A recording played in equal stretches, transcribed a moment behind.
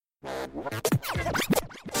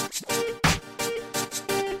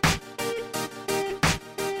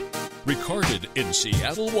Recorded in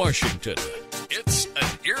Seattle, Washington, it's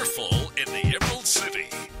An Earful in the Emerald City.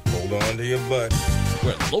 Hold on to your butt.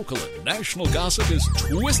 Where local and national gossip is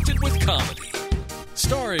twisted with comedy.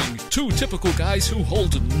 Starring two typical guys who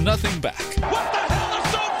hold nothing back. What the hell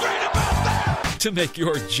is so great about that? To make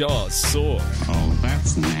your jaws sore. Oh,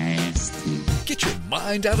 that's nasty. Get your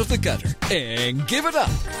mind out of the gutter and give it up.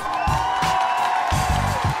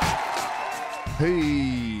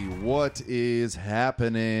 Hey, what is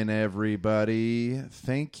happening, everybody?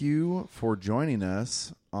 Thank you for joining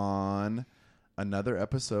us on another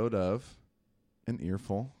episode of An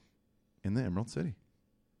Earful in the Emerald City.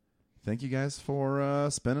 Thank you guys for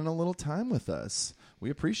spending a little time with us. We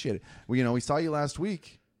appreciate it. We saw you last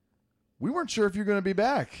week. We weren't sure if you're going to be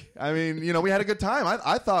back. I mean, we had a good time.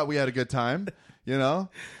 I thought we had a good time.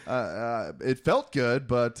 It felt good,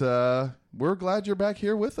 but we're glad you're back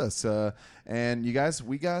here with us. And you guys,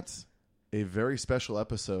 we got a very special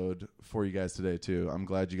episode for you guys today, too. I'm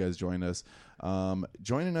glad you guys joined us.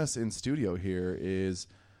 Joining us in studio here is,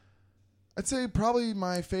 I'd say, probably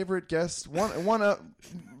my favorite guest.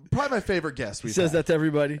 Probably my favorite guest. He says that to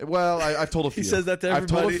everybody. Well, I've told a few. He says that to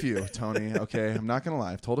everybody. I've told a few, Tony. Okay, I'm not going to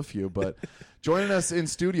lie. I've told a few. But joining us in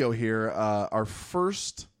studio here, our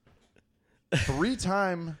first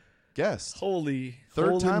three-time guest.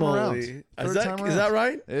 Third time around. Is that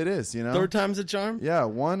right? It is, Third time's a charm? Yeah,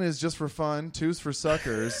 1 is just for fun, 2's for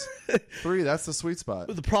suckers, 3, that's the sweet spot.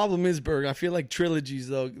 But the problem is, Berg, I feel like trilogies,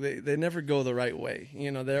 though, they never go the right way.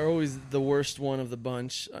 They're always the worst one of the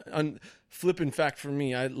bunch. Flipping fact for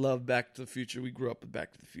me, I love Back to the Future. We grew up with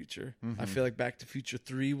Back to the Future. Mm-hmm. I feel like Back to the Future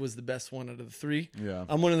 3 was the best one out of the 3. Yeah.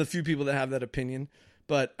 I'm one of the few people that have that opinion.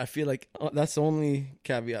 But I feel like that's the only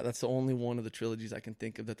caveat. That's the only one of the trilogies I can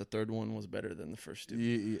think of that the third one was better than the first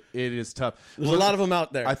two. It is tough. There's a lot of them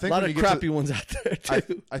out there. I think a lot of crappy ones out there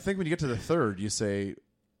too. I think when you get to the third, you say,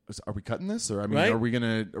 "Are we cutting this? Or Right? are we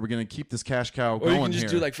gonna keep this cash cow going Or you can just here?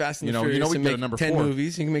 do like Fast and the Furious we and can get make a number 10 4.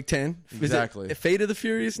 movies. You can make 10. Exactly. Is it Fate of the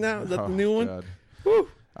Furious now? Is that the new one? God. Whew.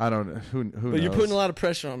 I don't know. Who knows? But you're putting a lot of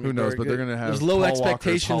pressure on me. Who knows? Berg. But they're gonna have There's low Paul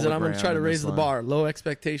expectations, Walker's and I'm going to try to hologram in raise this the one. bar. Low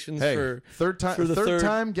expectations Hey, for third time, for the third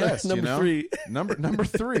time guest. number 3. number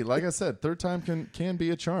 3. Like I said, third time can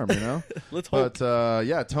be a charm. Let's hope. But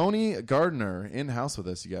yeah, Tony Gardner in house with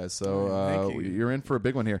us, you guys. So Thank you. You're in for a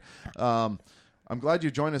big one here. I'm glad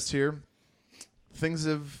you joined us here. Things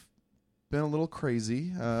have been a little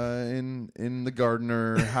crazy in the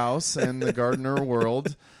Gardner house and the Gardner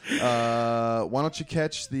world. Why don't you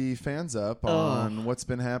catch the fans up on what's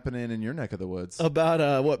been happening in your neck of the woods?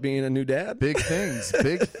 About what, being a new dad? Big things.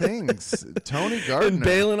 Tony Gardner. And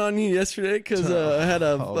bailing on you yesterday because I had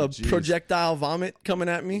a geez. projectile vomit coming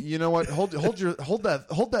at me. You know what? Hold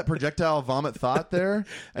that projectile vomit thought there,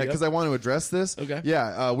 because I want to address this. Okay.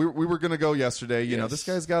 Yeah, we were going to go yesterday. You know, Yes. this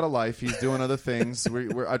guy's got a life. He's doing other things.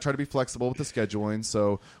 I try to be flexible with the scheduling,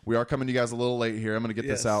 so we are coming to you guys a little late here. I'm going to get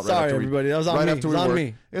this out. Sorry, everybody. That was on me. After It we was on work.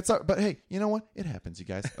 me. But hey, you know what? It happens, you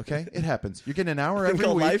guys. Okay, it happens. You're getting an hour every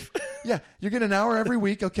called week. life. Yeah, you're getting an hour every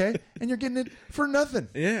week. Okay, and you're getting it for nothing.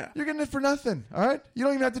 Yeah. You're getting it for nothing. All right. You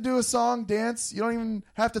don't even have to do a song, dance. You don't even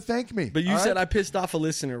have to thank me. But you all said right? I pissed off a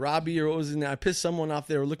listener, Robbie, or what was it? I pissed someone off.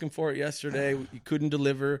 They were looking for it yesterday. You couldn't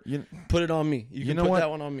deliver. Put it on me. You can know put what? that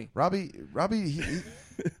one on me. Robbie,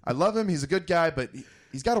 I love him. He's a good guy, but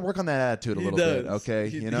he's got to work on that attitude a little bit. Okay,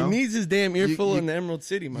 He you know, needs his damn earful You- in the Emerald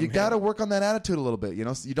City. you got to work on that attitude a little bit. You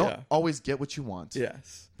know, so you don't Yeah. always get what you want.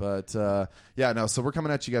 Yes. But yeah, no. So we're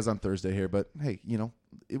coming at you guys on Thursday here. But hey,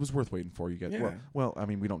 it was worth waiting for you guys. Yeah. Well, I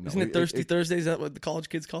mean, we don't know. Isn't it Thirsty Thursday? Is that what the college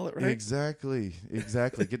kids call it, right? Exactly.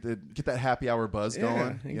 Get that happy hour buzz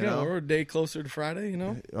going. Yeah, You know. we're a day closer to Friday,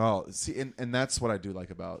 Oh, see, and that's what I do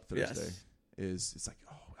like about Thursday. Yes. Is it's like,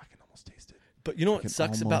 oh, I can almost taste it. But you know what can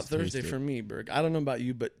sucks about almost taste Thursday it. for me, Berg? I don't know about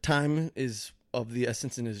you, but time is of the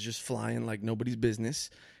essence and is just flying like nobody's business.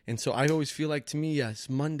 And so I always feel like, to me, yes,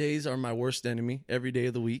 Mondays are my worst enemy every day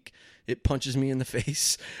of the week. It punches me in the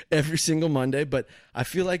face every single Monday. But I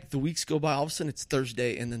feel like the weeks go by, all of a sudden it's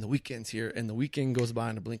Thursday, and then the weekend's here, and the weekend goes by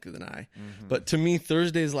in a blink of an eye. Mm-hmm. But to me,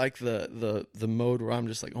 Thursday is like the mode where I'm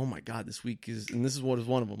just like, oh my God, this week is, and this is what is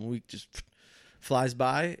one of them. The week just flies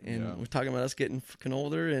by, and Yeah. we're talking about us getting fucking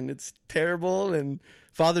older, and it's terrible, and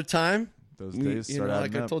Father Time. Those days you start know,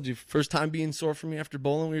 adding like I up. told you, first time being sore for me after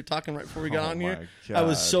bowling. We were talking right before we got Oh on my here. I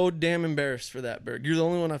was God. so damn embarrassed for that, Berg. You're the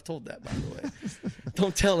only one I've told that, by the way.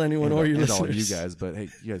 Don't tell anyone or your and listeners. all you guys, but hey,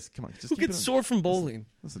 you guys, come on. Just Who keep gets it sore from bowling?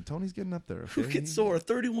 Listen, Tony's getting up there. Who okay? gets sore? A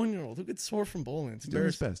 31-year-old. Who gets sore from bowling? It's He's doing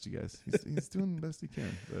his embarrassing. best, you guys. He's doing the best he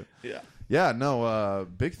can. But Yeah. yeah, no,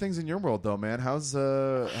 big things in your world though, man. How's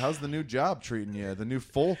the new job treating you? The new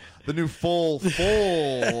full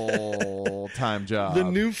time job. The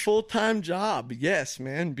new full-time job. Yes,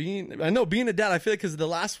 man. Being a dad, I feel like because the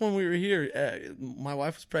last one we were here, my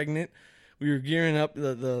wife was pregnant. We were gearing up.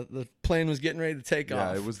 The plane was getting ready to take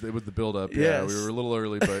off. Yeah, it was the build up. Yes. Yeah, we were a little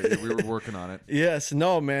early, but we were working on it. Yes,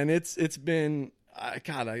 no, man. It's been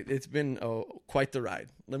it's been quite the ride.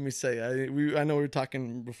 Let me say. I know we were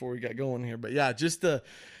talking before we got going here, but yeah, just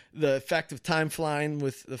the fact of time flying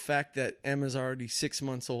with the fact that Emma's already 6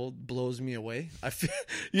 months old blows me away. I feel,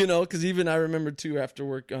 because even I remember too after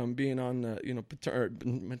work being on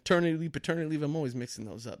maternity leave, paternity leave. I'm always mixing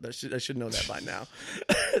those up. I should know that by now.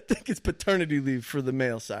 I think it's paternity leave for the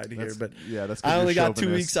male side here, but yeah, that's. I only got 2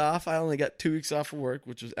 chauvinist. weeks off. I only got 2 weeks off of work,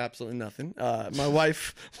 which was absolutely nothing. My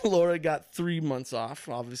wife Laura got 3 months off.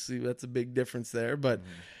 Obviously, that's a big difference there, but.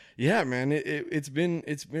 Yeah, man, it's been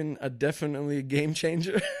definitely a game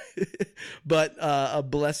changer, but a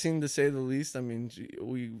blessing to say the least. I mean,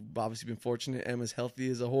 we've obviously been fortunate. Emma's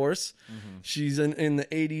healthy as a horse. Mm-hmm. She's in the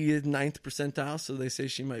 89th percentile, so they say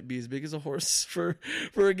she might be as big as a horse for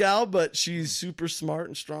a gal, but she's super smart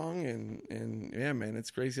and strong, and yeah, man,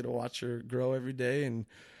 it's crazy to watch her grow every day. And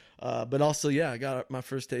but also, yeah, I got my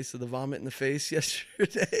first taste of the vomit in the face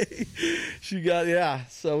yesterday.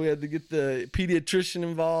 So we had to get the pediatrician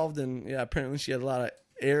involved, and yeah, apparently she had a lot of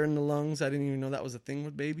air in the lungs. I didn't even know that was a thing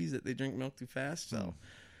with babies, that they drink milk too fast. So,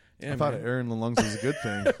 yeah, I thought air in the lungs was a good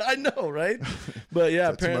thing. I know, right? But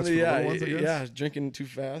yeah, Is that too much apparently, for little ones, I guess? yeah, drinking too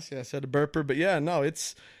fast. Yeah, I said a burper, but yeah, no,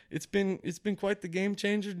 it's been quite the game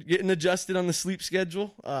changer. Getting adjusted on the sleep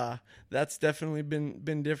schedule. That's definitely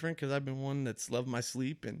been different because I've been one that's loved my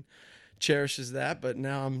sleep and cherishes that. But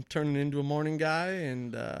now I'm turning into a morning guy,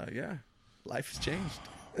 and yeah, life has changed.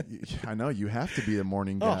 I know you have to be the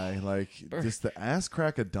morning guy, just the ass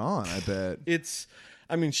crack of dawn. I bet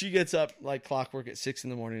she gets up like clockwork at 6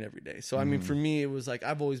 a.m. every day. So, I mean, for me, it was like,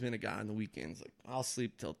 I've always been a guy on the weekends. Like, I'll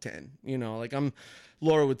sleep till 10,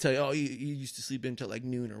 Laura would tell you, oh, you used to sleep until like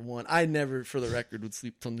noon or 1. I never, for the record, would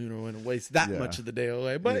sleep till noon or 1 and waste that much of the day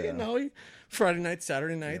away. But, Friday nights,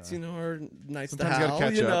 Saturday nights, are nights Sometimes you to gotta howl,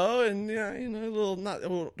 catch up. and a little, I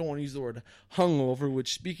don't want to use the word hungover,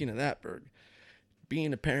 which, speaking of that, Berg,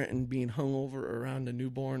 being a parent and being hungover around a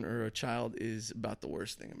newborn or a child is about the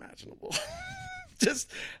worst thing imaginable.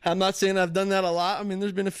 I'm not saying I've done that a lot. I mean,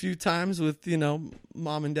 there's been a few times with,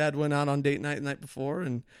 mom and dad went out on date night the night before,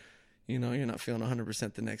 and, you're not feeling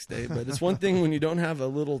 100% the next day. But it's one thing when you don't have a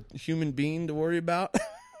little human being to worry about,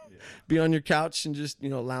 be on your couch and just,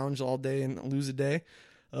 lounge all day and lose a day.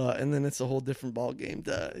 And then it's a whole different ball game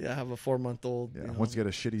to have a 4-month-old. Yeah, once you get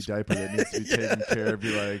a shitty diaper that needs to be taken care of,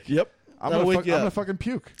 you're like, yep. I'm gonna fucking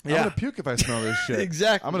puke. Yeah. I'm gonna puke if I smell this shit.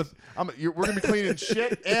 Exactly. We're gonna be cleaning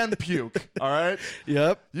shit and puke. All right.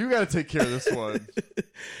 Yep. You got to take care of this one.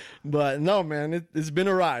 But no, man, it's been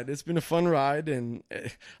a ride. It's been a fun ride, and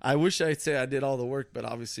I wish I'd say I did all the work, but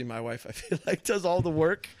obviously my wife, I feel like, does all the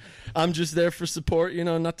work. I'm just there for support,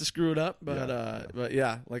 not to screw it up. But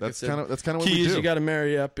yeah, like that's I said, that's kind of what key we do. is you got to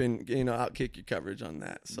marry up and outkick your coverage on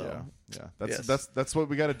that. So that's what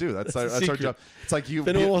we got to do. That's our job. It's like if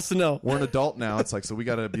anyone wants to know, we're an adult now. It's like, so we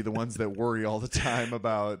got to be the ones that worry all the time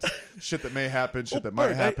about shit that may happen, shit that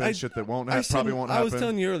might happen, shit that won't happen, probably won't happen. I was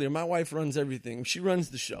telling you earlier, my wife runs everything. She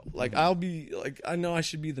runs the show. Like, I'll be like, I know I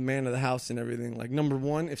should be the man of the house and everything. Like, number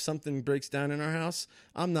one, if something breaks down in our house,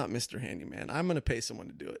 I'm not Mr. Handyman. I'm gonna pay someone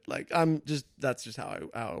to do it. Like, that's just how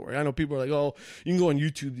I work. I know people are like, oh, you can go on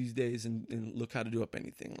YouTube these days and look how to do up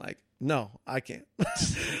anything. Like, no, I can't.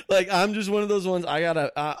 Like, I'm just one of those ones.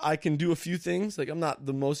 I can do a few things. Like, I'm not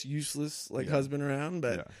the most useless husband around,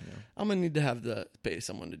 but I'm gonna need to pay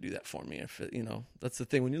someone to do that for me. If that's the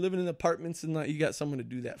thing. When you're living in apartments and you got someone to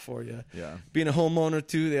do that for you. Yeah. Being a homeowner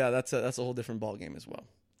too. Yeah, that's a whole different ball game as well.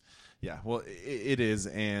 Yeah. Well, it is,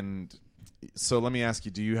 and. So let me ask you: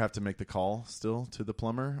 do you have to make the call still to the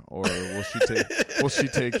plumber, or will she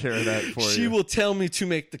take care of that for you? She will tell me to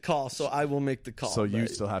make the call, so I will make the call. So you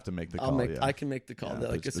still have to make the call. I can make the call. Yeah,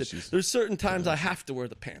 like I said, there's certain times I have to wear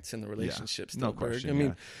the pants in the relationship. Yeah, no question. I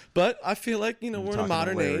mean, but I feel like we're in a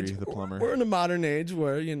modern age. The plumber. We're in a modern age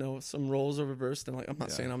where some roles are reversed, and I'm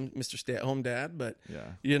not saying I'm Mr. Stay-at-home dad, but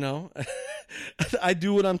I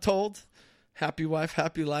do what I'm told. Happy wife,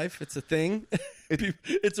 happy life. It's a thing.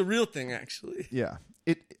 It's a real thing, actually. Yeah.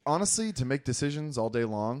 it honestly, to make decisions all day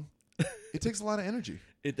long, it takes a lot of energy.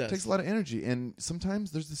 It does. It takes a lot of energy, and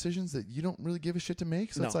sometimes there's decisions that you don't really give a shit to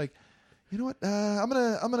make. So it's like, you know what? I'm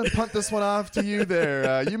gonna punt this one off to you.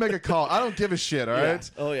 There, you make a call. I don't give a shit. All right.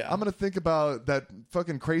 Oh yeah. I'm gonna think about that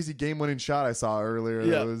fucking crazy game-winning shot I saw earlier.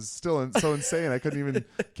 Yeah. That was still so insane. I can't even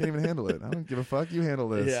handle it. I don't give a fuck. You handle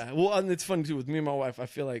this. Yeah. Well, and it's funny too with me and my wife. I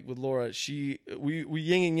feel like with Laura, we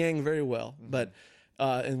yin and yang very well. But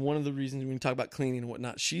and one of the reasons when we talk about cleaning and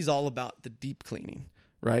whatnot, she's all about the deep cleaning,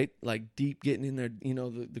 right? Like deep getting in there,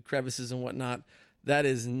 the crevices and whatnot. That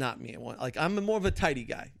is not me. Like I'm more of a tidy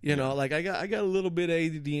guy, Like I got a little bit of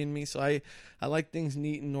ADD in me, so I like things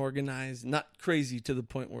neat and organized, not crazy to the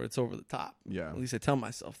point where it's over the top. Yeah. At least I tell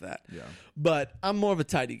myself that. Yeah. But I'm more of a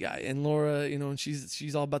tidy guy, and Laura, and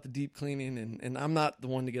she's all about the deep cleaning, and I'm not the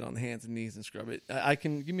one to get on the hands and knees and scrub it. I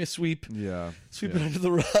can give me a sweep. Yeah. Sweep Yeah. it under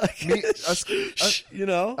the rug.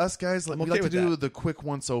 Us guys, we okay like to with do that. the quick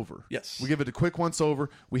once over. Yes. We give it a quick once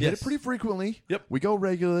over. We hit Yes. it pretty frequently. Yep. We go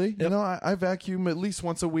regularly. Yep. I vacuum at least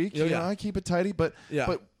once a week. Oh, yeah. I keep it tidy, but Yeah.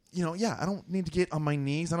 I don't need to get on my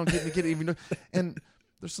knees. I don't need to get even. And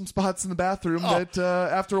there's some spots in the bathroom Oh. that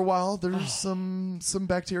after a while there's some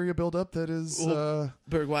bacteria buildup that is.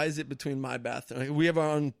 Berg, why is it between my bathroom? Like, we have our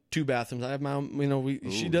own 2 bathrooms. I have my own,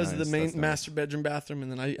 she does nice. the main That's nice. master bedroom bathroom,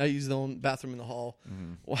 and then I use the own bathroom in the hall.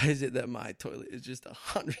 Why is it that my toilet is just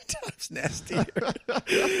 100 times nastier?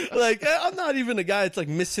 Like, I'm not even a guy that's like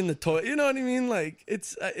missing the toilet. You know what I mean? Like,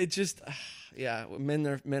 it just, yeah, men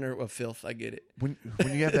are a filth. I get it. when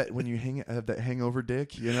you have that have that hangover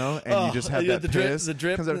dick, and you just have that the piss, the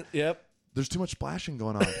drip. comes out- Yep. There's too much splashing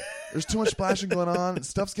going on. There's too much splashing going on.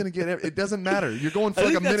 Stuff's gonna get. It doesn't matter. You're going for I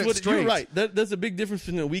like a think that's minute what straight. you're right. There's a big difference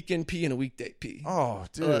between a weekend pee and a weekday pee. Oh,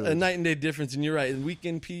 dude. A night and day difference, and you're right.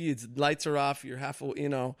 Weekend pee, it's lights are off. You're half,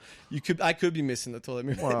 I could be missing the toilet.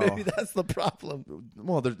 Maybe, Well. maybe that's the problem.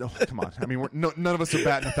 Well, come on. I mean, none of us are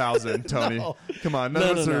batting 1,000, Tony. No. Come on, none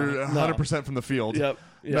of us are 100% from the field. Yep.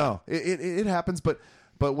 Yeah. No, it happens, but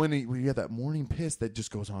when you have that morning piss that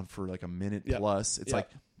just goes on for like a minute Yep. plus, it's Yep. like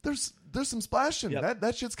there's some splashing. Yep.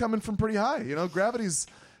 That shit's coming from pretty high. Gravity's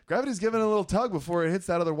giving it a little tug before it hits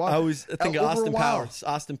that other water. I always think of Over a Austin while. Powers.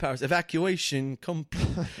 Austin Powers. Evacuation complete.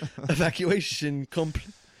 Evacuation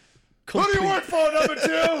complete. Who do you work for, number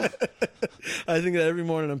 2? I think that every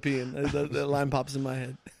morning I'm peeing. That line pops in my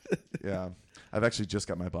head. Yeah, I've actually just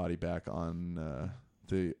got my body back on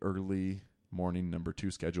the early morning number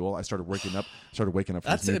 2 schedule. I started waking up for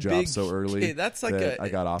That's this new a job big- so early. hey, that's like that a- I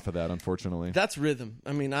got off of that, unfortunately. That's rhythm.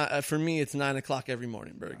 I mean, for me, it's 9 o'clock every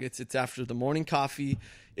morning, Berg. It's after the morning coffee.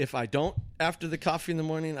 If I don't after the coffee in the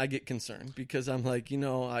morning, I get concerned because I'm like,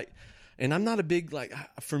 and I'm not a big, like,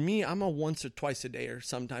 for me, I'm a once or twice a dayer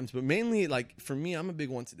sometimes, but mainly, like, for me, I'm a big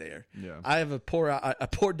once a dayer. Yeah. I have a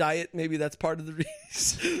poor diet. Maybe that's part of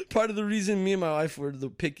the reason me and my wife were the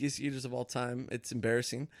pickiest eaters of all time. It's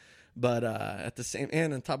embarrassing. But at the same,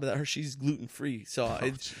 and on top of that, she's gluten free, so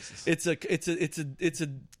it's a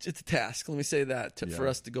task. Let me say that for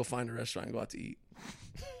us to go find a restaurant and go out to eat.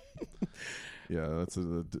 Yeah, that's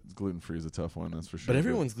gluten free is a tough one. That's for sure. But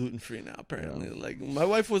everyone's gluten free now, apparently. Yeah. Like my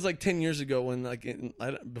wife was like 10 years ago when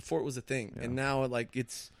before it was a thing, and now like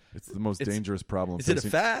it's the most dangerous problem. Is it a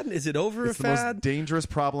fad? Is it over It's a the most fad? dangerous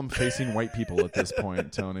problem facing white people at this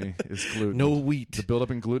point, Tony, is gluten. No wheat. The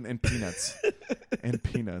buildup in gluten and peanuts.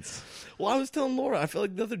 Well, I was telling Laura, I feel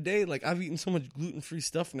like the other day, like I've eaten so much gluten-free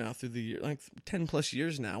stuff now through the year, like 10 plus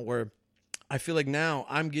years now, where I feel like now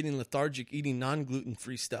I'm getting lethargic eating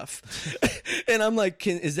non-gluten-free stuff. And I'm like,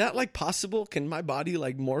 is that like possible? Can my body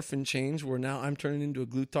like morph and change where now I'm turning into a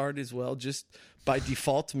glutard as well, just by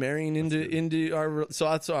default marrying into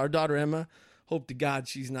our daughter Emma? Hope to God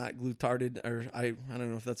she's not glutarded, or I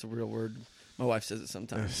don't know if that's a real word. My wife says it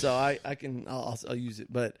sometimes, so I'll use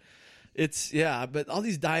it, but. But all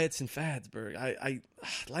these diets and fads, Berg.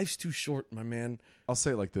 Life's too short, my man. I'll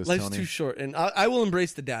say it like this, Life's Tony. too short, and I will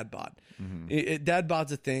embrace the dad bod. Dad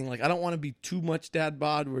bod's a thing. Like I don't want to be too much dad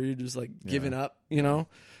bod where you're just like giving up,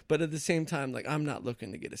 But at the same time, like I'm not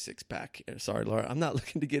looking to get a 6-pack here. Sorry, Laura, I'm not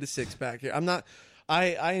looking to get a 6-pack here. I'm not.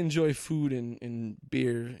 I enjoy food and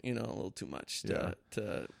beer, a little too much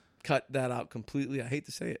to cut that out completely. I hate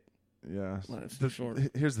to say it. Yeah. Life's too short.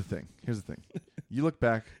 Here's the thing. You look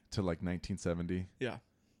back to like 1970. Yeah.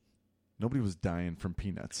 Nobody was dying from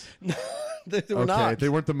peanuts. They were not. They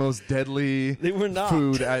weren't the most deadly They were not.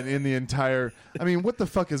 food in the entire. I mean, what the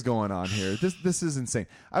fuck is going on here? This is insane.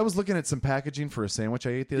 I was looking at some packaging for a sandwich I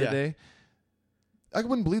ate the other day. I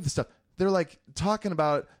wouldn't believe the stuff. They're like talking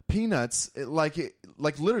about peanuts like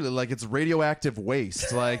like literally like it's radioactive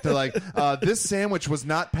waste. Like they're like, this sandwich was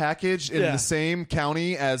not packaged in Yeah. the same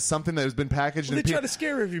county as something that has been packaged. They in try to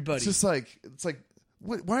scare everybody. It's just like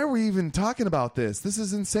why are we even talking about this? This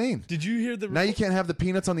is insane. Did you hear the Now you can't have the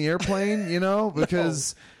peanuts on the airplane,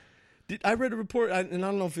 because I read a report, and I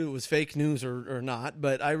don't know if it was fake news or not,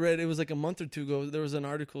 but I read it was like a month or two ago. There was an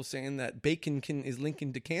article saying that bacon is linked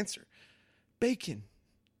to cancer. Bacon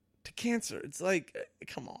to cancer. It's like,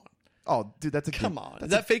 come on. oh, dude, that's a Come on. Is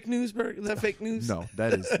that fake news, Berg? Is that fake news? No,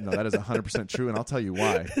 that is 100% true, and I'll tell you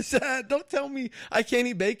why. Don't tell me I can't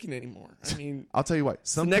eat bacon anymore. I mean, I'll tell you why.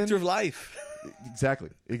 the nectar of life. Exactly.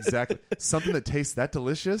 Something that tastes that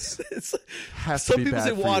delicious It's, has to some be people bad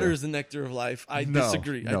say for water you. is the nectar of life. I No,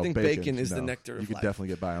 disagree. no, I think bacon is the no. nectar of You could life. definitely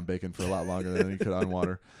get by on bacon for a lot longer than you could on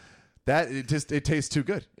water. It tastes too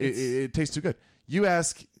good. It tastes too good. You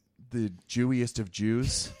ask the Jewiest of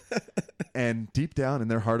Jews, and deep down in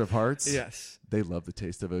their heart of hearts, Yes. they love the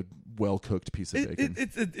taste of a well-cooked piece of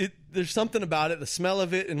bacon. There's something about it, the smell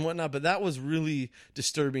of it and whatnot, but that was really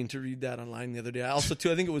disturbing to read that online the other day. I also,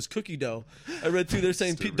 too, I think it was cookie dough. I read, too, they're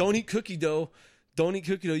saying, don't eat cookie dough. Don't eat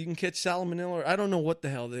cookie dough. You can catch salmonella. Or I don't know what the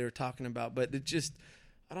hell they were talking about, but it just,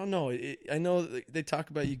 I don't know. I know they talk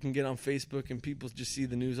about you can get on Facebook and people just see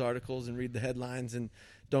the news articles and read the headlines and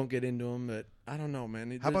don't get into them, but I don't know, man.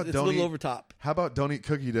 It's a little over top. How about don't eat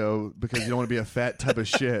cookie dough because you don't want to be a fat tub of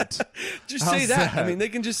shit? Just say that. I mean, they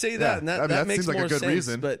can just say that, and that makes seems like more a good sense.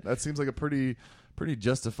 reason. But that seems like a pretty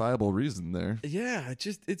justifiable reason there. yeah,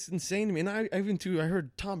 it's insane to me. And I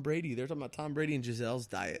heard Tom Brady. They're talking about Tom Brady and Gisele's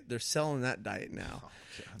diet. They're selling that diet now.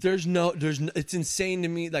 There's no. It's insane to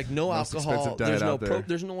me. Like no Most alcohol. expensive diet There's no. out there.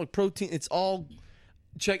 There's no protein. It's all.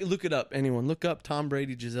 Look it up. Anyone, look up Tom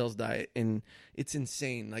Brady Gisele's diet, and it's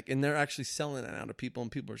insane. Like, and they're actually selling it out to people,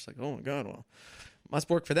 and people are just like, "Oh my god, well, it must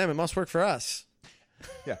work for them. It must work for us."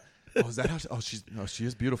 Yeah. Oh, is that how? She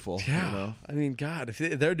is beautiful. Yeah. You know? I mean, God, if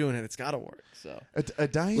they're doing it, it's got to work. So A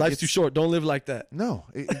diet. life's too short. Don't live like that. No,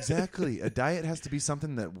 exactly. A diet has to be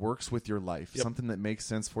something that works with your life, Yep. something that makes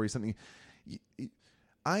sense for you. Something.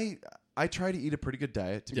 I try to eat a pretty good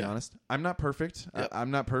diet, to be Yeah. honest. I'm not perfect. Yep.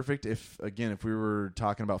 I'm not perfect. If we were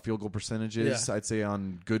talking about field goal percentages, Yeah. I'd say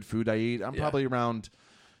on good food I eat, I'm Yeah. probably around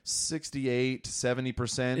 68,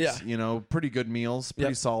 70%. Yeah. Pretty good meals, pretty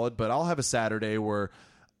Yep. solid. But I'll have a Saturday where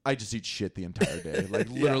I just eat shit the entire day. Like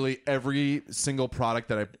literally every single product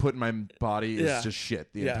that I put in my body is Yeah. just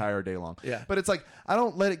shit the Yeah. entire day long. Yeah. But it's like I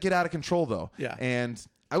don't let it get out of control though. Yeah. And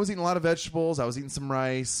I was eating a lot of vegetables. I was eating some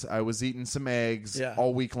rice. I was eating some eggs Yeah.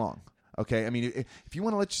 all week long. Okay, I mean, if you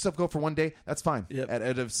want to let yourself go for one day, that's fine. Yep.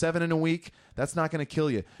 Out of 7 in a week, that's not going to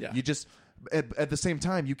kill you. Yeah. You just at the same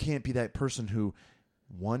time, you can't be that person who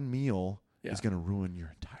one meal Yeah. is going to ruin your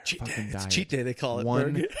entire Cheat day. fucking It's diet. cheat day, they call it,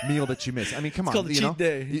 One Berg. meal that you miss. I mean, come It's on, called a you cheat know?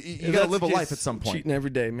 day. You If got to that's live a the life case, at some point. Cheating every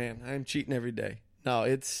day, man. I'm cheating every day. No,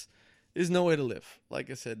 there's no way to live. Like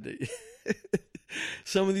I said,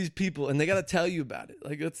 some of these people, and they got to tell you about it.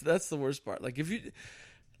 Like that's the worst part. Like if you,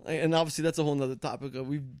 and obviously that's a whole nother topic.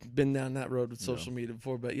 We've been down that road with social media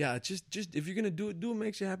before, but yeah, just if you're gonna do it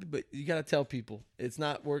makes you happy. But you got to tell people it's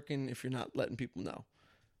not working if you're not letting people know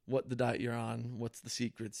what the diet you're on, what's the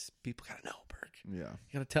secrets. People got to know, Berg. Yeah.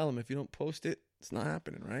 You got to tell them. If you don't post it, it's not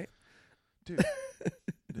happening, right? Dude,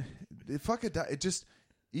 fuck a diet. Just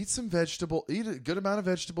eat some eat a good amount of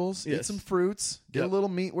vegetables, eat Yes. some fruits, get Yep. a little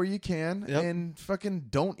meat where you can, Yep. and fucking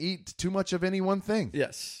don't eat too much of any one thing.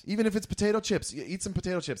 Yes. Even if it's potato chips, eat some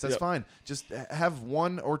potato chips. That's Yep. fine. Just have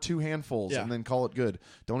 1 or 2 handfuls Yeah. and then call it good.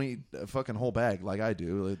 Don't eat a fucking whole bag like I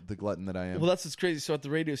do, the glutton that I am. Well, that's what's crazy. So at the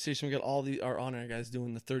radio station, we got all our on-air guys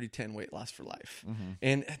doing the 30-10 weight loss for life,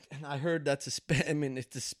 and I heard that's it's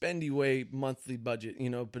a spendy way monthly budget,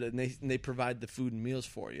 but they provide the food and meals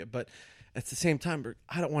for you. But at the same time, Bert,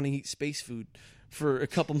 I don't want to eat space food for a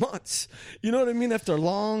couple months. You know what I mean? After a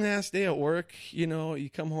long ass day at work, you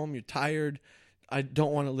come home, you're tired. I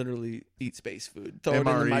don't want to literally eat space food. Throw it in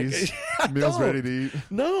the MREs, mic. meals No. ready to eat.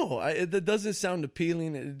 No, that doesn't sound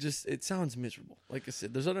appealing. It sounds miserable. Like I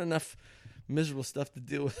said, there's not enough miserable stuff to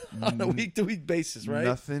deal with on a week-to-week basis, right?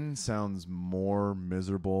 Nothing sounds more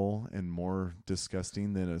miserable and more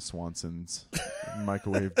disgusting than a Swanson's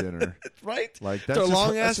microwave dinner. Right? Like After that's a just,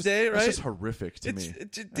 long that's ass just- day, That's right? just horrific to me. It's-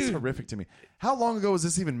 That's dude. horrific to me. How long ago was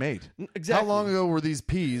this even made? Exactly. How long ago were these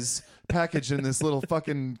peas packaged in this little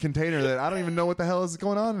fucking container that I don't even know what the hell is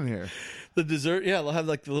going on in here? The dessert, yeah, they'll have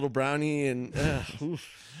like the little brownie and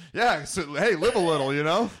oof. Yeah, so hey, live a little, I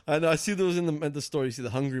know. I see those in the store. You see the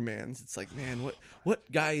Hungry Man's. It's like, man,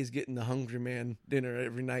 what guy is getting the Hungry Man dinner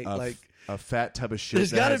every night? Like, a fat tub of shit.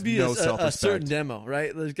 there's got to be no a self-respect. certain demo,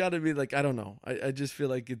 right? There's got to be like, I don't know. I just feel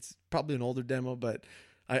like it's probably an older demo, but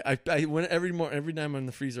I went every time I'm in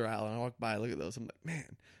the freezer aisle and I walk by, I look at those. I'm like,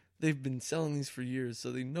 man, they've been selling these for years,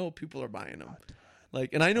 so they know people are buying them.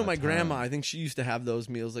 Like, and I know my grandma, I think she used to have those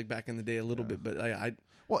meals like back in the day a little bit, but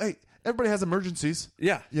Well, hey, everybody has emergencies.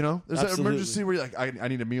 Yeah. You know, there's an Absolutely. emergency where you're like, I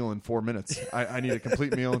need a meal in 4 minutes. I need a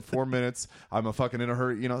complete meal in 4 minutes. I'm a fucking in a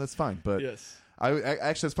hurry. You know, that's fine. But Yes. I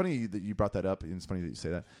actually, it's funny that you brought that up, and it's funny that you say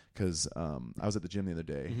that because I was at the gym the other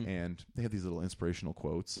day, and they have these little inspirational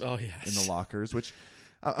quotes Oh, yes. in the lockers, which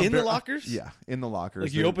In the lockers? yeah, in the lockers.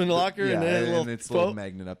 Like you open the locker and then a little it's a little quote?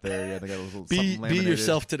 magnet up there. Yeah, they got a little Be something laminated.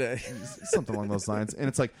 yourself today. Something along those lines. And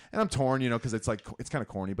it's like, and I'm torn, you know, because it's like, it's kind of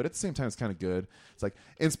corny, but at the same time, it's kind of good. It's like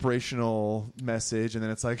inspirational message, and then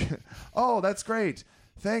it's like, oh, that's great.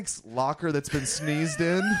 Thanks, locker that's been sneezed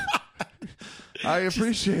in. I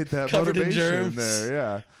appreciate that covered in motivation germs. there.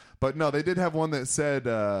 Yeah. But no, they did have one that said,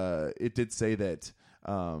 it did say that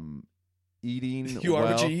eating You are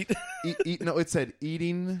well, what you eat. no, it said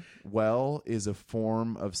eating well is a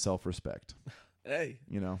form of self-respect. Hey.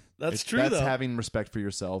 You know, That's true, That's though. having respect for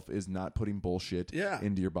yourself is not putting bullshit Yeah.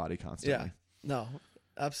 into your body constantly. Yeah. No,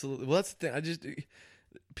 absolutely. Well, that's the thing.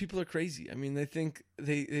 People are crazy. I mean, they think,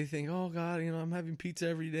 oh God, you know, I'm having pizza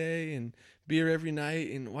every day and beer every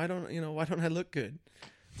night. And why don't I look good?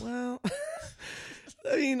 Well,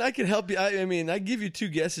 I mean, I can help you. I mean, I give you 2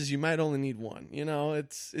 guesses. You might only need 1. You know,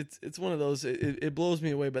 it's one of those. It blows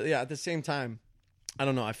me away. But yeah, at the same time, I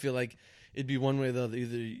don't know. I feel like it'd be one way or the other.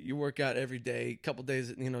 Either you work out every day, a couple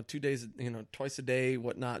days, 2 days, twice a day,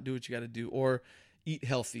 whatnot. Do what you got to do, or eat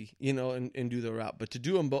healthy, and do the route. But to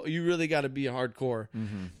do them both, you really got to be a hardcore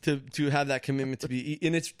to have that commitment to be.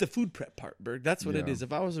 And it's the food prep part, Berg. That's what it Yeah. is.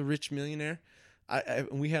 If I was a rich millionaire, and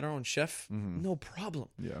we had our own chef, no problem.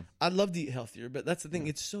 Yeah. I'd love to eat healthier, but that's the thing.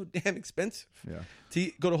 It's so damn expensive. Yeah.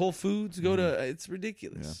 To go to Whole Foods, it's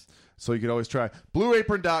ridiculous. So you could always try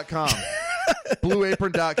BlueApron.com.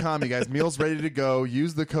 BlueApron.com, you guys. Meals ready to go.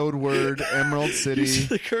 Use the code word Emerald City. Use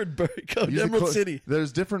the code Use the Emerald code- City.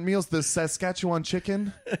 There's different meals. The Saskatchewan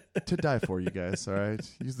chicken to die for, you guys. All right.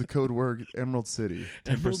 Use the code word Emerald City.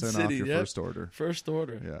 10% Emerald off City, your yep. first order. First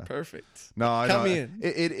order. Yeah. Perfect. No, I Count know. me in.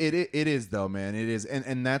 It is though, man. It is,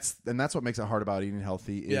 and that's what makes it hard about eating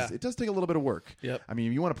healthy. Is Yeah. it does take a little bit of work. Yep. I mean,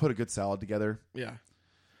 if you want to put a good salad together, Yeah.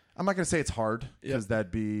 I'm not going to say it's hard because Yep.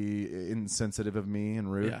 that'd be insensitive of me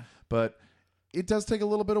and rude. Yeah. But it does take a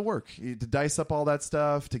little bit of work to dice up all that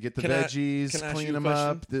stuff, to get the Can I veggies, ask clean you a them question?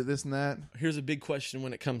 up, this and that. Here's a big question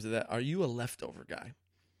when it comes to that. Are you a leftover guy?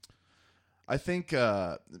 I think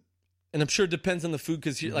And I'm sure it depends on the food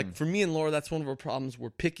because, Mm-hmm. like, for me and Laura, that's one of our problems. We're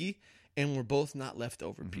picky and we're both not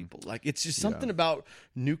leftover people. Like, it's just something about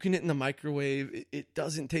nuking it in the microwave. It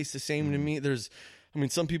doesn't taste the same to Mm-hmm. me.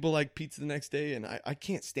 Some people like pizza the next day, and I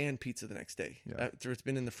can't stand pizza the next day after it's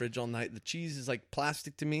been in the fridge all night. The cheese is like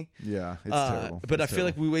plastic to me. yeah, it's terrible. But It's I feel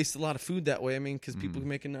like terrible. we waste a lot of food that way. I mean, because people can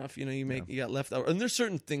make enough. You got leftover, and there's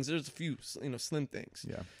certain things. There's a few, slim things.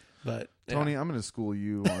 Yeah. But Tony, yeah. I'm going to school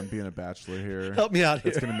you on being a bachelor here. Help me out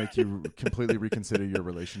here. That's going to make you completely reconsider your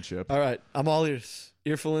relationship. All right, I'm all ears.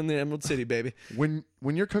 Earful in the Emerald City, baby. When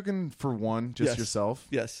you're cooking for one, just Yes. yourself,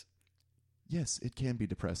 Yes. yes, it can be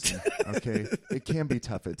depressing. Okay, it can be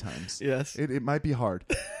tough at times. Yes. It might be hard,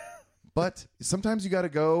 but sometimes you got to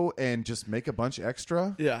go and just make a bunch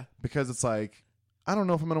extra. Yeah. because it's like, I don't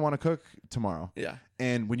know if I'm going to want to cook tomorrow. Yeah.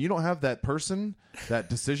 And when you don't have that person, that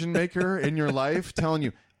decision maker in your life telling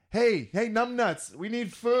you, hey, numbnuts, we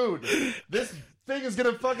need food. This thing is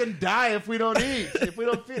going to fucking die if we don't eat, if we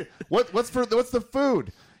don't feed it. What's the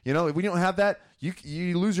food? If we don't have that,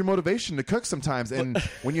 you lose your motivation to cook sometimes. And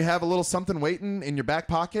when you have a little something waiting in your back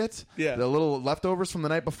pocket, Yeah. the little leftovers from the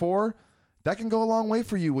night before, that can go a long way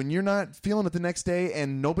for you when you're not feeling it the next day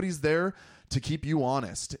and nobody's there to keep you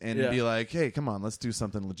honest and Yeah. be like, hey, come on, let's do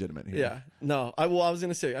something legitimate here. Yeah. No. I was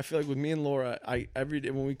gonna say, I feel like with me and Laura, every day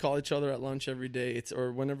when we call each other at lunch every day,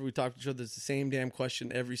 or whenever we talk to each other, it's the same damn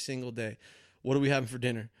question every single day. What are we having for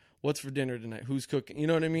dinner? What's for dinner tonight? Who's cooking? You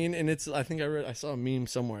know what I mean? And I think I saw a meme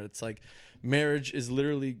somewhere. It's like marriage is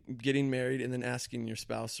literally getting married and then asking your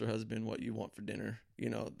spouse or husband what you want for dinner,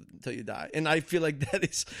 until you die. And I feel like that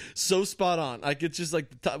is so spot on. Like, it's just like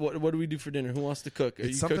the top, what do we do for dinner? Who wants to cook? Are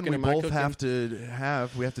It's you something cooking? we Am I both cooking? have to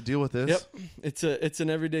have. We have to deal with this. Yep, it's an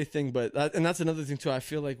everyday thing, but and that's another thing too. I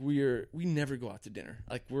feel like we never go out to dinner.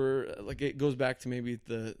 Like it goes back to maybe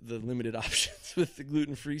the limited options with the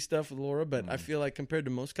gluten-free stuff with Laura. But I feel like compared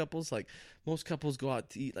to most couples, like most couples go out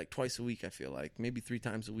to eat like twice a week. I feel like maybe 3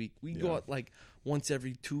 times a week. We go out like once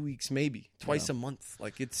every 2 weeks, maybe twice a month.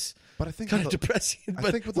 Like it's But I think kind of with a- depressing. I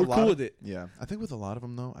But think with we're a lot cool of, with it. Yeah, I think with a lot of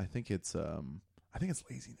them though, I think it's I think it's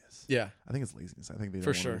laziness. Yeah. I think it's laziness. I think they don't For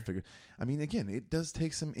want sure. to figure. I mean, again, it does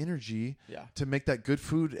take some energy Yeah. to make that good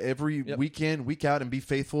food every weekend, week out, and be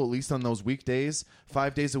faithful at least on those weekdays,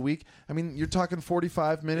 5 days a week. I mean, you're talking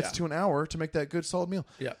 45 minutes to an hour to make that good solid meal.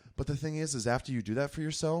 Yeah. But the thing is after you do that for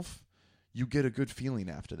yourself, you get a good feeling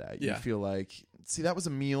after that. You feel like, see, that was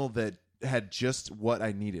a meal that had just what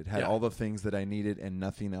I needed, had all the things that I needed and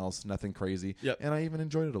nothing else, nothing crazy. Yep. And I even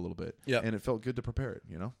enjoyed it a little bit. Yep. And it felt good to prepare it,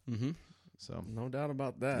 you know? Mm-hmm. So No doubt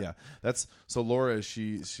about that. yeah, that's so. Laura,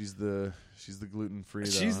 she's the gluten free.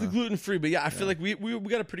 She's the gluten free, but I feel like we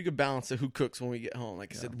got a pretty good balance of who cooks when we get home.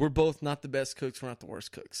 Like I said, we're both not the best cooks, we're not the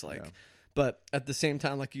worst cooks. But at the same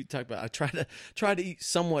time, like you talked about, I try to eat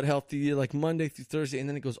somewhat healthy, like Monday through Thursday, and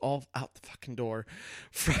then it goes all out the fucking door,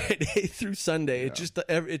 Friday through Sunday. It's just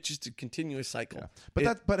a continuous cycle.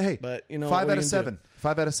 Yeah. But hey, you know, 5 out of 7.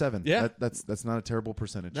 5 out of 7. Yeah. That's not a terrible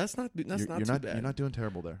percentage. That's not too bad. You're not doing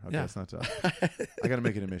terrible there. Okay, Yeah. that's not tough. I got to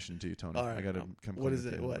make an admission to you, Tony. All right. I got to come. What is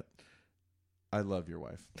clean it? with you. What? I love your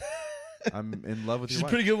wife. I'm in love with She's your a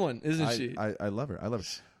wife. pretty good one, isn't she? I love her. I love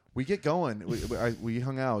her. We get going. We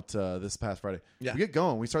hung out this past Friday. Yeah. We get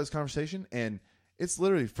going. We start this conversation, and it's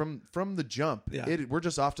literally from the jump. Yeah. We're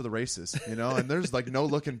just off to the races, you know. And there's like no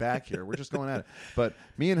looking back here. We're just going at it. But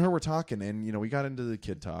me and her were talking, and you know, we got into the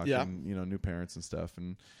kid talk, and you know, new parents and stuff,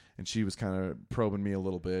 and she was kind of probing me a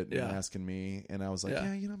little bit and asking me, and I was like,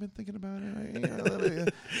 yeah, you know, I've been thinking about it.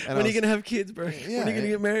 And when are you gonna have kids, bro? When are you gonna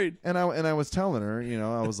get married? And I was telling her, you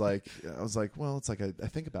know, I was like, well, it's like I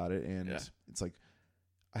think about it, and it's like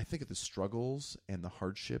I think of the struggles and the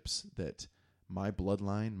hardships that my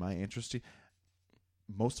bloodline, my ancestry,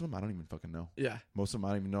 most of them I don't even fucking know. Yeah. Most of them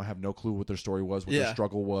I don't even know, have no clue what their story was, what their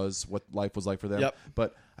struggle was, what life was like for them. Yep.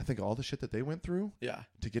 But I think all the shit that they went through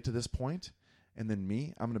to get to this point, and then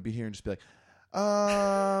me, I'm going to be here and just be like,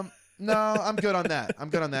 no, I'm good on that. I'm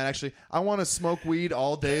good on that, actually. I want to smoke weed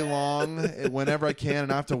all day long whenever I can and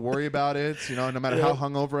not have to worry about it, you know, no matter how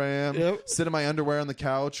hungover I am. Sit in my underwear on the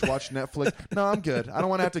couch, watch Netflix. No, I'm good. I don't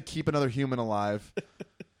want to have to keep another human alive.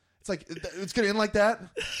 It's like, it's going to end like that?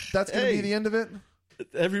 That's going to be the end of it?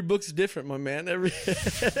 Every book's different, my man.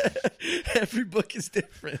 Every book is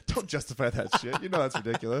different. Don't justify that shit. You know that's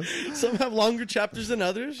ridiculous. Some have longer chapters than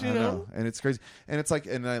others, you know? And it's crazy. And it's like,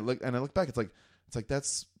 and I look back, it's like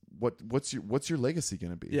that's what's your legacy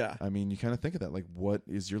going to be? Yeah. I mean, you kind of think of that, like, what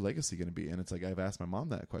is your legacy going to be? And it's like, I've asked my mom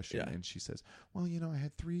that question, and she says, well, you know, I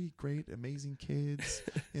had 3 great, amazing kids.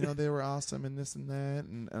 You know, they were awesome and this and that.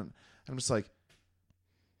 And I'm just like,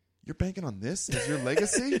 you're banking on this as your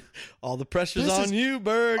legacy? All the pressure's on you,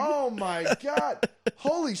 Berg. Oh my God.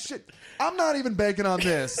 Holy shit. I'm not even banking on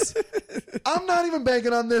this. I'm not even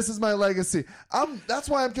banking on this as my legacy. That's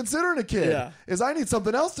why I'm considering a kid. Yeah. Is I need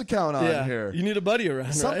something else to count on here. You need a buddy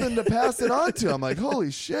around, something right? to pass it on to. I'm like,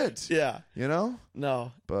 holy shit. Yeah. You know?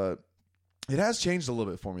 No. But it has changed a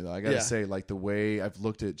little bit for me, though. I got to say, like, the way I've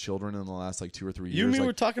looked at children in the last, like, 2 or 3 years. You and me like,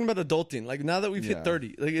 were talking about adulting. Like, now that we've hit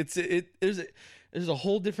 30, like, there's a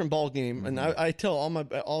whole different ball game. And I tell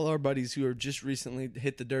all our buddies who are just recently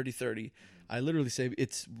hit the dirty 30, I literally say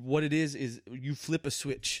it's what it is you flip a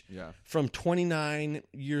switch from 29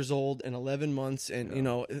 years old and 11 months and you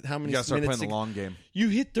know how many you gotta start minutes playing the long game. You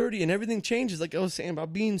hit 30 and everything changes. Like I was saying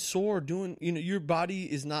about being sore, doing, you know, your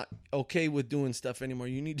body is not okay with doing stuff anymore.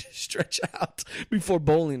 You need to stretch out before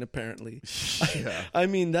bowling, apparently. I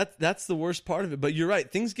mean, that's the worst part of it. But you're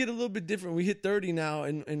right. Things get a little bit different. We hit 30 now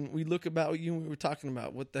and we look about you and we were talking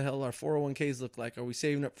about what the hell our 401ks look like. Are we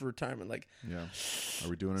saving up for retirement? Like, are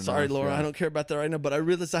we doing it? Sorry, Laura, I don't care about that right now, but I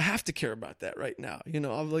realize I have to care about that right now. You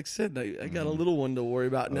know, I've like said, I got a little one to worry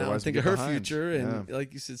about now. I think of her future, and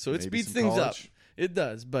like you said, so it speeds things up. It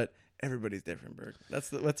does, but everybody's different, Berg.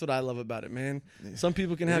 That's what I love about it, man. Some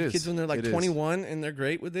people can have kids when they're like 21 and they're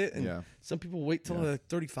great with it, and some people wait till they're like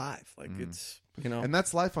 35. Like it's, you know, and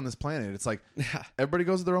that's life on this planet. It's like everybody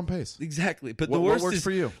goes at their own pace. Exactly. But what worst works is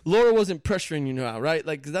for you. Laura wasn't pressuring you now, right?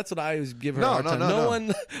 Like 'cause that's what I always give her. a hard time. No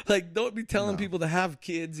one like don't be telling people to have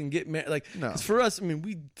kids and get married. Like 'cause for us, I mean,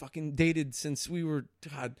 we fucking dated since we were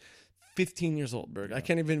 15 years old, Berg.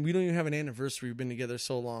 We don't even have an anniversary. We've been together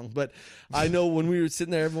so long. But I know when we were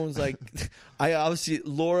sitting there, everyone was like,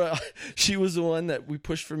 Laura, she was the one that we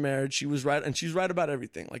pushed for marriage. She was right, and she's right about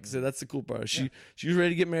everything. Like I said, that's the cool part. She was ready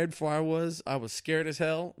to get married before I was. I was scared as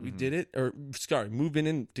hell. We did it. Moving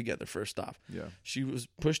in together first off. Yeah. She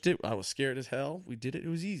pushed it. I was scared as hell. We did it. It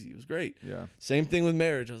was easy. It was great. Yeah. Same thing with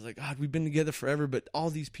marriage. I was like, God, we've been together forever, but all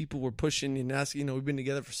these people were pushing and asking, you know, we've been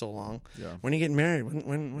together for so long. Yeah. When are you getting married?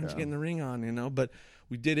 When did you get in the ring on, you know? But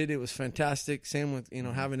we did it. It was fantastic. Same with,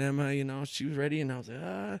 having Emma, she was ready, and I was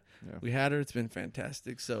like, we had her. It's been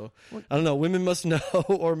fantastic. So I don't know. Women must know,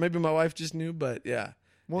 or maybe my wife just knew, but yeah.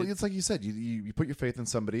 Well, it's like you said, you put your faith in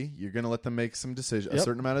somebody. You're going to let them make some decisions, a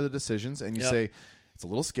certain amount of the decisions, and you say, it's a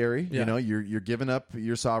little scary. Yeah. You're giving up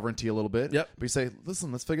your sovereignty a little bit. Yep. But you say,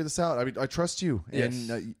 listen, let's figure this out. I mean, I trust you,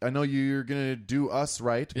 and I know you're going to do us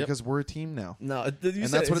right because we're a team now. No,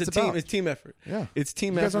 that's what it's about. It's team effort. Yeah, it's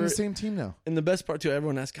team effort. You guys are on the same team now. And the best part too,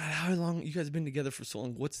 everyone asks, God, how long you guys been together for so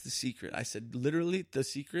long? What's the secret? I said, literally, the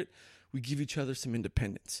secret. We give each other some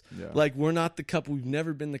independence. Yeah. Like, we're not the couple. We've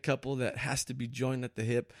never been the couple that has to be joined at the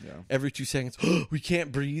hip every 2 seconds. We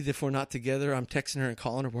can't breathe if we're not together. I'm texting her and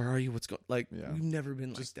calling her. Where are you? What's going? Like, we've never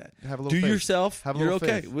been like that. Have a little Do faith. Yourself. Have a You're little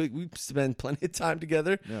okay. faith. We spend plenty of time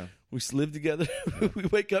together. Yeah. We live together. We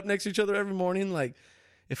wake up next to each other every morning. Like,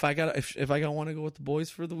 if I want to go with the boys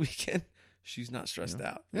for the weekend, she's not stressed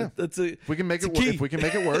out. Yeah, if we can make it work. If we can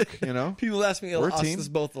make it work, people ask me, we're a team. Us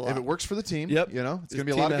both a lot. If it works for the team, yep. It's going to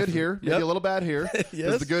be a lot of good here, maybe a little bad here.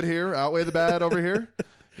 Does the good here outweigh the bad over here?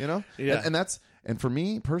 Yeah. And for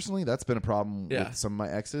me personally, that's been a problem with some of my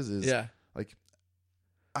exes. Is like,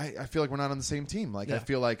 I feel like we're not on the same team. Like I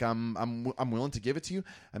feel like I'm willing to give it to you.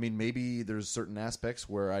 I mean, maybe there's certain aspects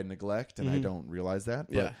where I neglect and I don't realize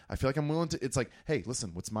that. But I feel like I'm willing to. It's like, hey, listen,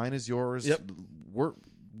 what's mine is yours. Yep.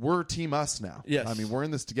 We're team us now. Yes. I mean, we're in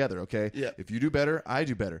this together, okay? Yep. If you do better, I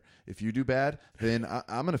do better. If you do bad, then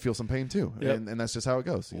I'm going to feel some pain too. Yep. And that's just how it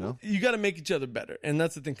goes, You got to make each other better. And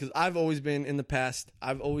that's the thing, because I've always been, in the past,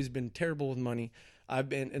 I've always been terrible with money.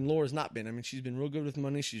 And Laura's not been. I mean, she's been real good with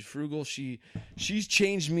money. She's frugal. She's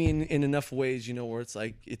changed me in enough ways, where it's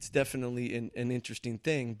like, it's definitely an interesting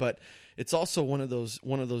thing. But it's also one of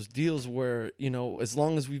those deals where, as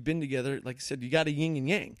long as we've been together, like I said, you got a yin and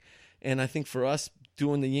yang. And I think for us,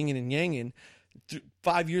 doing the yin and yanging,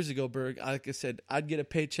 5 years ago, Berg, like I said, I'd get a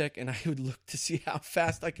paycheck and I would look to see how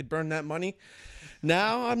fast I could burn that money.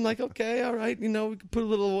 Now I'm like, okay, all right, we can put a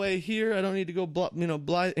little away here. I don't need to go,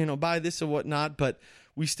 buy this or whatnot. But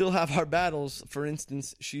we still have our battles. For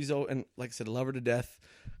instance, and like I said, I love her to death.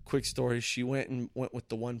 Quick story: she went with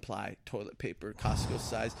the 1-ply toilet paper, Costco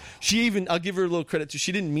size. I'll give her a little credit too.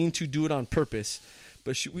 She didn't mean to do it on purpose.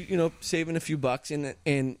 But saving a few bucks,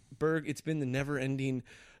 and Berg, it's been the never-ending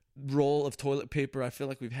roll of toilet paper. I feel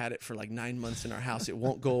like we've had it for like 9 months in our house. It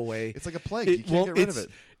won't go away. It's like a plague. You can't get rid of it.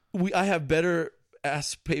 I have better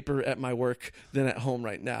ass paper at my work than at home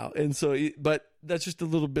right now, and so. But that's just a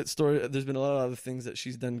little bit story. There's been a lot of other things that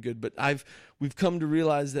she's done good, but we've come to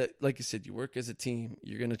realize that, like you said, you work as a team.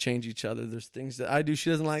 You're gonna change each other. There's things that I do she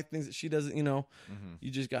doesn't like, things that she doesn't. You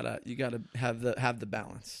just gotta have the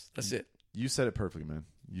balance. That's it. You said it perfectly, man.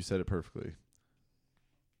 You said it perfectly.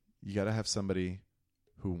 You got to have somebody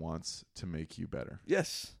who wants to make you better.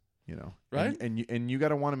 Yes. Right? And you got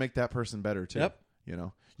to want to make that person better too. Yep.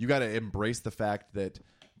 You got to embrace the fact that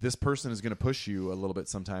this person is going to push you a little bit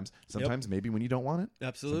sometimes. Sometimes maybe when you don't want it.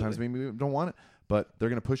 Absolutely. Sometimes maybe you don't want it, but they're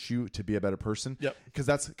going to push you to be a better person. Yep. Because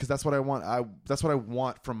that's what I want. That's what I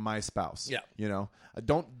want from my spouse. Yeah.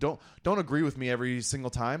 Don't agree with me every single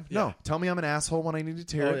time. Yeah. No, tell me I'm an asshole when I need to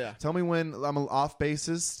tear it. Yeah. Tell me when I'm off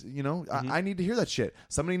basis. I need to hear that shit.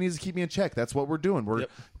 Somebody needs to keep me in check. That's what we're doing.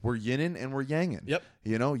 We're yinning and we're yanging. Yep.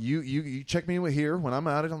 You check me here when I'm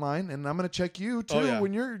out of line, and I'm going to check you too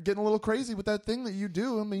when you're getting a little crazy with that thing that you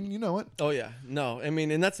do. I mean, you know it. Oh yeah, no, I mean,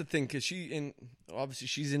 and that's the thing, because obviously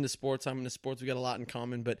she's into sports. I'm into sports. We got a lot in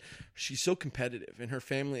common, but she's so competitive, and her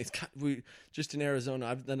family. We just in Arizona.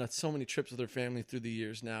 I've done so many trips with her family through the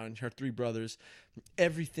years now, and her 3 brothers.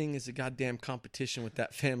 Everything is a goddamn competition with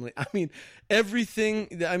that family. I mean,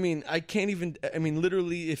 everything. I mean, I can't even. I mean,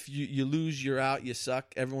 literally, if you lose, you're out. You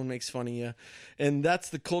suck. Everyone makes fun of you, and that's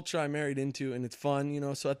the culture I married into, and it's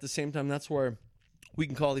fun, So at the same time, that's where we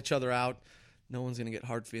can call each other out. No one's gonna get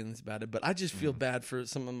hard feelings about it, but I just feel bad for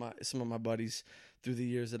some of my buddies through the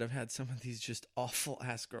years that I've had some of these just awful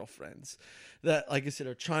ass girlfriends that, like I said,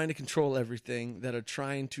 are trying to control everything, that are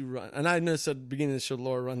trying to run. And I know at the beginning of the show,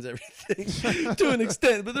 Laura runs everything to an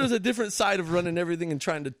extent, but there's a different side of running everything and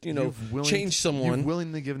trying to, change someone. You've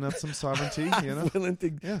willingly given up some sovereignty,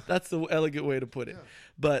 That's the elegant way to put it. Yeah.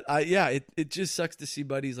 But it just sucks to see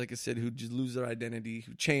buddies, like I said, who just lose their identity,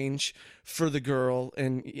 who change for the girl.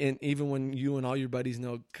 And even when you and all your buddies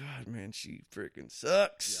know, God, man, she freaking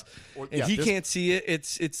sucks. Yeah. He can't see it.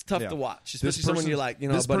 It's tough to watch, especially someone you like.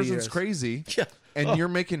 This person's crazy. Yeah. And you're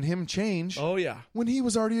making him change. Oh yeah. When he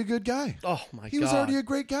was already a good guy. Oh my God. He was already a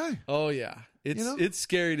great guy. Oh yeah. It's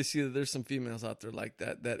scary to see that there's some females out there like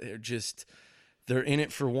that are just they're in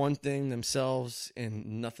it for one thing themselves and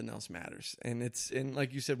nothing else matters. And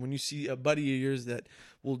like you said, when you see a buddy of yours that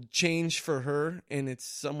will change for her and it's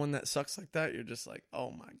someone that sucks like that, you're just like,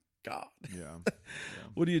 oh my God. Yeah.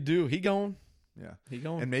 What do? He going? Yeah. He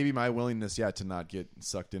going? And maybe my willingness, to not get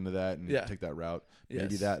sucked into that and take that route.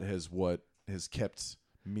 Maybe Yes. that is what has kept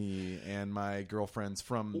me and my girlfriends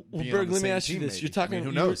from Well, being Berg, on the let me same ask you team, this. maybe. You're talking,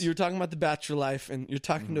 who knows? you're talking about the bachelor life, and you're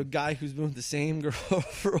talking to a guy who's been with the same girl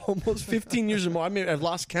for almost 15 years or more. I mean, I've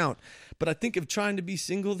lost count. But I think of trying to be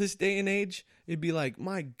single this day and age, it'd be like,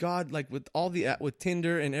 my God, like with all with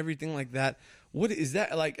Tinder and everything like that. What is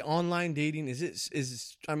that like? Online dating?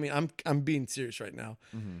 I mean, I'm being serious right now.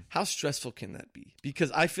 How stressful can that be?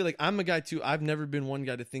 Because I feel like I'm a guy too. I've never been one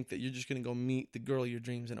guy to think that you're just going to go meet the girl of your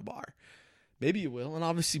dreams in a bar. Maybe you will, and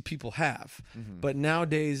obviously people have. But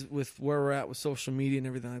nowadays, with where we're at with social media and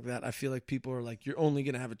everything like that, I feel like people are like, you're only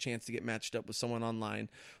going to have a chance to get matched up with someone online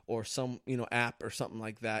or some app or something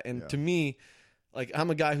like that. And to me, like,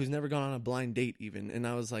 I'm a guy who's never gone on a blind date even, and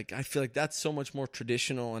I was like, I feel like that's so much more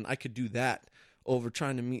traditional, and I could do that over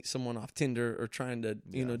trying to meet someone off Tinder or trying to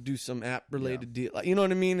do some app related deal, like, you know what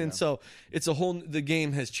I mean? And so it's the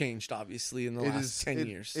game has changed obviously in the last 10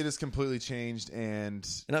 years. It has completely changed, and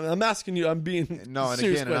I'm asking you, I'm being no, and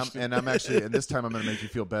serious again, question. and I'm actually, and this time I'm going to make you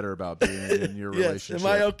feel better about being in your relationship.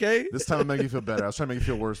 Am I okay? This time I'm making you feel better. I was trying to make you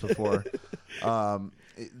feel worse before.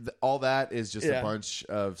 All that is just a bunch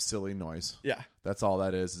of silly noise. Yeah. That's all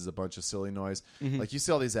that is a bunch of silly noise. Like, you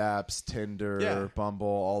see all these apps, Tinder, Bumble,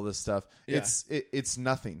 all this stuff. Yeah. It's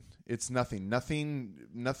nothing. It's nothing.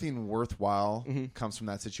 Nothing worthwhile comes from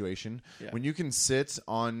that situation. Yeah. When you can sit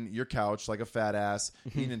on your couch like a fat ass,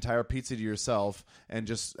 eat an entire pizza to yourself, and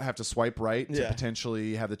just have to swipe right to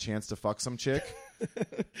potentially have the chance to fuck some chick.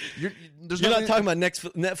 You're not talking about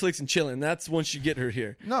Netflix and chilling. That's once you get her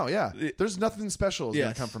here. No, yeah. There's nothing special that's going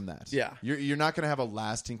Yes. to come from that. Yeah. You're not going to have a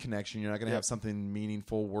lasting connection. You're not going to have something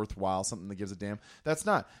meaningful, worthwhile, something that gives a damn. That's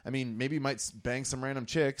not. I mean, maybe you might bang some random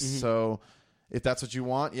chicks, so if that's what you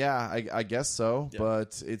want, I guess so. Yeah.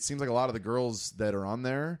 But it seems like a lot of the girls that are on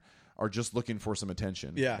there are just looking for some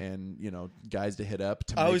attention. Yeah. And, guys to hit up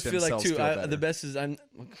to I make always feel like, themselves too, feel better. the best is I'm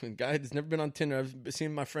a guy that's never been on Tinder. I've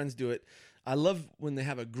seen my friends do it. I love when they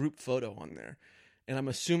have a group photo on there. And I'm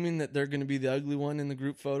assuming that they're going to be the ugly one in the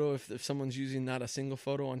group photo if someone's using not a single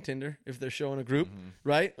photo on Tinder, if they're showing a group,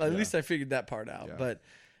 right? At least I figured that part out. Yeah. But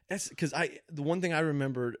that's because the one thing I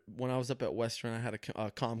remembered when I was up at Western, I had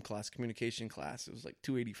a comm class, communication class. It was like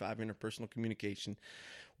 285 interpersonal communication.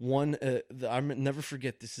 I'll never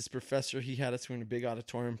forget this professor. He had us in a big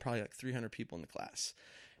auditorium, probably like 300 people in the class.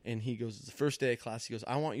 And he goes, it's the first day of class. He goes,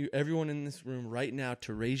 I want everyone in this room right now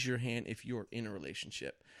to raise your hand if you're in a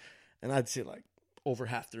relationship. And I'd say like over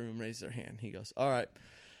half the room raised their hand. He goes, all right,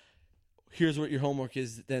 here's what your homework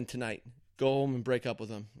is then tonight. Go home and break up with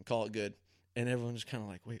them and call it good. And everyone's kind of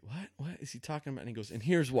like, wait, what? What is he talking about? And he goes, and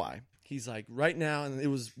here's why. He's like, right now, and it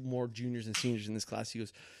was more juniors and seniors in this class. He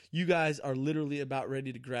goes, you guys are literally about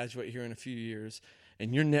ready to graduate here in a few years.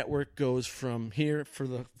 And your network goes from here, for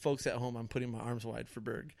the folks at home, I'm putting my arms wide for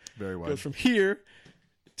Berg. Very wide. Goes from here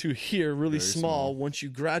to here, really small once you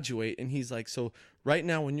graduate. And he's like, so right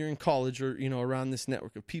now when you're in college or, around this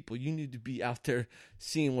network of people, you need to be out there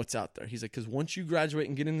seeing what's out there. He's like, because once you graduate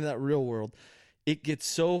and get into that real world, it gets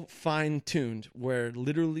so fine-tuned where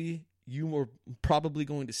literally you are probably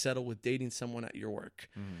going to settle with dating someone at your work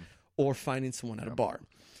or finding someone at a bar.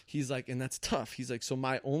 He's like, and that's tough. He's like, so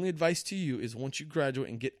my only advice to you is once you graduate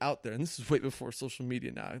and get out there, and this is way before social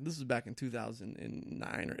media now. This was back in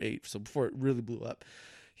 2009 or 8, so before it really blew up.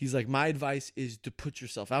 He's like, my advice is to put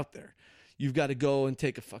yourself out there. You've got to go and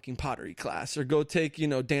take a fucking pottery class or go take,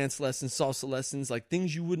 dance lessons, salsa lessons, like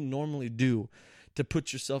things you wouldn't normally do to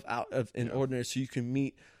put yourself out of an ordinary so you can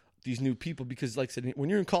meet these new people. Because like I said, when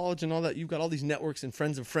you're in college and all that, you've got all these networks and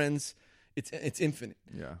friends of friends. It's infinite.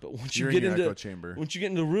 Yeah. But once You're you get in your into echo chamber. Once you get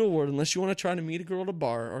into the real world, unless you want to try to meet a girl at a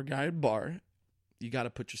bar or a guy at a bar, you got to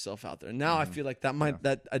put yourself out there. Now I feel like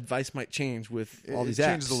that advice might change with all these apps.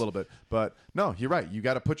 It changes a little bit, but no, you're right. You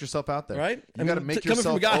got to put yourself out there, right? You got to make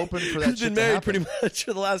yourself open for that who's shit been to married happen. pretty much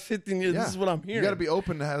for the last 15 years. Yeah. This is what I'm hearing. You got to be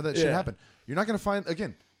open to have that shit happen. You're not going to find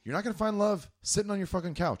You're not going to find love sitting on your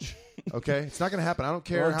fucking couch. Okay, it's not going to happen. I don't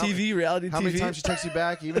care or on reality how many times she texts you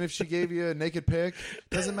back, even if she gave you a naked pic.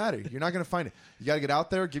 Doesn't matter. You're not going to find it. You got to get out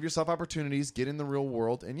there, give yourself opportunities, get in the real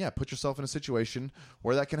world, and put yourself in a situation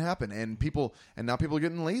where that can happen. And now people are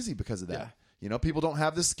getting lazy because of that. Yeah. People don't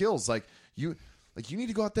have the skills. You need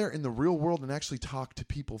to go out there in the real world and actually talk to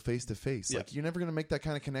people face to face. Like, you're never going to make that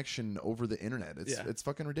kind of connection over the internet. It's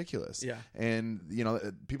fucking ridiculous. Yeah. And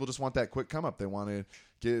people just want that quick come up. They want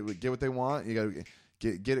to get what they want. You got to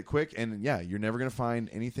get it quick, and you're never going to find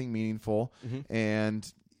anything meaningful,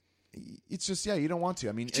 and it's just you don't want to.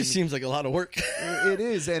 I mean, It just seems like a lot of work. it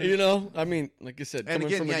is, and I mean, like I said, and coming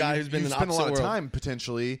again, from a guy who's been in the opposite spend a lot of world. time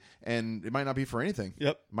potentially, and it might not be for anything.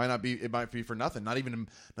 Yep. It might be for nothing. Not even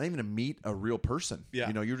to meet a real person. Yeah.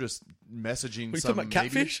 You're just messaging Are you some talking about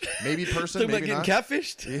catfish? maybe person, Talking maybe about not. getting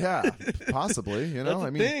catfished? Yeah, possibly. That's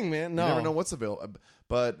the thing, man. No. You never know what's available.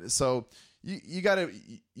 But so you gotta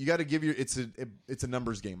give your it's a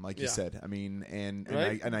numbers game, like you said. I mean, and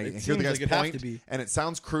Right? I It hear the seems guy's like it'd have point, to be. and it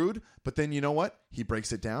sounds crude, but then you know what? He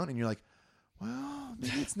breaks it down, and you're like, well,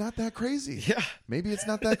 maybe it's not that crazy. Yeah. Maybe it's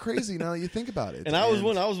not that crazy now that you think about it. And I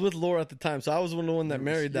was with Laura at the time, so I was the one that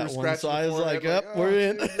married that one. So I was like, "Yep, we're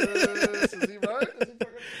in." Is he right?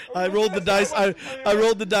 I rolled the dice. I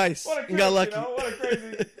rolled the dice and got lucky. What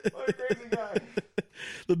a crazy guy.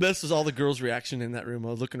 The best was all the girls' reaction in that room. I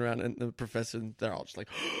was looking around, and the professor, and they're all just like,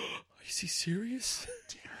 "Is he serious?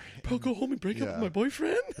 Bro, go home and break up with my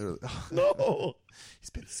boyfriend? No, He's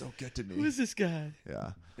been so good to me. who is this guy?"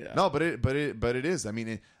 Yeah. Yeah. No, but it is. I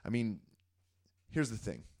mean, here's the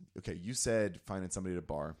thing. Okay, you said finding somebody at a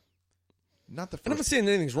bar. Not the And I'm not first. saying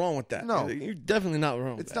anything's wrong with that. No. You're definitely not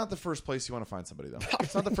wrong. It's with not the first place you want to find somebody, though.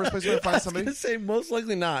 It's not the first place you want to find somebody. I was gonna say most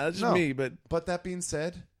likely not. That's just No. me, but That being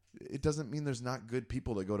said, it doesn't mean there's not good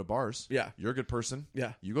people that go to bars. Yeah. You're a good person.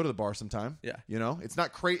 Yeah. You go to the bar sometime. Yeah. It's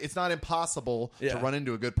not it's not impossible to Yeah. run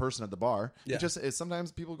into a good person at the bar. Yeah. It just is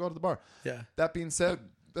sometimes people go to the bar. Yeah. That being said,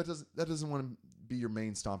 that doesn't want to be your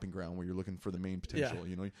main stomping ground where you're looking for the main potential.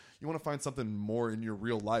 Yeah. You want to find something more in your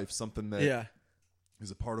real life, something that yeah,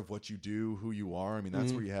 is a part of what you do, who you are. I mean,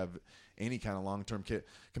 that's where you have any kind of long-term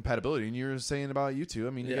compatibility. And you're saying about you two,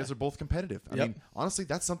 I mean, you Yeah. guys are both competitive. I Yep. mean, honestly,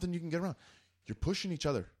 that's something you can get around. You're pushing each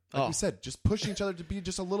other. Like Oh. we said, just pushing each other to be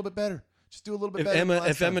just a little bit better. Just do a little bit if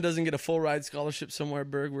better. Emma doesn't get a full ride scholarship somewhere,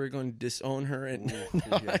 Berg, we're going to disown her. And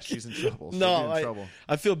yeah, she's in trouble. She'll no, be in trouble.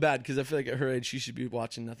 I feel bad because I feel like at her age she should be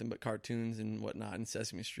watching nothing but cartoons and whatnot and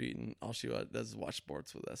Sesame Street, and all she does is watch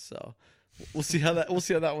sports with us. So we'll see how that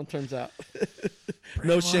one turns out.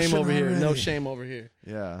 No shame over here. No already. shame over here.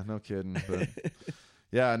 Yeah, no kidding. But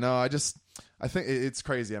yeah, no, I think it's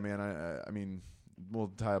crazy. I mean, we'll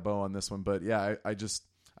tie a bow on this one, but yeah, I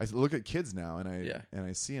look at kids now and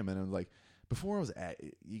I see them and I'm like, before I was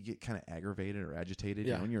you get kind of aggravated or agitated.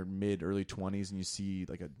 Yeah. When you're early 20s and you see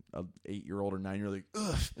like a 8-year-old or 9-year-old, like,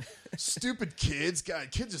 ugh, stupid kids.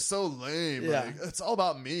 God, kids are so lame. Yeah. Like, it's all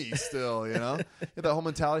about me still, you know? Get that whole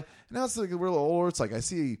mentality. And now it's like we're a little older. It's like I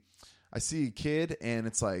see a kid and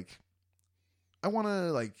it's like I want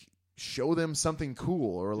to like show them something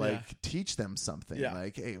cool or like teach them something. Yeah.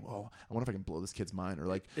 Like, hey, well, I wonder if I can blow this kid's mind or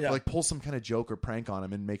like pull some kind of joke or prank on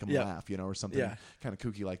him and make him laugh, or something kind of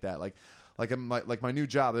kooky like that. Like my new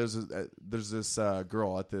job. There's this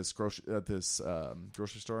girl at this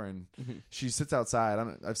grocery store, and she sits outside.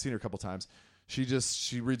 I've seen her a couple times.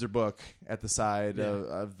 She reads her book at the side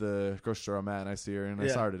of the grocery store I'm at, and I see her, and I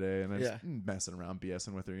saw her today, and I'm just messing around,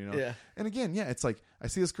 BSing with her, Yeah. And again, it's like I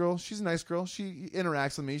see this girl. She's a nice girl. She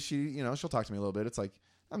interacts with me. She, she'll talk to me a little bit. It's like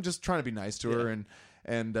I'm just trying to be nice to her, and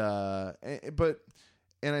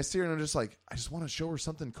I see her, and I'm just like, I just want to show her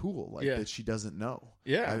something cool, that she doesn't know.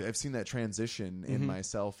 Yeah. I've seen that transition in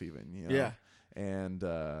myself, even. Yeah. And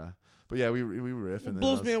but yeah, we riff. And It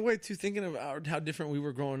blows me away too, thinking of how different we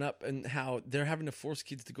were growing up and how they're having to force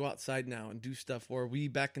kids to go outside now and do stuff where we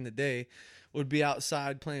back in the day would be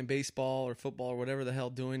outside playing baseball or football or whatever the hell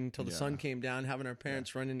doing until the sun came down, having our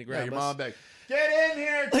parents run in to grab your us. mom back. Get in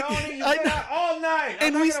here, Tony. You've been out all night.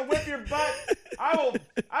 I'm not gonna whip your butt. I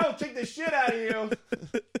will kick the shit out of you.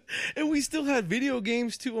 And we still had video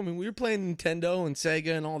games too. I mean, we were playing Nintendo and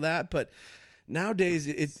Sega and all that, but nowadays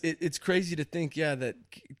it's crazy to think, that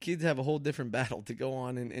kids have a whole different battle to go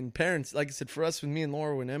on, and parents, like I said, for us, with me and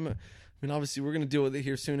Laura, when Emma, I mean, obviously we're going to deal with it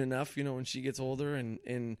here soon enough, when she gets older,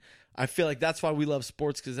 and I feel like that's why we love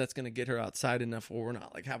sports, because that's going to get her outside enough where we're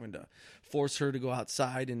not like having to force her to go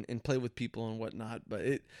outside and play with people and whatnot. But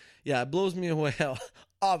it blows me away how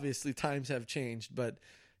obviously times have changed, but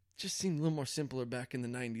just seemed a little more simpler back in the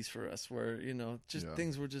 90s for us, where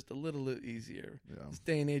things were just a little easier. This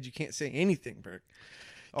day and age, you can't say anything, Burke.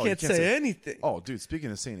 Oh, Can't say anything. Oh, dude! Speaking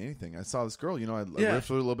of saying anything, I saw this girl. I riffed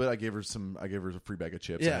her a little bit. I gave her a free bag of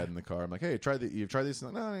chips I had in the car. I'm like, hey, try the. You try these?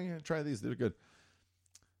 Like, no, yeah, try these. They're good.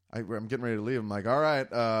 I'm getting ready to leave. I'm like, all right,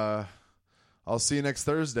 I'll see you next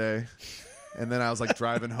Thursday. And then I was like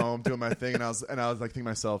driving home doing my thing, and I was like thinking to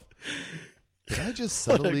myself, did I just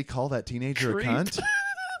subtly call that teenager a cunt?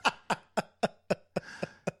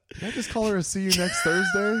 Did I just call her a see you next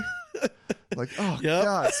Thursday? Like, oh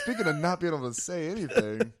God! Speaking of not being able to say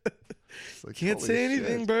anything, Like, Can't holy say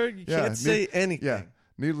anything, shit. Berg. You can't say anything. Yeah.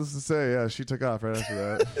 Needless to say, yeah, she took off right after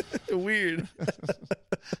that. Weird.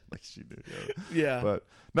 Like she did. Yeah. But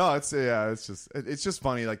no, it's just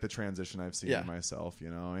funny, like the transition I've seen Yeah. in myself,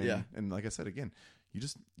 and, Yeah. and like I said again, you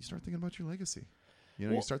start thinking about your legacy.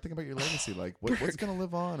 You start thinking about your legacy, like what's going to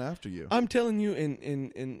live on after you. I'm telling you,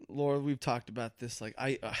 in Laura, we've talked about this. Like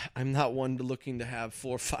I'm not one looking to have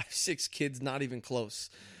 4, 5, 6 kids, not even close.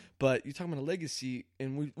 But you're talking about a legacy,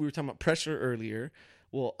 and we were talking about pressure earlier.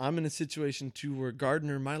 Well, I'm in a situation too where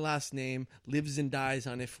Gardner, my last name, lives and dies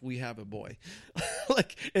on if we have a boy.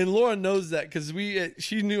 And Laura knows that because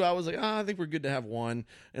she knew I was like, I think we're good to have one.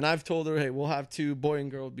 And I've told her, hey, we'll have 2, boy and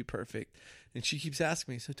girl would be perfect. And she keeps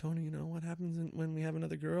asking me, so Tony, what happens when we have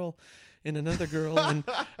another girl and another girl? And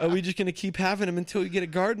are we just going to keep having them until we get a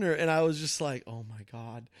Gardner? And I was just like, oh my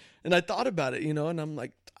God. And I thought about it, and I'm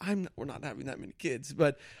like, we're not having that many kids.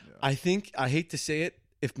 But I think, I hate to say it,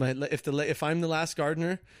 if I'm the last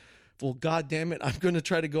Gardner, well, God damn it, I'm going to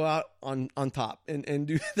try to go out on top and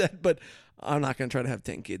do that. But I'm not going to try to have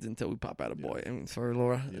 10 kids until we pop out a boy. I mean, sorry,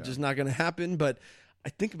 Laura, it's just not going to happen. But I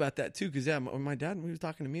think about that too, because when my dad, when he was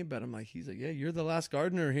talking to me about it, I'm like, he's like, yeah, you're the last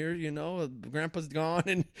Gardner here, Grandpa's gone,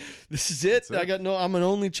 and this is it. I'm an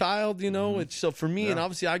only child, Which, so for me, and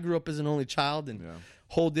obviously I grew up as an only child, and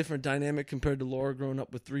whole different dynamic compared to Laura growing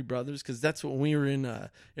up with 3 brothers, because that's when we were in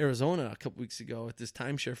Arizona a couple weeks ago at this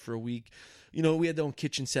timeshare for a week. We had our own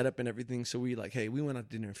kitchen set up and everything, so we we went out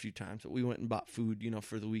to dinner a few times, but we went and bought food,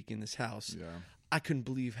 for the week in this house. Yeah. I couldn't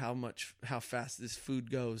believe how fast this food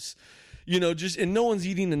goes. And no one's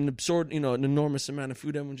eating an enormous amount of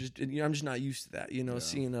food. Everyone I'm just not used to that,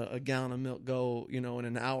 seeing a gallon of milk go, in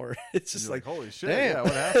an hour. It's just like, holy shit, damn. yeah,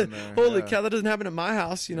 what happened there? Holy cow, that doesn't happen at my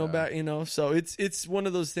house, back, so it's one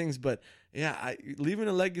of those things. But yeah, leaving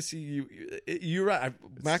a legacy, you're right.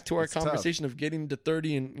 Back to our conversation of getting to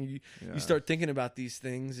 30 and you start thinking about these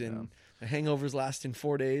things, and the hangovers lasting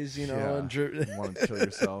 4 days, and you want to kill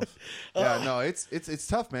yourself. No, it's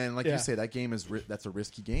tough, man. Like you say, that game that's a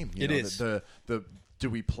risky game. It is. The do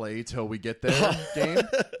we play till we get there game?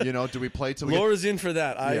 Do we play till we Laura's in for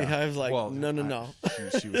that. I was like, no.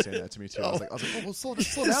 She was saying that to me too. I was like, well,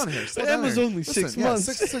 slow down here. Emma's only 6 months.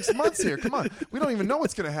 6 months here. Come on. We don't even know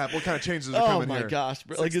what's going to happen. What kind of changes are coming here? Oh my gosh.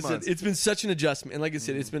 Like I said, it's been such an adjustment. And like I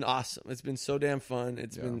said, it's been awesome. It's been so damn fun.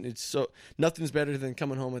 It's so, nothing's better than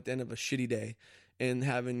coming home at the end of a shitty day and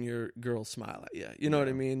having your girl smile at you. You know what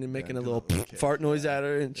I mean? And making a little fart noise at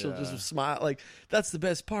her, and she'll just smile. Like, that's the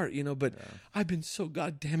best part, But I've been so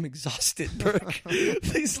goddamn exhausted, Burke,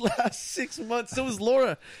 these last 6 months. So was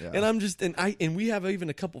Laura. Yeah. And I'm just, and we have even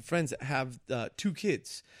a couple friends that have 2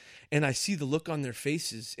 kids. And I see the look on their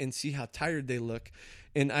faces and see how tired they look.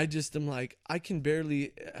 And I just am like, I can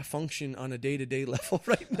barely function on a day-to-day level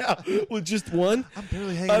right now with just one. I'm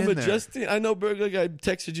barely hanging in adjusting. I know, Berg, like I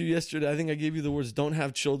texted you yesterday. I think I gave you the words, don't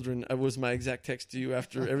have children. It was my exact text to you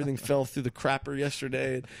after everything fell through the crapper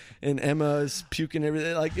yesterday. And Emma is puking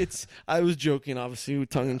everything. Like, I was joking, obviously, with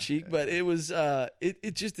tongue-in-cheek. But it was,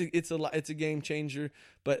 it's a game changer.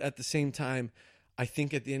 But at the same time, I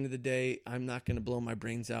think at the end of the day, I'm not going to blow my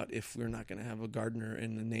brains out if we're not going to have a Gardner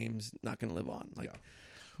and the name's not going to live on. Like,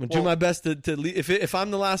 I'm going to do my best to leave. If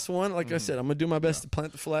I'm the last one, like I said, I'm going to do my best to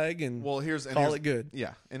plant the flag and call it good.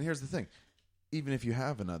 Yeah, and here's the thing. Even if you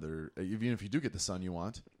have even if you do get the son you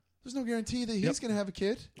want, there's no guarantee that he's going to have a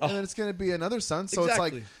kid, and then it's going to be another son. So It's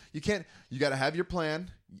like, you got to have your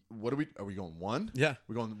plan. Are we going 1? Yeah.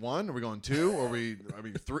 We're going 1? Are we going 2? Or are we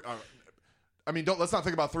 3? Let's not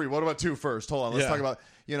think about 3. What about 2 first? Hold on. Let's talk about,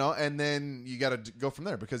 and then you got to go from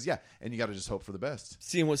there because, and you got to just hope for the best.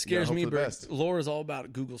 See, and what scares me, Laura's all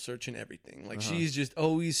about Google searching everything. Like, she's just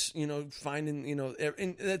always, finding,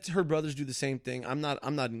 and that's her brothers do the same thing. I'm not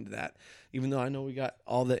into that, even though I know we got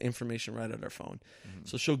all that information right at our phone. Mm-hmm.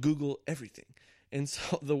 So she'll Google everything. And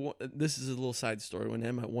so this is a little side story. When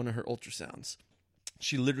Emma had one of her ultrasounds,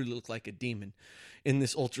 she literally looked like a demon in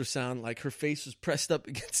this ultrasound. Like, her face was pressed up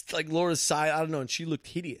against like Laura's side. I don't know. And she looked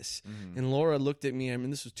hideous. Mm-hmm. And Laura looked at me.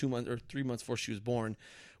 This was 2 months or 3 months before she was born.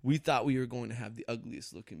 We thought we were going to have the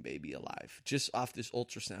ugliest looking baby alive just off this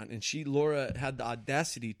ultrasound. And Laura had the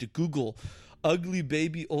audacity to Google ugly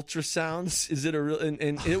baby ultrasounds. Is it a real? And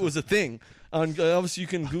it was a thing. Obviously, you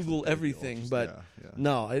can Google everything, but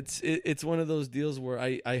no, it's one of those deals where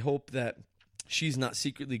I hope that she's not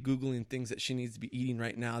secretly Googling things that she needs to be eating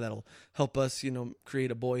right now that'll help us, create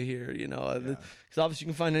a boy here, because obviously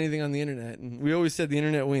you can find anything on the internet, and we always said the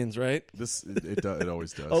internet wins, right? It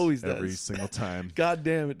always does. Always does. Every single time. God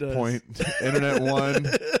damn, it does. Point. Internet 1,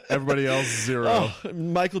 everybody else 0. Oh,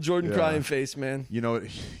 Michael Jordan crying face, man. You know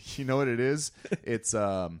what it is? It's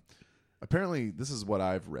apparently this is what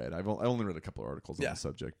I've read. I only read a couple of articles on the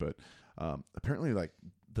subject, but apparently like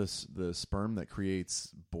the sperm that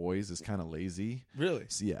creates boys is kind of lazy. Really?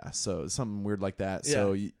 So, so something weird like that. Yeah.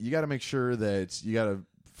 So you got to make sure that you got a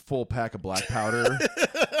full pack of black powder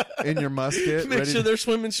in your musket. Make sure they're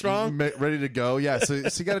swimming strong. Ready to go. Yeah. So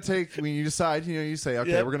you got to take, when you decide, you say,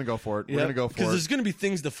 okay, we're going to go for it. We're going to go for it. Because there's going to be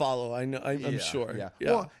things to follow. I know. I'm sure. Yeah.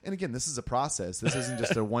 Well, and again, this is a process. This isn't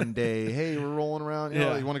just a one day, hey, we're rolling around. You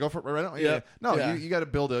know, you want to go for it right now? Yeah. No, you got to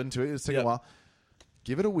build into it. It's taking a while.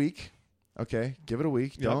 Give it a week. Okay, give it a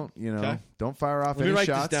week. Don't don't fire off any shots. Let me write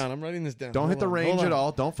this down. I'm writing this down. Don't hit the range at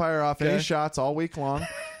all. Don't fire off any shots all week long.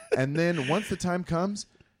 And then once the time comes,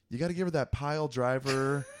 you got to give her that pile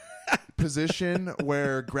driver position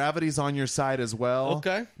where gravity's on your side as well.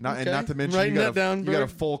 Okay. And not to mention you got a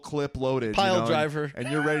full clip loaded. Pile driver. And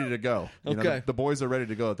you're ready to go. The boys are ready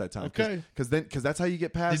to go at that time. Okay. Because that's how you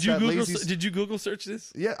get past Did you Google search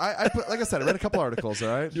this? Yeah, I put, like I said, I read a couple articles, all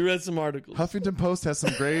right? You read some articles. Huffington Post has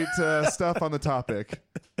some great stuff on the topic.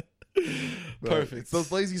 Perfect. It's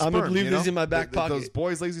those lazy sperm. I'm going to leave these in my back pocket. Those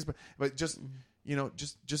boys, lazy sperm. But just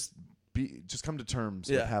come to terms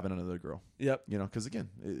with having another girl. Yep. Because again,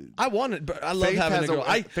 I want it, but I love having a girl.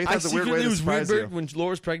 Faith has a weird way to surprise you. When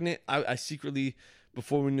Laura's pregnant, I secretly,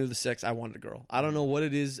 before we knew the sex, I wanted a girl. I don't know what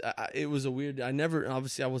it is. It was a weird. I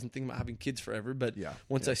wasn't thinking about having kids forever, but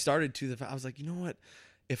once I started to, I was like, you know what?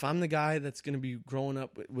 If I'm the guy that's going to be growing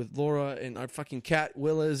up with Laura and our fucking cat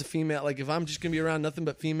Willa is a female, like if I'm just going to be around nothing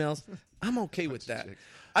but females, I'm okay with that.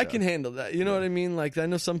 I can handle that. You know what I mean? Like I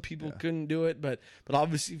know some people couldn't do it, but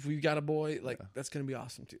obviously if we got a boy, like that's going to be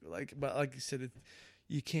awesome too. But like you said,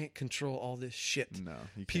 you can't control all this shit. No,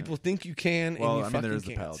 you people think you can. Well, and you fucking there is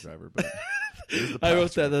can't. The pile driver, but I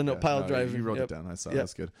wrote that. Pile driving. You wrote it down. I saw.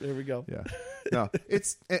 That's good. There we go. Yeah. No,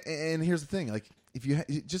 it's and here's the thing. Like if you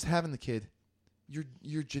just having the kid.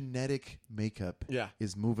 Your genetic makeup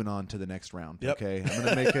is moving on to the next round. Yep. Okay, I'm going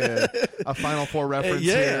to make a Final Four reference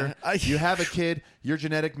here. You have a kid, your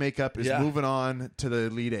genetic makeup is moving on to the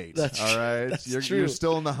Elite Eight. That's all right, that's you're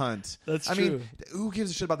still in the hunt. That's I true. mean, who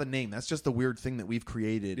gives a shit about the name? That's just the weird thing that we've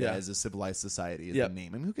created as a civilized society is the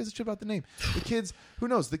name. I mean, who gives a shit about the name? The kids, who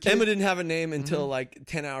knows? The kid, Emma didn't have a name until like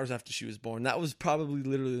 10 hours after she was born. That was probably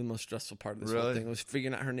literally the most stressful part of this whole thing. Was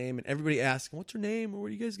figuring out her name, and everybody asked, "What's her name? Or where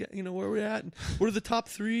do you guys get? Where we're at? And what are the top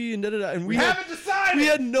 3?" And and we haven't decided. We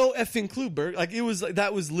had no effing clue, Bert. Like it was like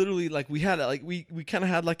that was literally like we had like we kind of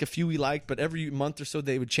had like a few we liked, but every month or so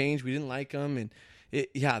they would change. We didn't like them, and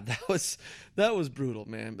that was brutal,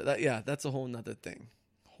 man. But that's a whole nother thing,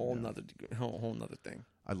 whole nother thing.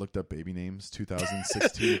 I looked up baby names,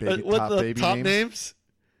 2016 top names.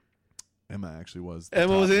 Emma actually was.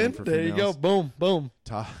 Emma was in. There you go. Boom, boom.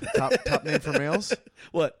 Top name for males.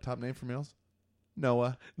 What? Top name for males.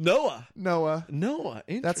 Noah.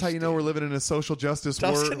 That's how you know we're living in a social justice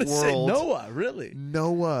world. Say Noah, really?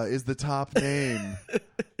 Noah is the top name. Are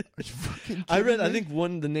you fucking I read. me? I think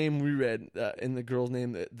the name we read in the girl's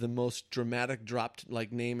name, the most dramatic dropped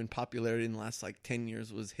like name in popularity in the last like 10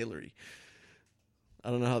 years was Hillary. I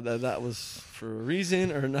don't know how that was for a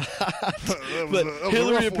reason or not. But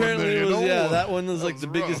Hillary apparently was, that one was like the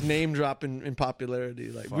biggest name drop in popularity.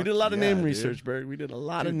 Like we did a lot of name research, Bert. We did a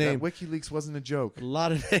lot of name. WikiLeaks wasn't a joke. A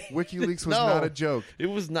lot of name. WikiLeaks was not a joke. It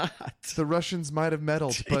was not. The Russians might have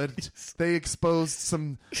meddled, but they exposed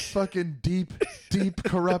some fucking deep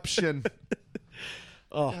corruption.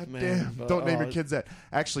 Oh, God man. Damn. Don't name your kids that.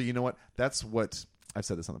 Actually, you know what? That's what I've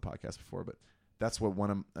said this on the podcast before, but that's what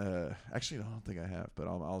one of actually I don't think I have, but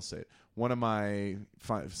I'll say it. One of my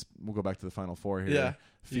we'll go back to the Final Four here. Yeah,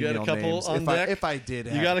 you got a couple names. on deck. If I did,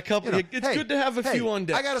 have, you got a couple. It's good to have a few on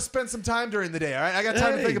deck. I got to spend some time during the day. All right, I got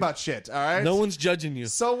time to think about shit. All right, no one's judging you.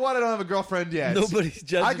 So what? I don't have a girlfriend yet. Nobody's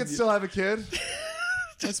judging. I could still have a kid.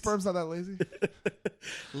 My sperm's not that lazy.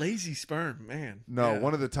 Lazy sperm, man. No,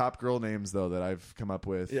 one of the top girl names though that I've come up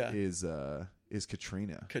with is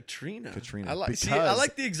Katrina. Katrina. I like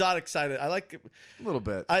the exotic side. I like it. A little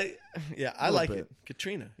bit. I like it.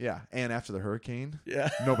 Katrina. Yeah, and after the hurricane, yeah,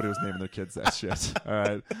 nobody was naming their kids that shit. All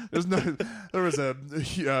right, there was a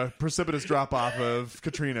precipitous drop off of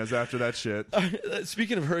Katrinas after that shit.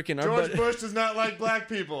 Speaking of hurricane, George Bush does not like black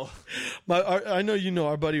people. I know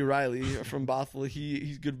our buddy Riley from Bothell.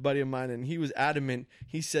 He's a good buddy of mine, and he was adamant.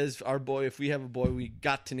 He says our boy, if we have a boy, we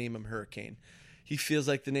got to name him Hurricane. He feels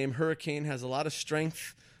like the name Hurricane has a lot of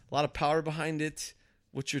strength, a lot of power behind it.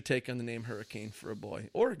 What's your take on the name Hurricane for a boy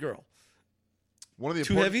or a girl? One of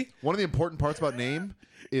the important parts about name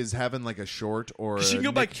is having like a short or you can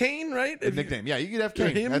go by Kane, right? A nickname. Yeah, you could have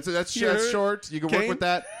Kane. That's short. You can work with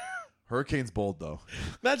that. Hurricane's bold though.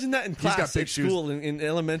 Imagine that in class at school in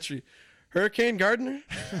elementary. Hurricane Gardner?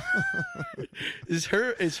 Is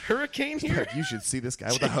Hurricane here? You should see this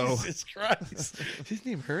guy with a hoe. Jesus Christ. Is his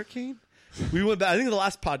name Hurricane? We went back. I think the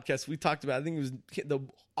last podcast we talked about, I think it was the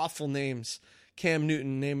awful names. Cam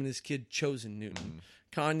Newton naming his kid Chosen Newton.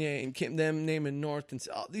 Kanye and Kim, them naming North and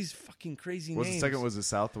all these fucking crazy names. Was it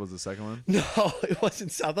South? Was the second one? No, it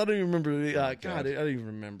wasn't South. I don't even remember. God, I don't even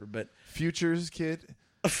remember. But Future's kid?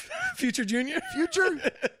 Future Junior?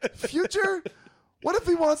 Future? What if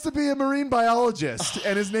he wants to be a marine biologist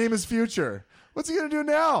and his name is Future? What's he gonna do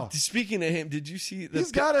now? Speaking of him, did you see?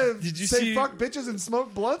 He's gotta say fuck bitches and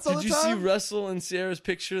smoke blunts all the time. Did you see Russell and Sierra's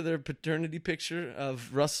picture, their paternity picture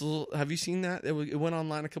of Russell? Have you seen that? It went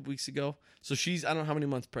online a couple weeks ago. So she's, I don't know how many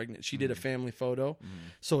months pregnant. She did a family photo.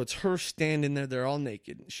 So it's her standing there. They're all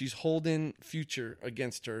naked. She's holding Future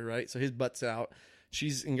against her, right? So his butt's out.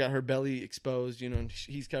 She's and got her belly exposed, and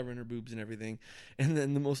he's covering her boobs and everything. And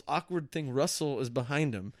then the most awkward thing, Russell is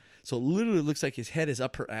behind him. So it literally looks like his head is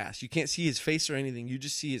up her ass. You can't see his face or anything. You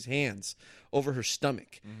just see his hands over her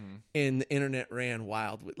stomach. And the internet ran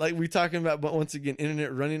wild. Like we're talking about, but once again,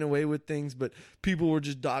 internet running away with things. But people were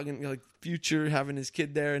just dogging, like Future having his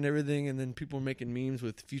kid there and everything. And then people were making memes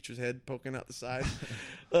with Future's head poking out the side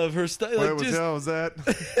of her stomach. Like, was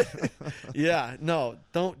that? Yeah, no,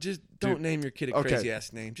 don't name your kid a crazy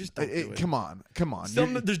ass name. Just don't do it. Come on.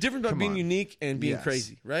 There's difference about being unique and being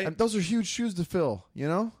crazy, right? And those are huge shoes to fill,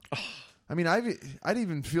 I mean, I'd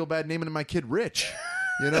even feel bad naming my kid Rich.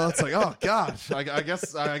 It's like, oh God, I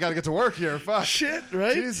guess I got to get to work here. Fuck. Shit,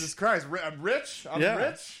 right? Jesus Christ, I'm rich. I'm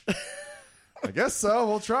rich. I guess so.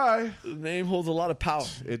 We'll try. The name holds a lot of power.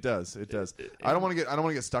 It does. I don't want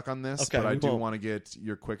to get stuck on this, but I do want to get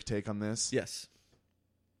your quick take on this. Yes.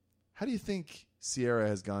 How do you think Sierra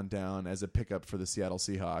has gone down as a pickup for the Seattle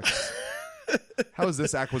Seahawks? How has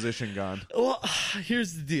this acquisition gone? Well,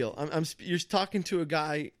 here's the deal. You're talking to a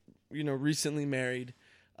guy, recently married.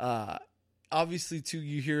 Obviously, too,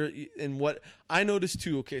 you hear, and what I noticed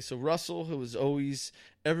too. Okay, so Russell, who was always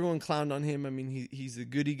everyone clowned on him. I mean, he's a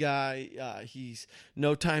goody guy. He's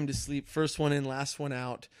no time to sleep. First one in, last one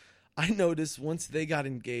out. I noticed once they got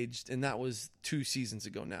engaged, and that was 2 seasons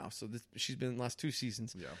ago now. So she's been in the last 2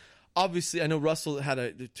 seasons. Yeah. Obviously, I know Russell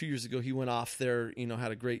had 2 years ago. He went off there,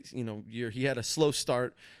 had a great, year. He had a slow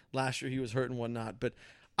start last year. He was hurt and whatnot. But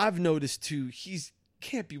I've noticed too,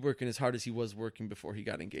 can't be working as hard as he was working before he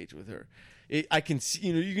got engaged with her. I can see,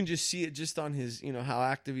 you can just see it just on his, how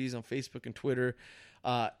active he is on Facebook and Twitter.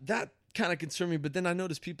 That kind of concerned me. But then I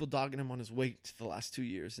noticed people dogging him on his weight the last 2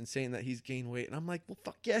 years and saying that he's gained weight. And I'm like, well,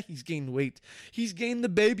 fuck yeah, he's gained weight. He's gained the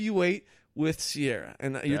baby weight with Sierra.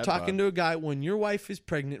 And you're talking to a guy when your wife is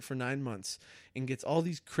pregnant for 9 months and gets all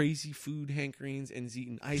these crazy food hankerings and is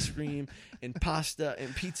eating ice cream and pasta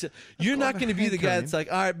and pizza. You're not going to be the guy that's like,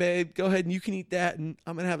 all right, babe, go ahead and you can eat that and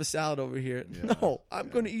I'm going to have a salad over here. Yeah. No, I'm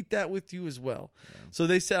going to eat that with you as well. Yeah. So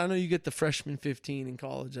they said, I know you get the freshman 15 in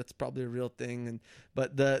college. That's probably a real thing.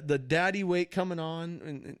 But the daddy weight coming on,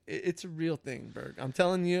 and it's a real thing, Berg. I'm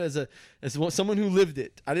telling you, as someone who lived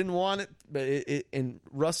it, I didn't want it, but and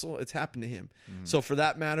Russell, it's happened to him. Mm-hmm. So for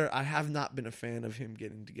that matter, I have not been a fan of him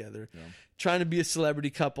getting together. Yeah. Trying to be a celebrity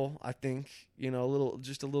couple, I think, a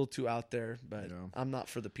little too out there, but I'm not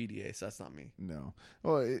for the PDA, so that's not me. No.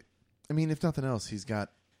 Well, if nothing else, he's got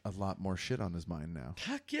a lot more shit on his mind now.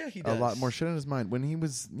 Heck yeah, he does. A lot more shit on his mind. When he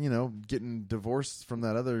was, getting divorced from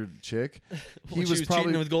that other chick, he was probably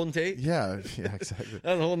cheating with Golden Tate. Yeah, exactly.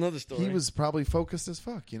 That's a whole nother story. He was probably focused as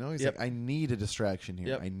fuck. He's like, I need a distraction here.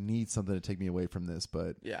 Yep. I need something to take me away from this.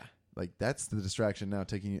 But like that's the distraction now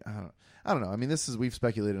taking you. I don't know. I mean, we've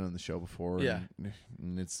speculated on the show before. Yeah,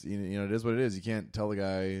 and it's it is what it is. You can't tell the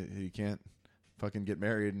guy he can't fucking get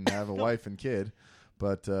married and have a wife and kid,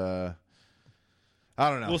 but. I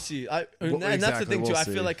don't know. We'll see. And that's the thing too. I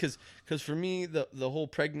feel like because for me the whole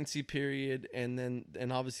pregnancy period and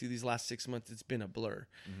obviously these last 6 months it's been a blur.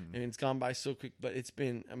 Mm-hmm. And it's gone by so quick. But it's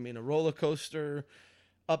been a roller coaster,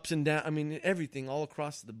 ups and downs. Everything all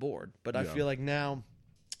across the board. But I feel like now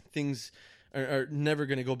things are never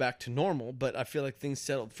going to go back to normal. But I feel like things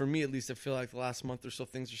settled for me at least. I feel like the last month or so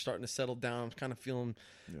things are starting to settle down. I'm kind of feeling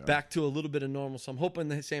back to a little bit of normal. So I'm hoping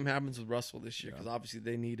the same happens with Russell this year because obviously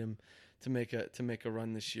they need him to make a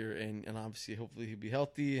run this year, and obviously hopefully he'll be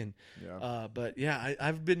healthy. And but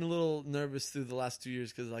I've been a little nervous through the last 2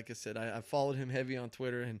 years because, like I said, I followed him heavy on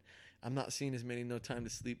Twitter, and I'm not seeing as many no time to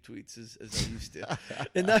sleep tweets as I used to,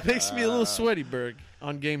 and that makes me a little sweaty, Berg,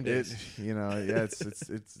 on game days.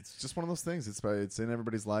 It's just one of those things. It's in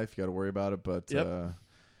everybody's life. You got to worry about it, but.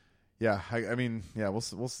 I mean, we'll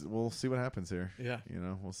see what happens here. Yeah.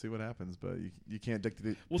 We'll see what happens, but you can't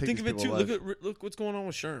dictate. Well, think of it too. Look what's going on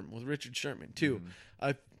with Richard Sherman too.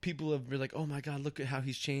 People have been like, oh my God, look at how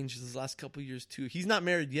he's changed his last couple of years too. He's not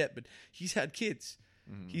married yet, but he's had kids.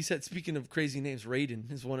 He said, speaking of crazy names,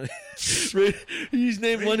 Raiden is one of. He's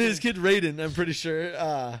named one of his kids Raiden. I'm pretty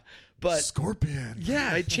sure. But Scorpion.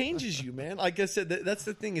 Yeah, it changes you, man. Like I said, that's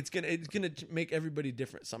the thing. It's gonna make everybody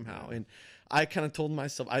different somehow. And I kind of told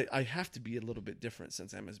myself I have to be a little bit different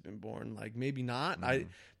since Emma's been born. Like maybe not.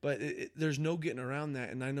 But there's no getting around that.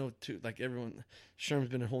 And I know too. Like everyone, Sherm's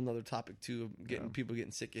been a whole nother topic too. Of people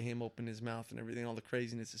getting sick of him opening his mouth and everything, all the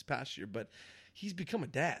craziness this past year. But he's become a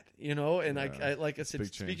dad, And I like I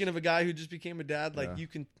said, speaking of a guy who just became a dad, like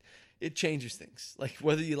it changes things. Like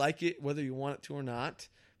whether you like it, whether you want it to or not.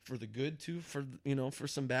 For the good too, for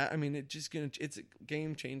some bad. I mean, it's a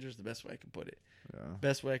game changer. Is the best way I can put it. Yeah.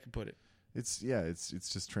 Best way I can put it. It's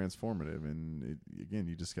just transformative, and again,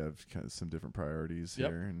 you just got kind of some different priorities here,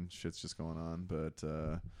 and shit's just going on. But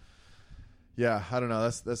I don't know.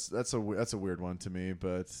 That's a weird one to me,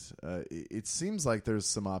 but it seems like there's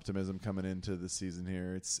some optimism coming into the season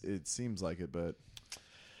here. It seems like it, but.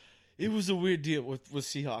 It was a weird deal with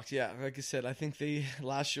Seahawks. Yeah, like I said, I think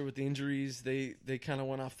last year with the injuries, they kind of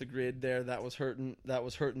went off the grid there. That was hurting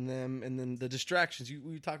them. And then the distractions.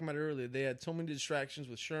 We were talking about it earlier. They had so many distractions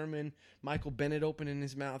with Sherman, Michael Bennett opening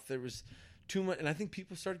his mouth. There was too much, and I think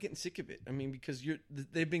people started getting sick of it. I mean, because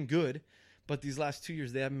they've been good, but these last 2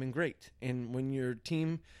 years they haven't been great. And when your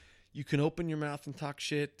team, you can open your mouth and talk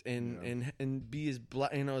shit and be as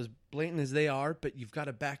blatant as they are, but you've got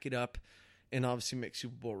to back it up. And obviously make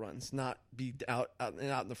Super Bowl runs, not be out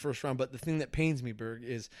in the first round. But the thing that pains me, Berg,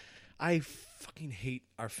 is I fucking hate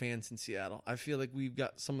our fans in Seattle. I feel like we've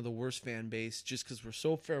got some of the worst fan base just because we're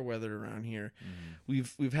so fair weather around here.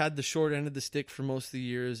 We've had the short end of the stick for most of the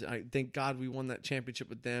years. I thank God we won that championship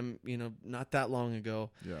with them, not that long ago.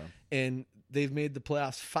 Yeah, and they've made the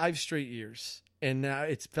playoffs 5 straight years, and now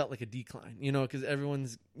it's felt like a decline. Because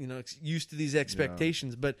everyone's used to these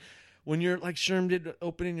expectations, but. When you're like Sherm did,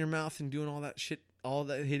 opening your mouth and doing all that shit, all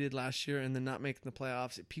that he did last year, and then not making the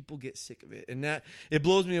playoffs, people get sick of it, and that it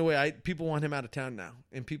blows me away. People want him out of town now,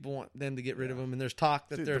 and people want them to get rid of him. And there's talk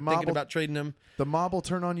that they're thinking about trading him. The mob will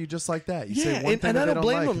turn on you just like that. You say one thing and I don't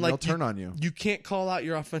blame them. They'll turn on you. You can't call out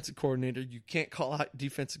your offensive coordinator. You can't call out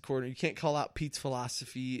defensive coordinator. You can't call out Pete's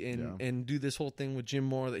philosophy and do this whole thing with Jim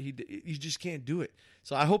Moore that you just can't do it.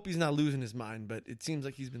 So I hope he's not losing his mind, but it seems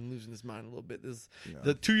like he's been losing his mind a little bit.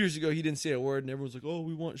 The 2 years ago, he didn't say a word, and everyone's like, "Oh,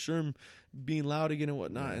 we want Sherm being loud again and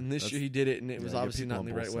whatnot." And this year he did it, and it was obviously not in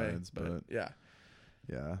the right way. But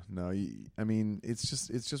no. I mean, it's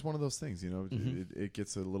just one of those things, It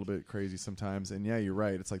gets a little bit crazy sometimes, and you're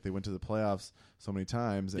right. It's like they went to the playoffs so many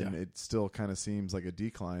times, and it still kind of seems like a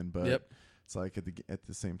decline. But it's like at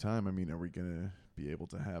the same time, I mean, are we gonna be able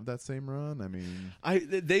to have that same run? I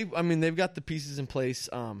mean, they've got the pieces in place.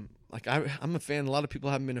 Like I'm a fan. A lot of people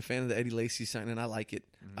haven't been a fan of the Eddie Lacy signing. I like it.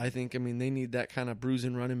 I think. I mean, they need that kind of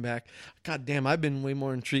bruising running back. God damn, I've been way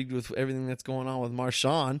more intrigued with everything that's going on with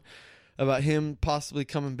Marshawn, about him possibly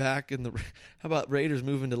coming back, and how about Raiders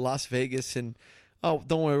moving to Las Vegas? And don't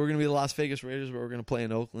worry, we're gonna be the Las Vegas Raiders, but we're gonna play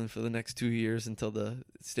in Oakland for the next 2 years until the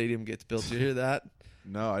stadium gets built. Did you hear that?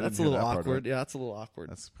 No, I didn't. That's a little awkward. Yeah, that's a little awkward.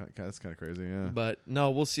 That's kind of crazy. Yeah, but no,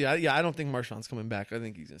 we'll see. I don't think Marshawn's coming back. I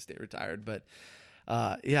think he's gonna stay retired. But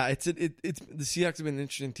it's the Seahawks have been an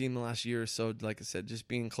interesting team the last year or so. Like I said, just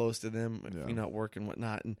being close to them, not work and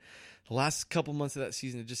whatnot. And the last couple months of that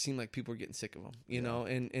season, it just seemed like people were getting sick of them.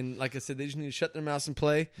 And like I said, they just need to shut their mouths and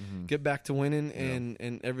play, get back to winning,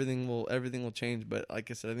 and everything will change. But like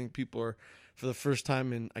I said, I think people are, for the first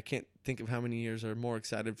time in I can't think of how many years, are more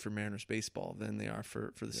excited for Mariners baseball than they are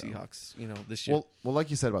for the Seahawks. This year. Well, like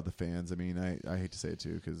you said about the fans, I mean, I hate to say it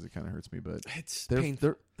too because it kind of hurts me, but it's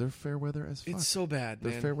painful. They're fair weather as fuck. It's so bad.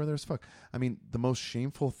 They're fair weather as fuck. I mean, the most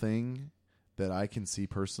shameful thing that I can see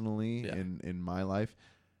personally in my life.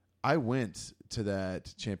 I went to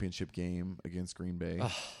that championship game against Green Bay,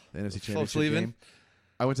 the NFC championship game.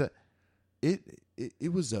 I went to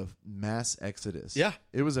it was a mass exodus. Yeah,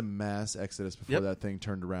 it was a mass exodus before that thing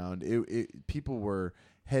turned around. People were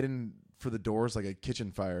heading for the doors like a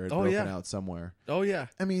kitchen fire had broken out somewhere. Oh yeah,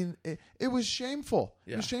 I mean it was shameful.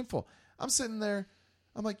 Yeah. It was shameful. I'm sitting there.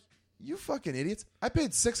 I'm like, you fucking idiots! I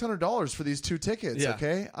paid $600 for these 2 tickets. Yeah.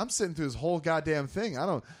 Okay, I'm sitting through this whole goddamn thing.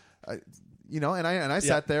 And I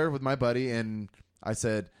sat there with my buddy, and I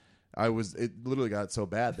said, it literally got so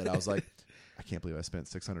bad that I was like, I can't believe I spent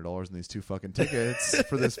 $600 on these 2 fucking tickets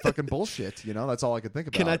for this fucking bullshit. You know, that's all I could think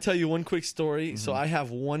about. Can I tell you one quick story? So I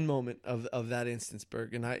have one moment of that instance,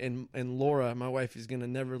 Berg, and Laura, my wife, is gonna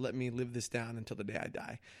never let me live this down until the day I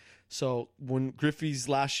die. So when Griffey's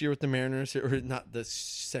last year with the Mariners, or not the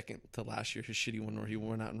second to last year, his shitty one where he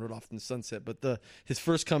went out and rode off in the sunset, but his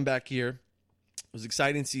first comeback year, it was an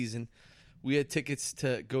exciting season. We had tickets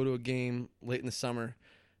to go to a game late in the summer.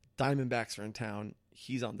 Diamondbacks are in town.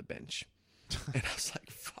 He's on the bench. And I was like,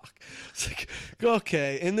 fuck. It's like,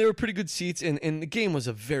 okay. And they were pretty good seats. And the game was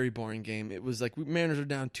a very boring game. It was like Mariners were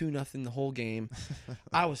down 2-0 the whole game.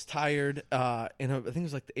 I was tired. And I think it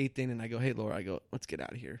was like the 8th inning. I go, hey, Laura, let's get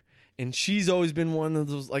out of here. And she's always been one of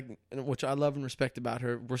those, like, which I love and respect about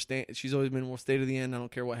her. She's always been, we'll stay to the end. I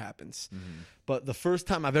don't care what happens. Mm-hmm. But the first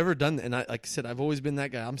time I've ever done that, and like I said, I've always been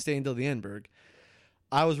that guy. I'm staying till the end, Berg.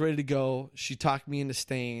 I was ready to go. She talked me into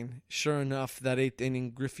staying. Sure enough, that 8th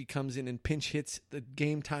inning, Griffey comes in and pinch hits the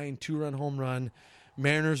game-tying 2-run home run.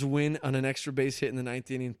 Mariners win on an extra base hit in the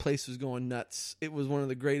 9th inning. Place was going nuts. It was one of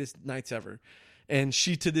the greatest nights ever. And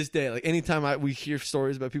she, to this day, like anytime we hear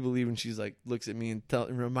stories about people leaving, she's like, looks at me and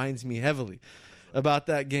reminds me heavily about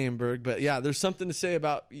that game, Berg. But yeah, there's something to say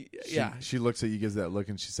about, yeah. She looks at you, gives that look,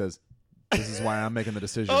 and she says, this is why I'm making the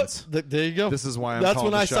decisions. There you go. This is why I'm That's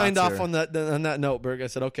calling when the I signed shots off here. on that note, Berg. I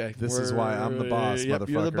said, okay. This is why I'm the boss, yep, motherfucker.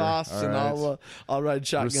 You're the boss, All and right. I'll ride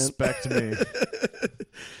shotgun. Respect me.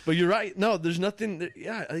 But you're right. No, there's nothing.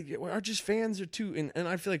 Yeah, our just fans are too, and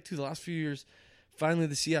I feel like too the last few years, finally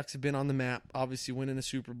the Seahawks have been on the map. Obviously, winning a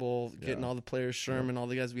Super Bowl, getting all the players, Sherman, all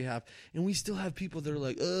the guys we have, and we still have people that are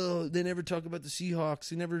like, oh, they never talk about the Seahawks.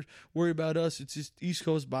 They never worry about us. It's just East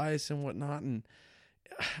Coast bias and whatnot, and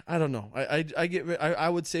I don't know. I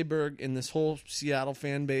would say, Berg, in this whole Seattle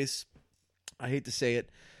fan base, I hate to say it,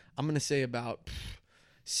 I'm going to say about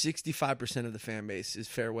 65% of the fan base is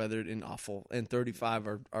fair weathered and awful, and 35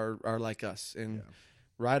 are like us. And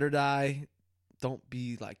ride or die, don't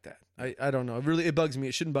be like that. I don't know. It bugs me.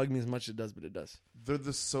 It shouldn't bug me as much as it does, but it does. They're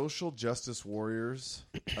the social justice warriors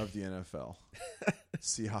of the NFL.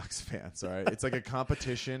 Seahawks fans, all right? It's like a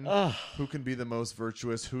competition. Who can be the most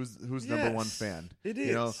virtuous? Who's number one fan? It is.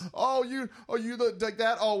 You know, you like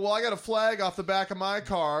that? Oh, well, I got a flag off the back of my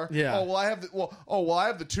car. Yeah. Oh, well, I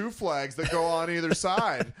have the 2 flags that go on either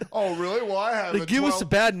side. Oh, really? Well, I have They give us a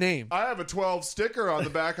bad name. I have a 12 sticker on the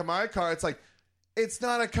back of my car. It's like, it's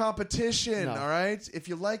not a competition, No. all right? If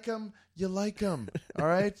you like them, you like them, all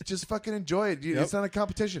right? Just fucking enjoy it. It's not a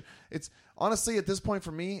competition. It's honestly, at this point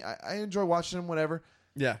for me, I enjoy watching them, whatever.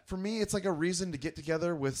 Yeah. For me, it's like a reason to get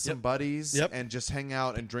together with some buddies and just hang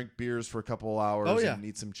out and drink beers for a couple hours and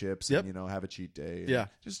eat some chips and, have a cheat day. Yeah.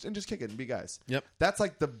 And just kick it and be guys. Yep. That's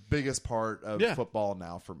like the biggest part of football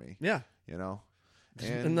now for me. Yeah. You know?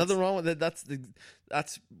 And nothing wrong with it.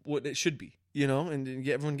 That's what it should be, and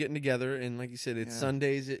get everyone getting together. And like you said, it's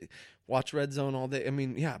Sundays. Watch Red Zone all day. I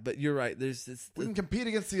mean, but you're right. There's this. We can compete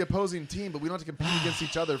against the opposing team, but we don't have to compete against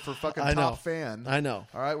each other for fucking top fan. I know.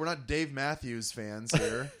 All right, we're not Dave Matthews fans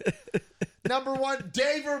here. Number one,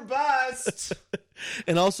 Dave or bust.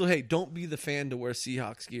 And also, hey, don't be the fan to wear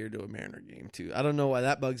Seahawks gear to a Mariner game too. I don't know why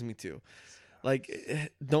that bugs me too.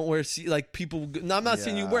 Like, don't wear people. No, I'm not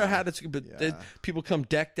saying you wear a hat, but people come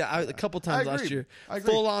decked out a couple times last year.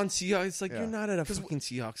 Full on Seahawks. It's like you're not at a fucking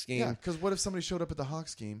Seahawks game. Yeah, because what if somebody showed up at the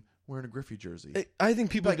Hawks game wearing a Griffey jersey? I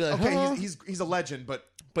think people would be like, okay, he's a legend, but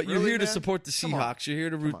really, you're here to support the Come on. Seahawks. You're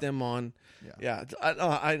here to root them on. Yeah.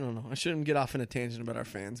 I don't know. I shouldn't get off in a tangent about our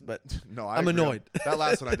fans, but no, I'm annoyed. That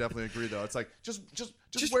last one, I definitely agree. Though it's like just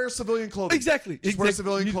wear civilian clothing. Exactly. Just wear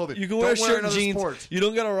civilian clothing. You can wear a shirt and jeans. Sport. You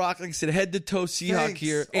don't got to rock, like I said, head to toe Seahawk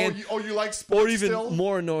here. And you like sports? Or even still?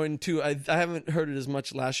 more annoying too. I haven't heard it as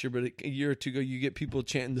much last year, but a year or two ago, you get people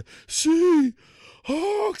chanting the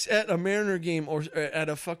Seahawks at a Mariner game or at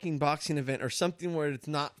a fucking boxing event or something where it's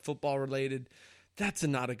not football related. That's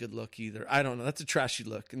not a good look either. I don't know. That's a trashy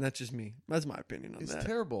look, and that's just me. That's my opinion on that. It's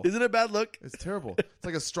terrible. Isn't it a bad look? It's terrible. It's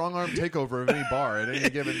like a strong arm takeover of any bar at any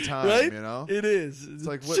given time. Right? You know, it is. It's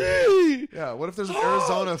like what? Yeah. What if there's an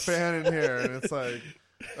Arizona fan in here, and it's like,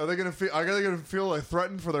 are they gonna feel like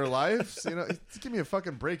threatened for their lives? Give me a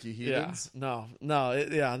fucking break, you heathens. Yeah. No.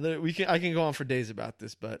 I can go on for days about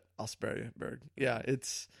this, but I'll spare you, Berg. Yeah,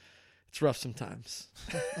 it's rough sometimes.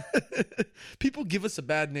 People give us a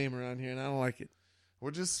bad name around here, and I don't like it.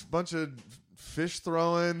 We're just a bunch of fish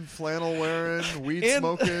throwing, flannel wearing, weed And-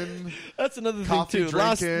 smoking. That's another thing Coffee too.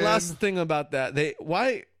 Last drinking. thing about that.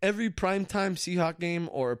 Why every primetime Seahawk game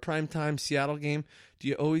or a primetime Seattle game do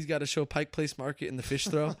you always got to show Pike Place Market and the fish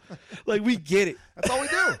throw? Like, we get it. That's all we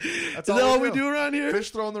do. That's Is that all we do around here? Fish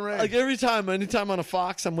throw in the rain. Like anytime on a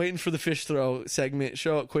Fox, I'm waiting for the fish throw segment.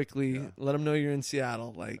 Show it quickly. Let them know you're in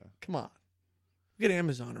Seattle. Like, come on. We get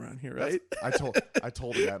Amazon around here, right? I told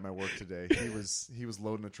a guy at my work today. He was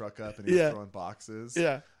loading a truck up and he was throwing boxes.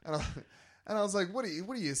 Yeah. And I was like, what are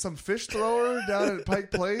you, some fish thrower down at Pike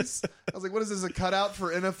Place? I was like, what is this, a cutout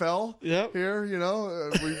for NFL? Yep. Here,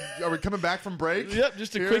 are we coming back from break? Yep,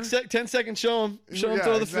 just a Here? quick 10-second show them. Show them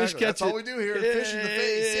throw the fish, catch That's it. all we do here, fish in the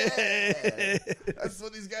face. Yeah. That's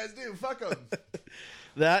what these guys do. Fuck them.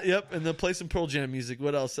 That, yep, and then play some Pearl Jam music.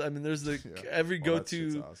 What else? I mean, there's every Well, that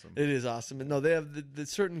go-to. shit's awesome. It is awesome. And no, they have the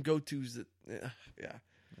certain go-tos that, yeah.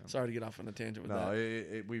 Sorry to get off on a tangent with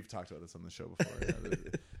that. We've talked about this on the show before. Yeah.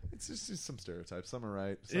 It's just some stereotypes. Some are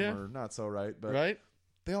right, some Yeah. are not so right. But Right?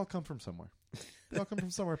 they all come from somewhere. They all come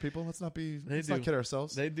from somewhere, people. Let's not do. not kid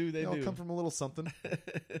ourselves. They do. They all do. come from a little something.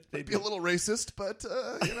 Might be a little racist, but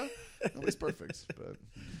nobody's perfect. But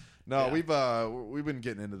no, we've been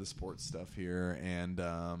getting into the sports stuff here, and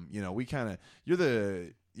we kind of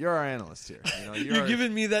you're our analyst here. You're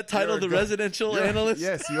giving me that title, the residential analyst?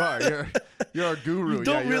 Yes, you are. You're our guru. You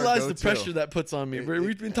don't you're our realize the go-to. pressure that puts on me.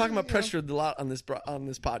 We've been talking about pressure a lot on this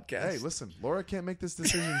podcast. Hey, listen, Laura can't make this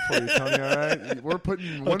decision for you, Tony. All right, we're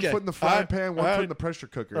putting one foot in the frying pan, one foot in the pressure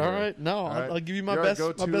cooker. All here. right, no, All right? I'll give you my You're best.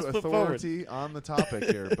 Our go-to my best foot forward. authority on the topic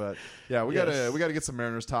here, but yeah, we gotta get some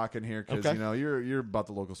Mariners talking here because Okay. you're about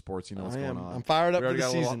the local sports. You know what's I am. going on. I'm fired up We for already the got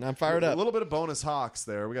a little- season. I'm fired up. A little bit of bonus Hawks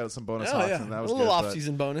there. We got some bonus Oh, Hawks, yeah. and that was a little good,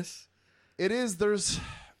 off-season bonus. It is. There's,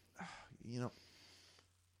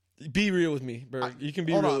 Be real with me, Berg. You can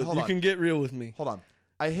be hold real. on, hold you on. can get real with me. Hold on.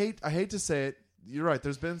 I hate to say it. You're right.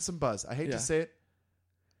 There's been some buzz. I hate Yeah. to say it.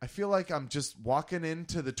 I feel like I'm just walking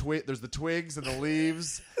into the There's the twigs and the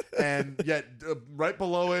leaves, and yet right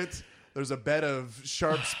below it, there's a bed of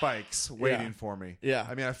sharp spikes waiting for me. Yeah.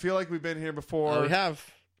 I mean, I feel like we've been here before. We have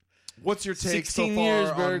What's your take 16 so far years,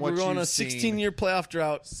 on Berg. what We're on you've a seen? 16-year playoff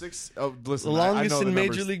drought. Listen, The I longest know in the Major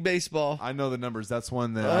numbers. League Baseball. I know the numbers. That's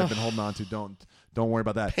one that I've been holding on to. Don't worry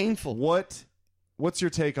about that. Painful. What's your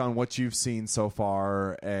take on what you've seen so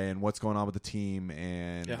far and what's going on with the team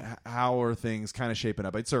and how are things kind of shaping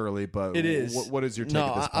up? It's early, but It is. What is your take No,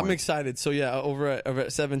 at this point? I'm excited. So, over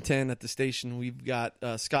at 710 at the station, we've got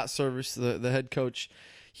Scott Service, the head coach.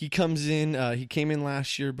 He comes in. He came in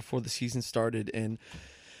last year before the season started and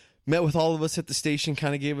met with all of us at the station,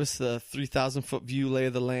 kind of gave us the 3,000-foot view, lay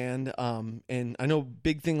of the land. And I know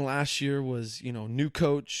big thing last year was, new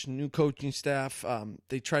coach, new coaching staff.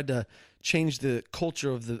 They tried to change the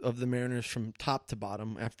culture of the Mariners from top to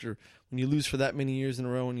bottom. After when you lose for that many years in a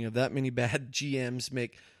row and you have that many bad GMs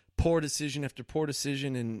make poor decision after poor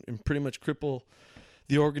decision and pretty much cripple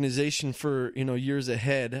the organization for years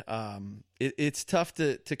ahead. It's tough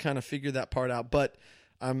to kind of figure that part out, but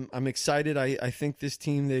I'm excited. I think this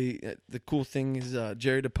team, the cool thing is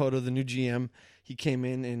Jerry DiPoto, the new GM, he came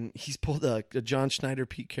in and he's pulled a John Schneider,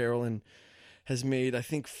 Pete Carroll, and has made, I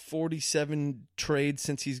think, 47 trades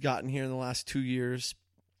since he's gotten here in the last 2 years,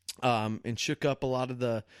 and shook up a lot of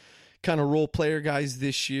the kind of role player guys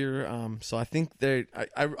this year. So I think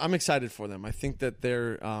I'm excited for them. I think that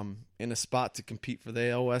they're in a spot to compete for the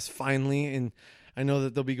ALS finally, and I know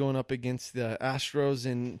that they'll be going up against the Astros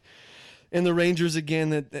and the Rangers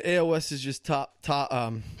again. That the ALS is just tough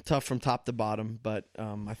from top to bottom. But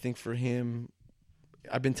I think for him,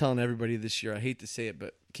 I've been telling everybody this year, I hate to say it,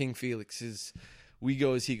 but King Felix is we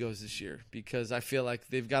go as he goes this year, because I feel like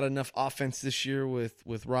they've got enough offense this year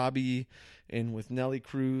with Robbie and with Nelly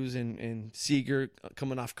Cruz and Seager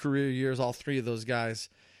coming off career years, all three of those guys.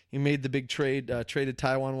 He made the big trade, traded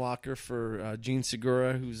Taijuan Walker for Gene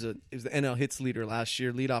Segura, he was the NL hits leader last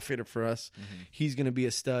year, leadoff hitter for us. Mm-hmm. He's going to be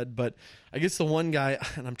a stud. But I guess the one guy,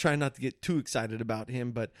 and I'm trying not to get too excited about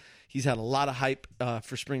him, but he's had a lot of hype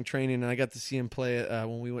for spring training, and I got to see him play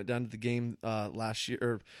when we went down to the game last year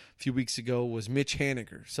or a few weeks ago, was Mitch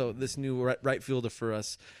Haniger. So this new right fielder for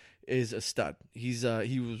us is a stud.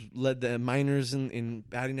 He led the minors in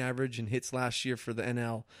batting average and hits last year for the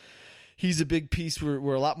NL. He's a big piece.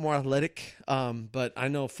 We're a lot more athletic, but I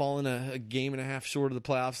know falling a game and a half short of the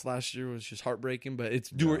playoffs last year was just heartbreaking. But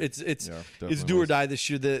it's do or die this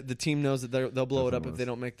year. The team knows that they'll blow it up if they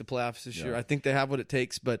don't make the playoffs this year. I think they have what it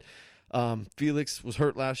takes. But Felix was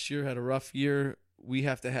hurt last year, had a rough year. we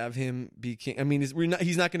have to have him be king. I mean,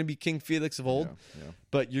 he's not going to be King Felix of old,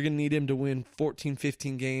 but you're going to need him to win 14,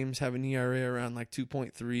 15 games, have an ERA around like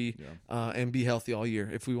 2.3, and be healthy all year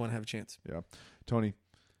if we want to have a chance. Yeah. Tony,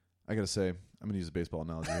 I got to say, I'm going to use a baseball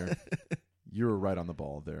analogy here. You were right on the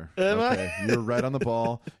ball there. You were right on the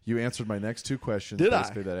ball. You answered my next two questions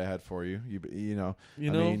that I had for you. I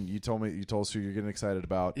mean, you told us who you're getting excited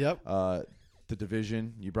about. Yep. The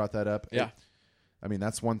division, you brought that up. Yeah. I mean,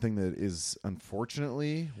 that's one thing that is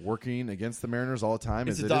unfortunately working against the Mariners all the time.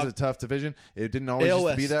 It is a tough division. It didn't always used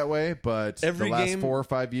to be that way, but every the last game, 4 or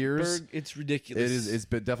 5 years, it's ridiculous. It's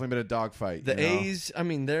definitely been a dogfight. The A's, I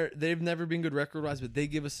mean, they've never been good record-wise, but they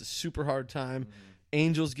give us a super hard time.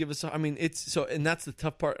 Angels give us. I mean, and that's the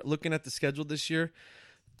tough part. Looking at the schedule this year,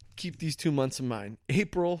 keep these 2 months in mind: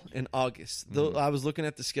 April and August. Though I was looking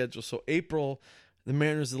at the schedule, so April. The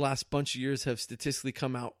Mariners the last bunch of years have statistically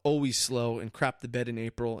come out always slow and crap the bed in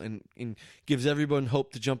April and gives everyone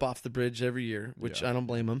hope to jump off the bridge every year, which I don't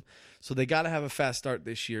blame them. So they got to have a fast start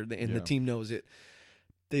this year, and the team knows it.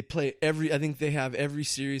 They play I think they have every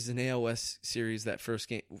series in ALS series that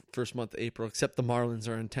first month of April, except the Marlins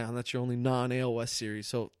are in town. That's your only non-ALS series.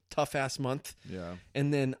 So tough ass month. Yeah.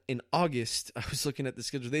 And then in August, I was looking at the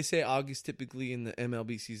schedule. They say August typically in the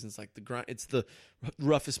MLB season is like the grind. It's the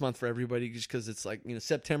roughest month for everybody just because it's like,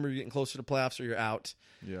 September you're getting closer to playoffs or you're out.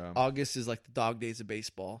 Yeah. August is like the dog days of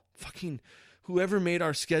baseball. Fucking whoever made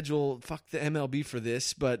our schedule, fuck the MLB for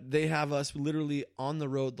this, but they have us literally on the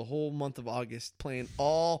road the whole month of August playing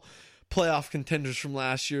all playoff contenders from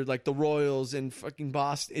last year, like the Royals and fucking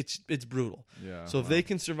Boston. It's brutal. Yeah. So if they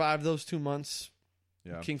can survive those 2 months,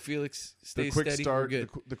 King Felix stays steady. We're good.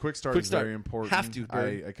 The quick start is very important. Have to.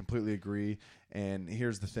 I completely agree. And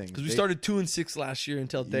here's the thing: because we started 2-6 last year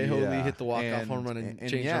until Dejolie hit the walk-off home run and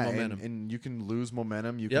changed our momentum. And you can lose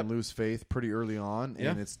momentum, you can lose faith pretty early on,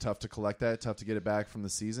 and it's tough to collect that, tough to get it back from the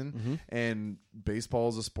season. Mm-hmm. And baseball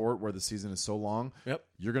is a sport where the season is so long. Yep.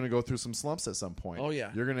 You're going to go through some slumps at some point. Oh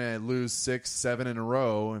yeah, you're going to lose 6, 7 in a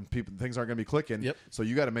row, and things aren't going to be clicking. Yep. So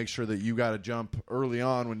you got to make sure that you got to jump early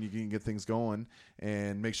on when you can get things going,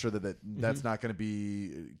 and make sure that's not going to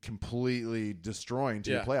be completely destroying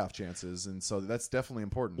to your playoff chances. And so that's definitely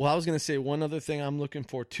important. Well, I was going to say one other thing I'm looking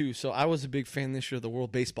for too. So I was a big fan this year of the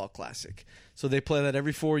World Baseball Classic. So they play that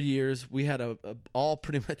every 4 years. We had all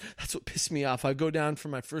pretty much. That's what pissed me off. I go down for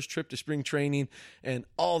my first trip to spring training, and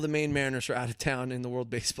all the main Mariners are out of town in the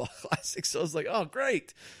World Baseball Classic. So I was like, oh,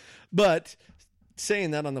 great. But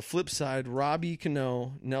saying that, on the flip side, Robbie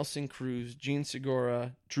Cano, Nelson Cruz, Gene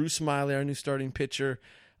Segura, Drew Smyly, our new starting pitcher,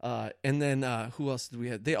 and then who else did we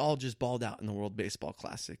have? They all just balled out in the World Baseball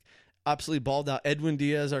Classic. Absolutely balled out. Edwin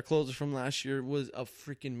Diaz, our closer from last year, was a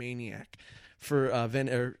freaking maniac for I think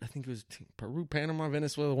it was Peru, Panama,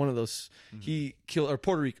 Venezuela, one of those. Mm-hmm. He killed, or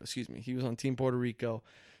Puerto Rico, excuse me. He was on Team Puerto Rico.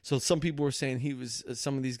 So some people were saying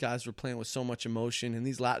some of these guys were playing with so much emotion, and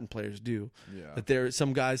these Latin players do. Yeah. That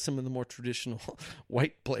some of the more traditional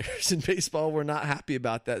white players in baseball were not happy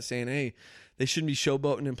about that, saying, hey, they shouldn't be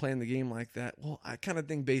showboating and playing the game like that. Well, I kind of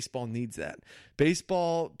think baseball needs that.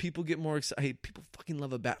 Baseball, people get more excited. Hey, people fucking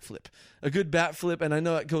love a bat flip. A good bat flip, and I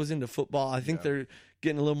know it goes into football. I think they're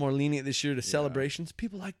getting a little more lenient this year to celebrations.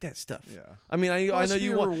 People like that stuff. Yeah. I mean, I know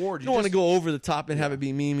you want to go over the top and have it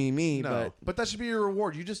be me. No, but that should be your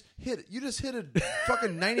reward. You just hit a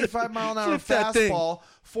fucking 95 mile an hour fastball,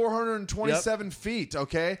 427 feet.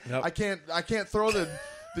 Okay, yep. I can't throw the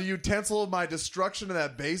utensil of my destruction of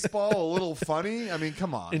that baseball a little funny. I mean,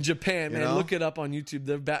 come on. In Japan, man, look it up on YouTube.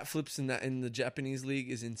 The bat flips in the Japanese league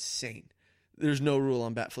is insane. There's no rule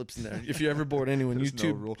on bat flips in there. If you're ever bored, anyone,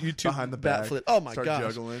 YouTube behind the bat bag, flip. Oh my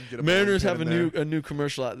gosh! Juggling, Mariners have a new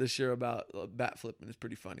commercial out this year about bat flipping. It's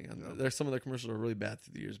pretty funny. There's some of their commercials are really bad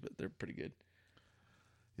through the years, but they're pretty good.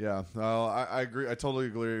 Yeah, I agree. I totally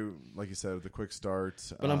agree. Like you said, with the quick start.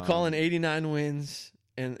 But I'm calling 89 wins,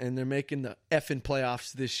 and they're making the effing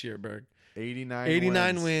playoffs this year, Berg.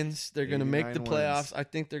 89 wins. They're going to make the playoffs. I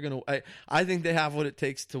think they're going to. I think they have what it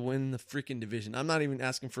takes to win the freaking division. I'm not even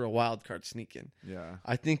asking for a wild card sneak in. Yeah,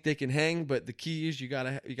 I think they can hang, but the key is you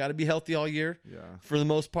gotta be healthy all year. Yeah, for the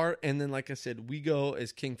most part. And then, like I said, we go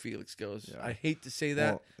as King Felix goes. Yeah. I hate to say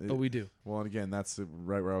that, but we do. Well, and again, that's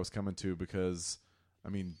right where I was coming to, because I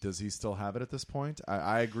mean, does he still have it at this point?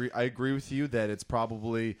 I agree. I agree with you that it's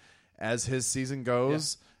probably as his season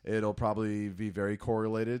goes, it'll probably be very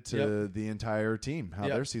correlated to the entire team, how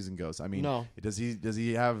their season goes. I mean, does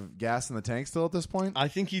he have gas in the tank still at this point? I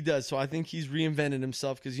think he does. So I think he's reinvented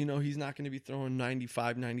himself because, he's not going to be throwing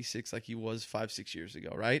 95, 96 like he was 5-6 years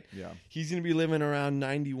ago, right? Yeah. He's going to be living around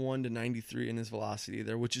 91 to 93 in his velocity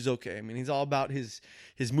there, which is okay. I mean, he's all about his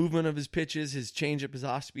movement of his pitches, his changeup, his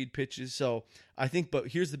off-speed pitches. So I think, but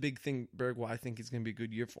here's the big thing, Berg, why I think it's going to be a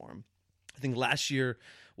good year for him. I think last year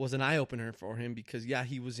was an eye-opener for him because,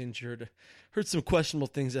 he was injured. Heard some questionable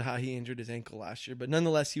things of how he injured his ankle last year. But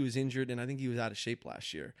nonetheless, he was injured, and I think he was out of shape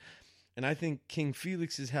last year. And I think King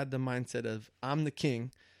Felix has had the mindset of, I'm the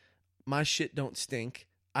king. My shit don't stink.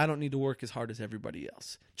 I don't need to work as hard as everybody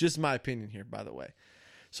else. Just my opinion here, by the way.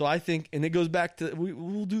 So I think, and it goes back to,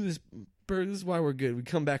 we'll do this, Berg, this is why we're good. We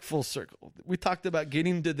come back full circle. We talked about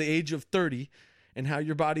getting to the age of 30 and how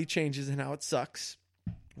your body changes and how it sucks.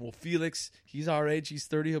 Well, Felix, he's our age. He's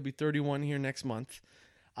 30. He'll be 31 here next month.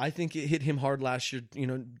 I think it hit him hard last year,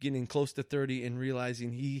 getting close to 30 and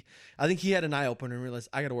realizing I think he had an eye-opener and realized,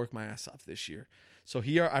 I got to work my ass off this year. So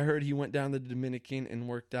I heard he went down to the Dominican and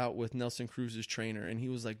worked out with Nelson Cruz's trainer, and he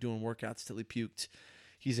was like doing workouts till he puked.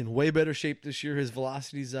 He's in way better shape this year. His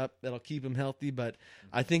velocity's up. That'll keep him healthy. But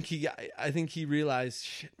I think he realized,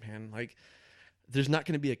 shit, man, like, there's not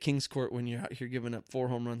going to be a King's Court when you're out here giving up 4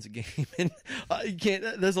 home runs a game, and you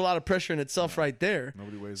can't. There's a lot of pressure in itself right there.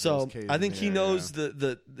 Nobody weighs so those Ks I think in he the air, knows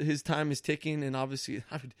his time is ticking, and obviously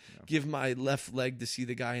I would give my left leg to see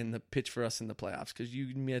the guy in the pitch for us in the playoffs because you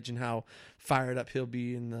can imagine how fired up he'll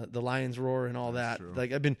be in the Lions roar and all that. True.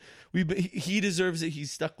 Like he deserves it.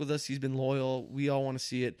 He's stuck with us. He's been loyal. We all want to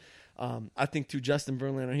see it. I think too, Justin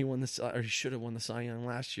Verlander, he should have won the Cy Young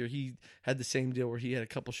last year. He had the same deal where he had a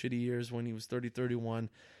couple shitty years when he was 30, 31,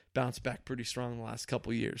 bounced back pretty strong the last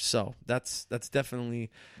couple years. So that's definitely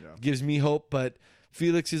gives me hope. But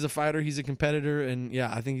Felix is a fighter. He's a competitor. And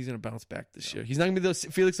I think he's going to bounce back this year. He's not going to be the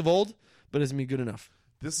Felix of old, but it's going to be good enough.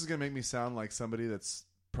 This is going to make me sound like somebody that's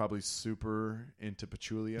probably super into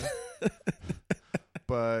Pachulia.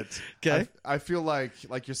 But I feel like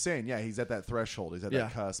you're saying, he's at that threshold. He's at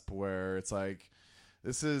that cusp where it's like,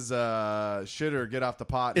 this is shit or get off the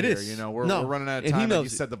pot it here. Is. We're running out of time. And you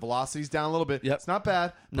said the velocity's down a little bit. Yep. It's not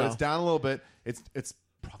bad, but it's down a little bit. It's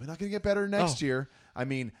probably not going to get better next year. I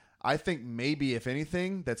mean, I think maybe, if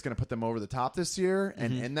anything, that's going to put them over the top this year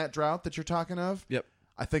and end that drought that you're talking of. Yep.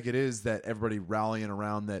 I think it is that everybody rallying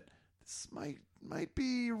around that this might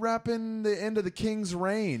be wrapping the end of the King's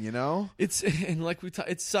reign, It's and like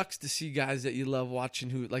it sucks to see guys that you love watching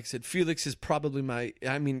who, like I said, Felix is probably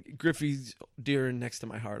Griffey's dear and next to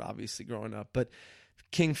my heart, obviously, growing up. But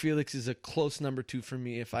King Felix is a close number 2 for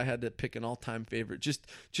me if I had to pick an all-time favorite.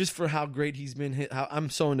 Just for how great he's been. I'm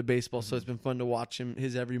so into baseball, so it's been fun to watch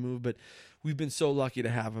his every move. But we've been so lucky to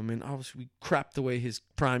have him. And obviously we crapped away his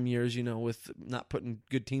prime years, with not putting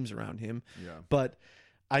good teams around him. Yeah. But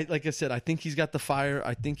like I said, I think he's got the fire.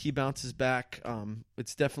 I think he bounces back.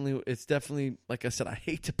 It's definitely like I said, I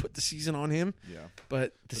hate to put the season on him. Yeah.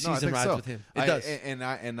 But season rides with him. It does.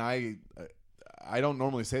 And I don't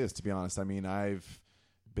normally say this, to be honest. I mean, I've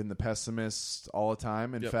been the pessimist all the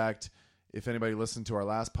time. In fact, if anybody listened to our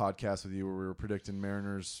last podcast with you where we were predicting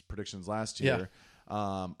Mariners predictions last year,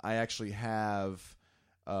 I actually have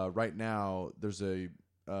right now there's a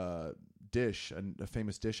dish, a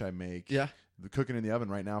famous dish I make. Yeah. The cooking in the oven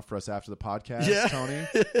right now for us after the podcast, Tony.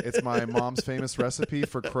 It's my mom's famous recipe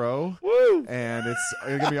for crow. Woo! And it's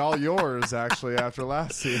going to be all yours, actually, after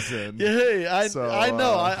last season. Yeah, hey, I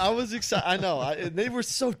know. I was excited. I know. They were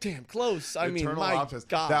so damn close. I mean, my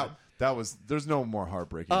God. That was. There's no more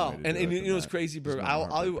heartbreaking. Oh, and you know what's crazy, bro?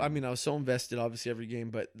 I was so invested, obviously, every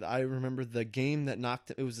game, but I remember the game that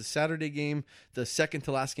knocked. It was the Saturday game, the second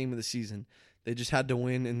to last game of the season. They just had to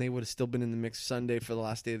win, and they would have still been in the mix Sunday for the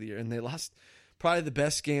last day of the year. And they lost probably the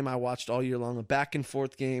best game I watched all year long, a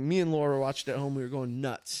back-and-forth game. Me and Laura watched at home. We were going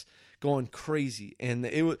nuts, going crazy. And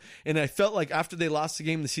I felt like after they lost the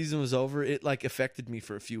game, the season was over. It, affected me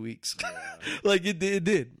for a few weeks. Yeah. It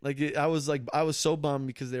did. I was so bummed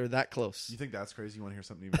because they were that close. You think that's crazy? You want to hear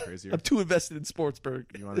something even crazier? I'm too invested in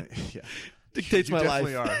Sportsburg. You want to? Yeah. Dictates my life.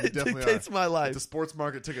 You definitely dictates are. my life. If the sports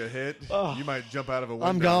market took a hit, you might jump out of a window.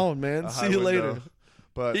 I'm gone, man. See you later.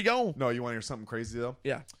 But you gone. No, you want to hear something crazy though?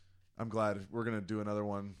 Yeah. I'm glad we're gonna do another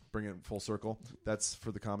one. Bring it full circle. That's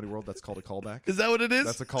for the comedy world. That's called a callback. Is that what it is?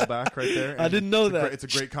 That's a callback right there. I didn't know that. It's a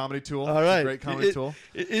great comedy tool. All right, it's a great comedy tool.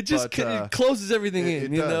 It just it closes everything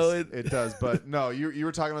in. It does. But no, you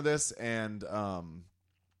were talking about this, and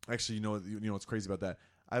actually, you know what's crazy about that?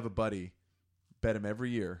 I have a buddy. Bet him every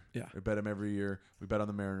year. Yeah. We bet him every year. We bet on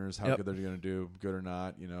the Mariners, how good they're going to do, good or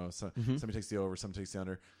not. Somebody takes the over, somebody takes the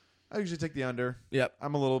under. I usually take the under. Yep.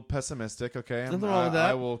 I'm a little pessimistic. Okay, Nothing wrong with that.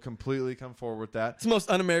 I will completely come forward with that. It's the most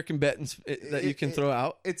un-American bet that you can throw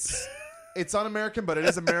out. It's un-American, but it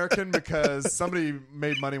is American because somebody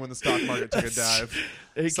made money when the stock market took a dive.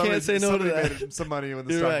 You can't say no to that. Somebody made some money when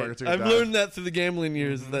the You're stock right. market took a dive. I've learned that through the gambling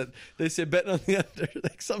years that they say betting on the under.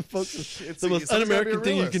 Like some folks, it's the most somebody's gotta be a un-American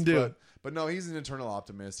thing you realist, can do. But no, he's an internal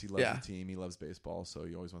optimist. He loves Yeah. the team. He loves baseball, so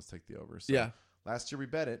he always wants to take the over. So Yeah. last year we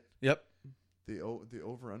bet it. Yep. The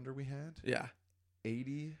over-under we had, Yeah.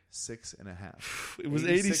 86.5. It was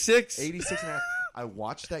 86. 86.5. I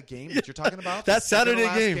watched that game that you're talking about. That the second to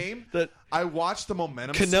Saturday last game. That I watched the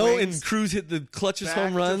momentum Cano swings, and Cruz hit the clutches back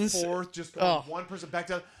home runs. to forth, just going one person back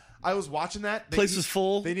to. I was watching that. Place was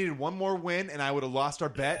full. They needed one more win, and I would have lost our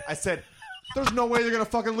bet. I said, "There's no way they're gonna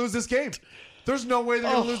fucking lose this game. There's no way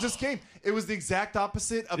they're gonna lose this game." It was the exact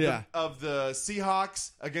opposite of the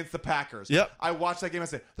Seahawks against the Packers. Yep. I watched that game. I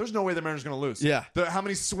said, "There's no way the Mariners are gonna lose." Yeah. How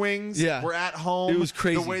many swings? Yeah. Were at home. It was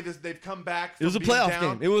crazy. The way that they've come back. It was a from being playoff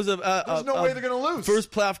down. game. It was There's no way they're gonna lose.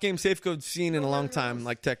 First playoff game Safeco's seen in a long time,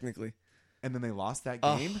 like technically. And then they lost that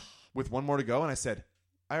game with one more to go, and I said,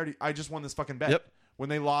 I just won this fucking bet. Yep. When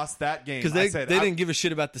they lost that game, Because they didn't give a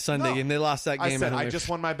shit about the Sunday No. game. They lost that game. I said, and I just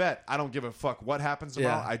won my bet. I don't give a fuck what happens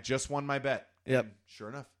tomorrow. Yeah. I just won my bet. Yep. And sure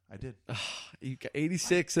enough, I did. You got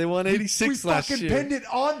 86. They won 86 we last fucking year. pinned it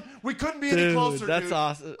on. We couldn't be any Dude, closer, that's dude.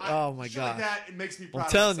 awesome. Oh, my shit God. like that, it makes me proud I'm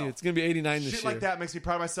of telling myself. you, it's going to be 89 this Shit year. like that makes me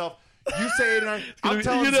proud of myself. You say 89. I'm You're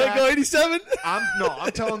telling going to Zach. go 87?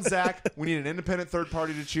 I'm telling Zach we need an independent third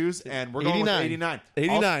party to choose, and we're going with 89.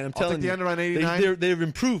 89, I'm I'm telling take you. the under on 89. They've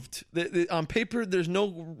improved. On paper, there's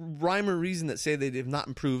no rhyme or reason that say they have not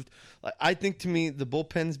improved. Like, I think, to me, the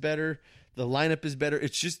bullpen's better. The lineup is better.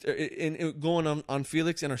 It's just going on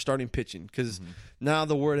Felix and our starting pitching, because now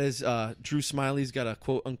the word is Drew Smiley's got a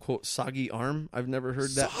quote-unquote soggy arm. I've never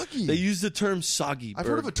heard that. Soggy? They use the term soggy. I've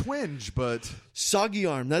heard of a twinge, but Soggy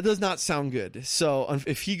arm. That does not sound good. So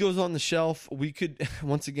if he goes on the shelf, we could,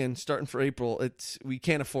 once again, starting for April, we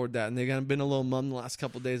can't afford that. And they've been a little mum the last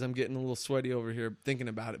couple of days. I'm getting a little sweaty over here thinking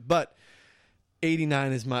about it. But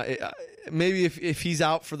 89 is my, maybe if he's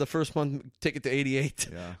out for the first month, take it to 88.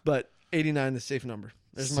 Yeah. But 89 is a safe number.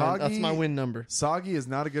 That's my win number. Soggy is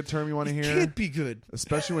not a good term you want to hear. It can't be good.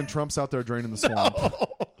 Especially when Trump's out there draining the swamp.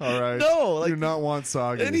 All right. No, like, you do not want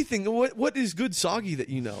soggy. Anything. What is good soggy that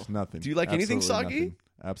you know? Nothing. Do you like anything soggy? Nothing.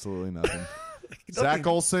 Absolutely nothing. Zach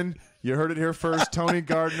Olson, you heard it here first. Tony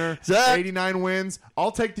Gardner, Zach, 89 wins.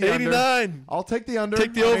 I'll take the 89. under. I'll take the under.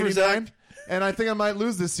 Take the on over, 89. Zach. And I think I might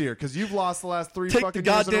lose this year because you've lost the last three Take fucking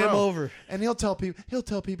the years in a goddamn row. over. And he'll tell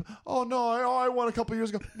people, oh no, I won a couple years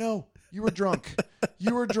ago. No, you were drunk.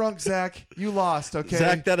 You were drunk, Zach. You lost. Okay,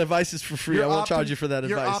 Zach, that advice is for free. I won't charge you for that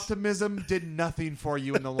your advice. Your optimism did nothing for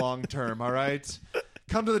you in the long term. All right,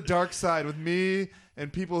 come to the dark side with me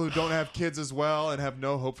and people who don't have kids as well and have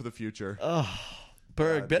no hope for the future.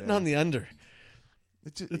 Berg, betting on the under.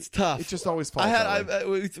 It's tough. It just always falls that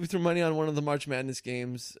way. We threw money on one of the March Madness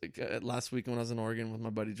games last week when I was in Oregon with my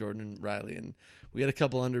buddy Jordan and Riley, and we had a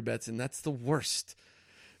couple under bets, and that's the worst.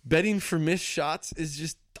 Betting for missed shots is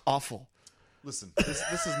just awful. Listen,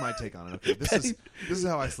 this is my take on it. Okay, this is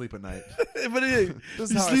how I sleep at night. But this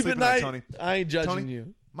is you how I sleep sleep at night. Tony. I ain't judging Tony,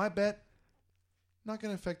 you. My bet not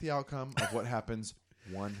going to affect the outcome of what happens.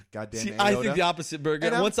 One goddamn. See, I think the opposite, Berg.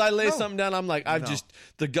 And Once I lay something down, I'm like,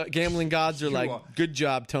 the gambling gods are You like, are. good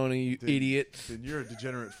job, Tony, you idiot. Then you're a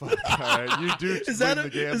degenerate fuck. All right? You do. Is believe that in the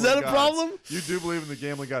gambling is that a gods. problem? You do believe in the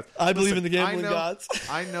gambling gods. I believe in the Listen, gambling gods.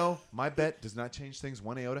 I know my bet does not change things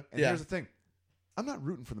one iota. And Yeah. here's the thing. I'm not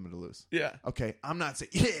rooting for them to lose. Yeah. Okay. I'm not saying,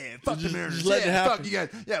 yeah, fuck the Just Mariners. letting it Yeah, fuck happen. you guys.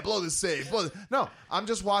 Yeah, blow this save. Blow this. No, I'm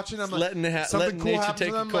just watching. I'm like, letting something letting cool nature happens take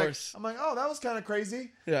to a them. course. I'm like, oh, that was kind of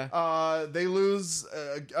crazy. Yeah. They lose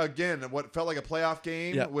again. What felt like a playoff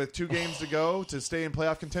game Yeah. with 2 games to go to stay in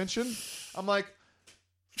playoff contention. I'm like,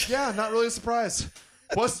 yeah, not really a surprise.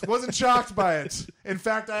 Wasn't shocked by it. In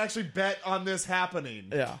fact, I actually bet on this happening.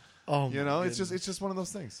 Yeah. Oh, You know, it's just one of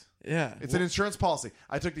those things. yeah. It's an insurance policy.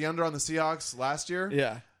 I took the under on the Seahawks last year.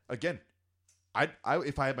 Yeah. Again, I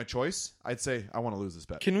if I had my choice, I'd say I want to lose this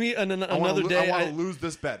bet. Can we another I want day? to lose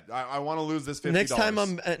this bet. I want to lose this $50.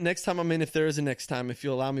 Next time I'm in, if there is a next time, if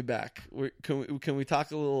you allow me back, can we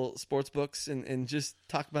talk a little sports books and just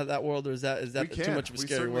talk about that world, or is that too much of a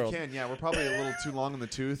scary certainly world? can. Yeah, we're probably a little too long in the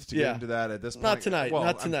tooth to Yeah. get into that at this point. Not tonight. Well,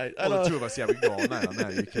 Not tonight. Well, the two of us, yeah, we can go all night on that.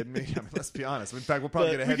 Are you kidding me? I mean, let's be honest. In fact, we'll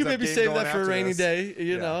probably But get a we heads could up maybe game save going that for a after rainy this. day.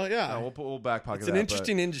 You know, yeah. No, we'll back pocket It's that. an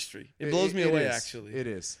interesting industry. It blows me it away, is. actually. It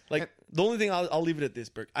is. Like, the only thing I'll leave it at this,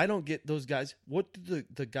 Burke. I don't get those guys. What do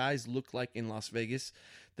the guys look like in Las Vegas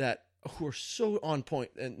who are so on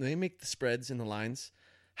point and they make the spreads and the lines?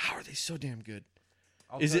 How are they so damn good?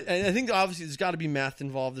 Is it? And I think obviously there's got to be math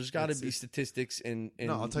involved. There's got to be statistics and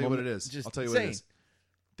no, I'll tell you what it is. Just I'll tell you what it is.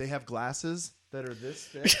 They have glasses that are this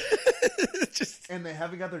thick, and they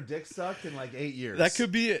haven't got their dick sucked in like 8 years. That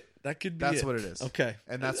could be it. That's what it is. Okay,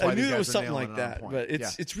 and that's why I knew these it was guys are something nailing like it on that. point. But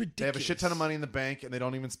it's ridiculous. They have a shit ton of money in the bank, and they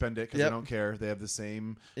don't even spend it because they don't care. They have the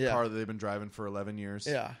same car that they've been driving for 11 years.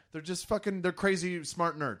 Yeah, they're just fucking. They're crazy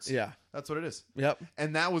smart nerds. Yeah, that's what it is. Yep.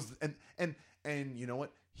 And that was and you know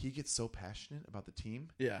what? He gets so passionate about the team.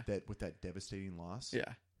 Yeah. That with that devastating loss. Yeah.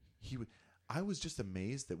 He would. I was just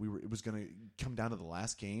amazed that it was going to come down to the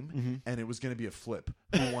last game, and it was going to be a flip.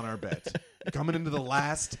 Who won our bet? Coming into the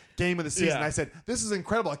last game of the season, I said, "This is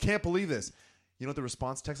incredible! I can't believe this." You know what the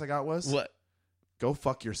response text I got was? What? Go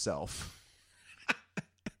fuck yourself.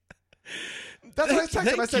 That's what I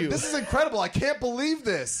texted him. I said, "This is incredible! I can't believe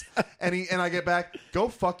this." And I get back, "Go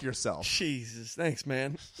fuck yourself." Jesus, thanks,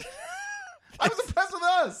 man. I was impressed with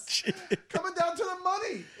us. Coming down to the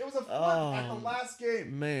money. It was a flip at the last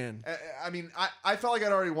game. Man. I mean, I felt like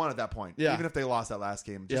I'd already won at that point. Yeah. Even if they lost that last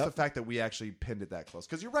game. Just the fact that we actually pinned it that close.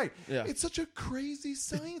 Because you're right. Yeah. It's such a crazy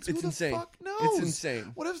science. It's Who insane. the fuck knows? It's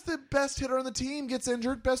insane. What if the best hitter on the team gets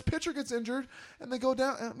injured, best pitcher gets injured, and they go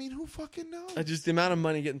down? I mean, who fucking knows? Just the amount of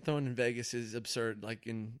money getting thrown in Vegas is absurd. Like,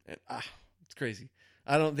 it's crazy.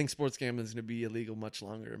 I don't think sports gambling is going to be illegal much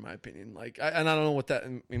longer, in my opinion. Like, and I don't know what that. I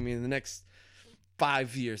mean, in the next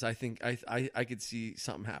 5 years, I think I could see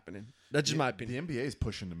something happening. That's just my opinion. The NBA is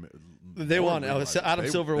pushing them. They want it. Adam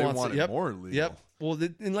Silver wants it. Yep. More legal. Yep. Well,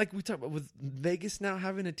 and like we talked about with Vegas now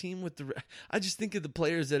having a team with I just think of the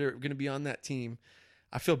players that are going to be on that team.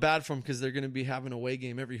 I feel bad for them because they're going to be having an away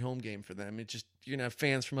game every home game for them. It's just you're going to have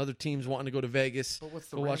fans from other teams wanting to go to Vegas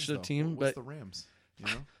to watch their team. What's the Rams? You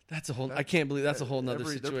know? That's a whole. I can't believe that's a whole nother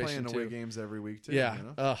situation. They're playing too. away games every week too. Yeah. You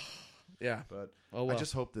know? Yeah. But well. I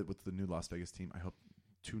just hope that with the new Las Vegas team, I hope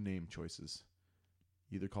 2 name choices.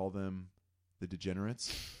 Either call them the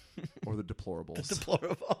Degenerates or the Deplorables. The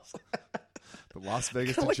Deplorables. The Las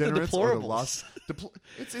Vegas Like Degenerates the or the Lost.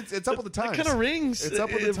 It's up with the times. It kind of rings. It's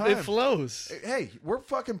up with the times. It flows. Hey, we're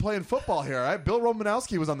fucking playing football here, all right? Bill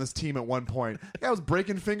Romanowski was on this team at one point. The guy was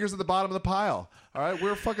breaking fingers at the bottom of the pile. All right,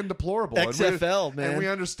 we're fucking deplorable. XFL, man. And we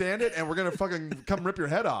understand it, and we're gonna fucking come rip your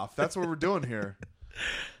head off. That's what we're doing here.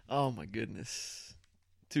 Oh my goodness.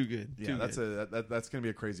 Too good. Yeah, that's going to be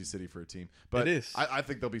a crazy city for a team. But it is. I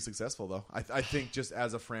think they'll be successful, though. I think just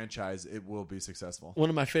as a franchise, it will be successful. One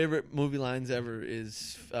of my favorite movie lines ever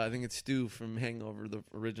is, I think it's Stu from Hangover, the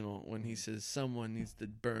original, when he says, "Someone needs to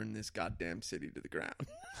burn this goddamn city to the ground."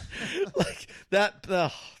 Like that.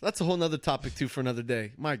 That's a whole nother topic too for another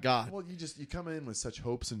day. My God. Well, you come in with such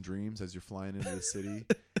hopes and dreams as you're flying into the city.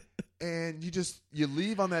 And you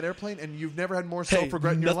leave on that airplane, and you've never had more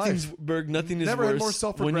self-regret in your life. Berg, nothing is never worse had more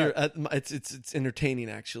self-regret. when you're at. It's entertaining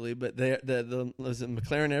actually, but the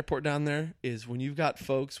McLaren Airport down there is when you've got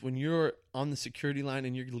folks when you're on the security line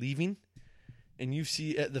and you're leaving, and you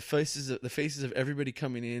see the faces of everybody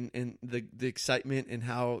coming in, and the excitement and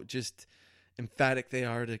how just emphatic they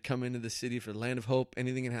are to come into the city for the land of hope.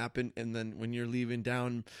 Anything can happen, and then when you're leaving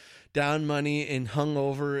down money and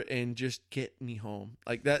hungover and just get me home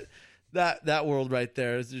like that. That world right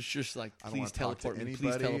there is just like, please teleport me.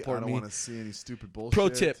 Please teleport me. I don't want to see any stupid bullshit. Pro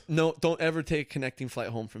tip: no, don't ever take a connecting flight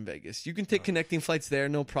home from Vegas. You can take connecting flights there,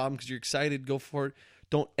 no problem, because you're excited. Go for it.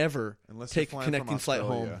 Don't ever take a connecting flight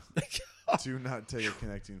home. Do not take a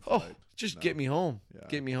connecting flight. Just get me home. Yeah.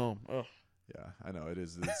 Get me home. Oh. Yeah, I know it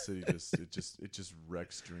is. The city just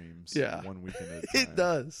wrecks dreams. Yeah, 1 weekend at a time. It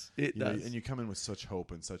does. It does. And you come in with such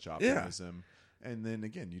hope and such optimism. Yeah. And then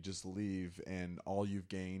again, you just leave, and all you've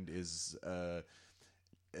gained is a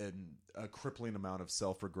crippling amount of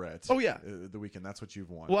self-regret. Oh yeah, the weekend. That's what you've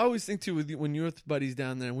won. Well, I always think too when you're with buddies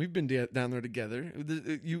down there, and we've been down there together.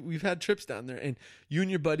 We've had trips down there, and you and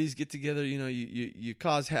your buddies get together. You know, you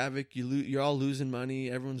cause havoc. You're all losing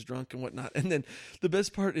money. Everyone's drunk and whatnot. And then the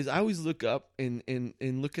best part is I always look up and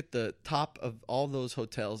look at the top of all those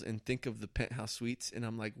hotels and think of the penthouse suites, and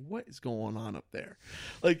I'm like, what is going on up there?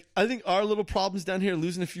 Like, I think our little problems down here,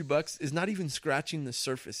 losing a few bucks, is not even scratching the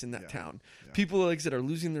surface in that town. Yeah. People, like I said, are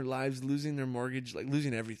losing their lives, losing their mortgage, like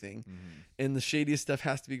losing everything. Mm-hmm. And the shadiest stuff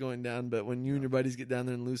has to be going down. But when you and your buddies get down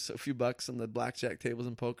there and lose a few bucks on the blackjack tables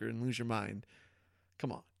and poker and lose your mind,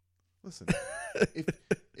 come on. Listen,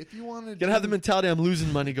 if you want to, gotta have the mentality I'm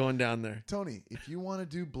losing money going down there. Tony, if you want to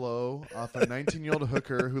do blow off a 19-year-old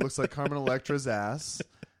hooker who looks like Carmen Electra's ass,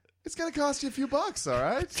 it's going to cost you a few bucks, all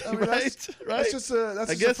right? I mean, right. That's just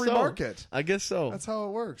a free market. I guess so. That's how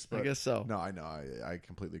it works. But I guess so. No, I know. I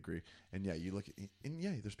completely agree. And yeah, you look at, and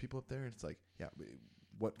yeah, there's people up there, and it's like, yeah,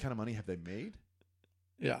 what kind of money have they made?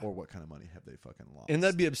 Yeah. Or what kind of money have they fucking lost? And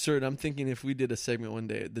that'd be absurd. I'm thinking if we did a segment one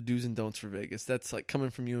day, the do's and don'ts for Vegas, that's like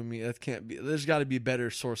coming from you and me. That can't be. There's got to be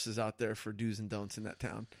better sources out there for do's and don'ts in that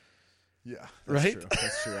town. Yeah, that's right? True.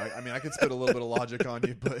 That's true. I mean, I could spit a little bit of logic on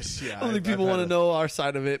you, but yeah. I don't think people want to know our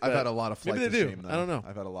side of it. I've had a lot of flights maybe they of do. shame, though. I don't know.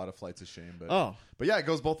 I've had a lot of flights of shame, but but yeah, it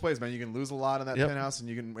goes both ways, man. You can lose a lot in that Yep. penthouse, and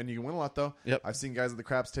you can win a lot though. Yep. I've seen guys at the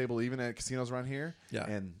craps table, even at casinos around here, Yeah.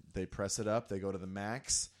 and they press it up. They go to the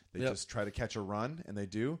max. They Yep. just try to catch a run, and they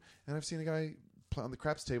do. And I've seen a guy play on the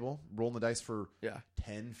craps table, rolling the dice for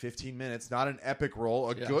 10, 15 minutes. Not an epic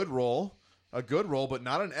roll, a good roll, but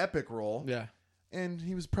not an epic roll. Yeah. And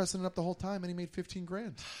he was pressing it up the whole time, and he made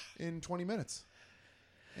 $15,000 in 20 minutes.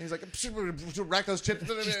 And he's like, rack those chips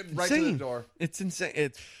right to the door. It's insane.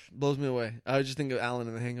 It blows me away. I just think of Alan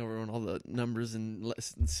in The Hangover when all the numbers and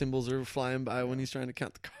symbols are flying by when he's trying to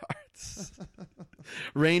count the cards.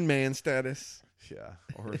 Rain Man status. Yeah,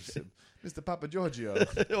 or Mr. Papa Giorgio.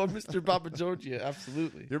 Or Mr. Papa Giorgio,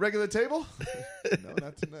 absolutely. Your regular table? No,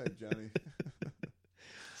 not tonight, Johnny.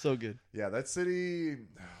 So good. Yeah, that city,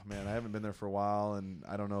 oh, man, I haven't been there for a while, and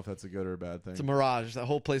I don't know if that's a good or a bad thing. It's a mirage. That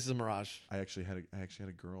whole place is a mirage. I actually had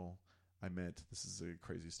a girl I met. This is a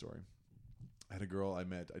crazy story. I had a girl I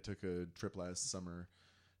met. I took a trip last summer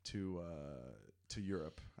to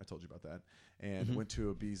Europe. I told you about that, and went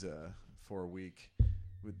to Ibiza for a week.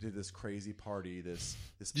 We did this crazy party. This.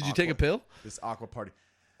 Did you take a pill? This aqua party.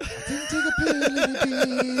 I didn't take a pill in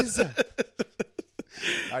Ibiza.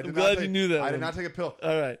 I'm glad you knew that. I did not take a pill.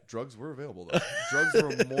 All right. Drugs were available, though. Drugs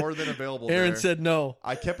were more than available. Aaron there. said no.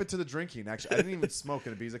 I kept it to the drinking. Actually, I didn't even smoke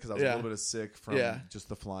in Ibiza because I was a little bit sick from just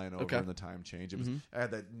the flying over and the time change. It was I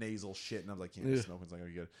had that nasal shit, and I was like, smoking's not gonna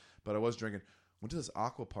be good. But I was drinking. Went to this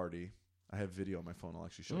aqua party. I have video on my phone. I'll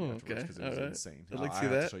actually show you afterwards because it was insane. I'd like to I see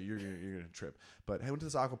have to that. show you. You're gonna trip. But I went to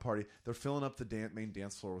this aqua party. They're filling up the main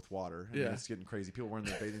dance floor with water. I mean, it's getting crazy. People wearing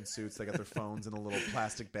their bathing suits. They got their phones in a little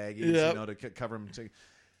plastic baggies, to cover them.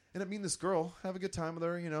 And I mean, this girl, have a good time with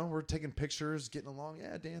her. We're taking pictures, getting along,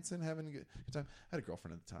 dancing, having a good time. I had a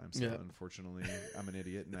girlfriend at the time, so unfortunately, I'm an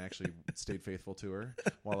idiot, and I actually stayed faithful to her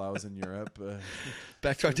while I was in Europe.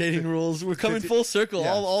 Back to our dating rules. We're coming full circle,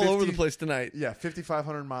 all over the place tonight. Yeah,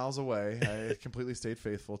 5,500 miles away. I completely stayed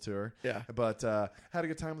faithful to her. Yeah. But had a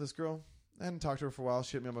good time with this girl. I hadn't talked to her for a while.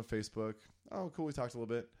 She hit me up on Facebook. Oh, cool. We talked a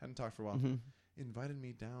little bit. Hadn't talked for a while. Invited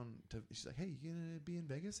me down to. She's like, "Hey, you gonna be in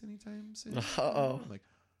Vegas anytime soon?" I'm like,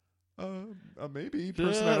 maybe.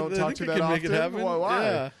 Person I don't talk to that often. Make it happen. Why?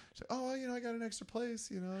 Yeah. She's like, I got an extra place.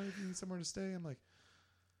 If you need somewhere to stay. I'm like,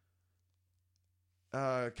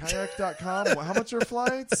 kayak.com. How much are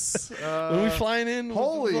flights? When we flying in?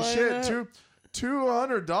 Holy shit!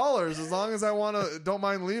 $200 as long as I don't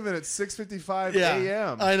mind leaving at 6:55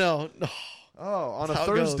 a.m. I know. Oh, on a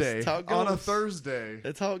Thursday. On a Thursday.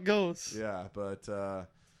 That's how it goes. Yeah, but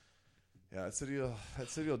that city will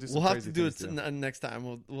do some. We'll have crazy to do it things next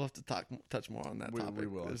time. We'll have to touch more on that topic. We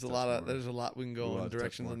will. There's a lot we can go in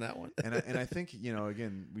directions on that one. and I think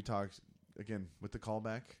again we talked with the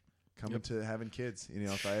callback coming to having kids.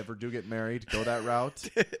 If I ever do get married, go that route.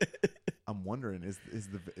 I'm wondering is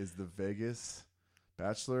the Vegas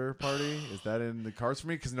bachelor party, is that in the cards for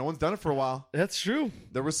me? Because no one's done it for a while. That's true.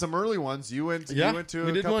 There was some early ones. You went to we a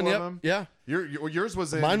did couple one, of them. Yeah. Yours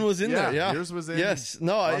was in. Mine was in there. Yeah. Yours was in. Yes.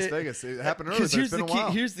 No. Las Vegas. It happened early. But it's been a while.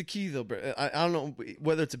 Here's the key, though, Brett. I don't know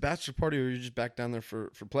whether it's a bachelor party or you're just back down there for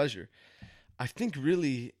pleasure. I think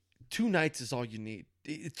really 2 nights is all you need.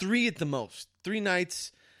 3 at the most. 3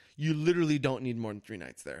 nights. You literally don't need more than 3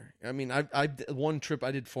 nights there. I mean, I one trip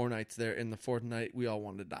I did 4 nights there, and the 4th night we all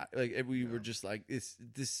wanted to die. Like we were just like,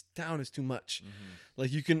 this town is too much.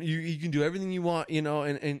 Like you can do everything you want,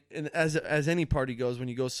 and as any party goes, when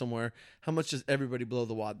you go somewhere, how much does everybody blow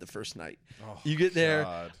the wad the first night? You get there,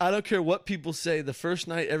 God. I don't care what people say. The first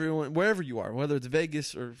night, everyone, wherever you are, whether it's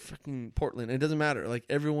Vegas or fucking Portland, it doesn't matter. Like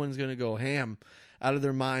everyone's gonna go ham out of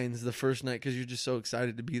their minds the first night because you're just so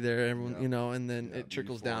excited to be there. Everyone, and then it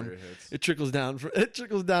trickles down. It trickles down. It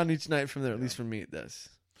trickles down each night from there. At least for me, it does.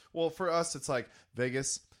 Well, for us, it's like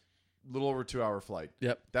Vegas, little over 2-hour flight.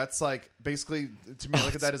 Yep. That's like basically to me.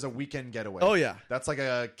 Look at that as a weekend getaway. Oh yeah. That's like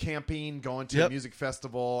a camping, going to a music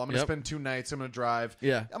festival. I'm gonna spend 2 nights. I'm gonna drive.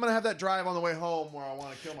 Yeah. I'm gonna have that drive on the way home where I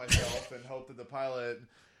want to kill myself and hope that the pilot.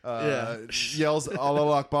 Yells Allahu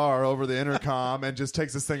Akbar over the intercom and just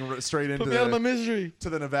takes this thing straight into Put me out of my misery to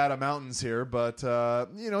the Nevada mountains here. But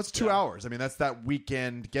it's 2 hours. I mean, that's that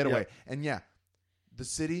weekend getaway. And the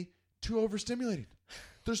city too overstimulated.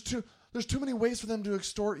 There's too many ways for them to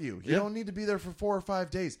extort you. You Yep. don't need to be there for 4 or 5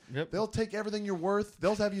 days. Yep. They'll take everything you're worth.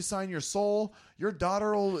 They'll have you sign your soul. Your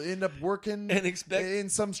daughter will end up working And expect- in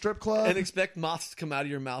some strip club. And expect moths to come out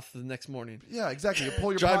of your mouth the next morning. Yeah, exactly. You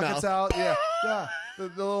pull your Dry pockets mouth. out. Yeah, yeah. The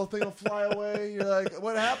little thing will fly away. You're like,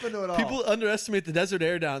 what happened to it all? People underestimate the desert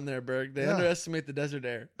air down there, Berg. They Yeah. underestimate the desert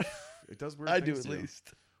air. It does weird I do things at to you.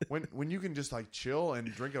 least. When you can just like chill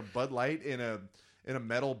and drink a Bud Light in a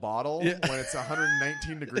metal bottle Yeah. when it's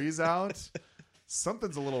 119 degrees out,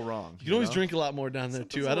 something's a little wrong. You can always know? drink a lot more down there,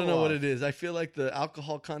 Something's too. a I don't know little what off. it is. I feel like the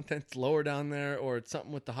alcohol content's lower down there, or it's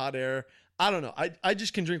something with the hot air. I don't know. I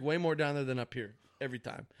just can drink way more down there than up here every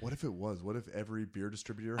time. What if it was? What if every beer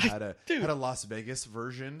distributor had a dude. Las Vegas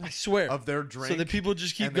version? I swear. Of their drink, So that people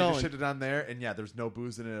just keep and they going. just shit it on there, and yeah, there's no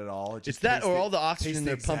booze in it at all. It just It's that tastes or all the tastes oxygen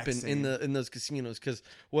they're exact pumping same. in those casinos, because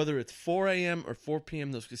whether it's 4 a.m. or 4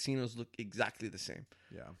 p.m., those casinos look exactly the same.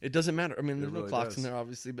 Yeah. It doesn't matter. I mean, there's no really clocks in does. there,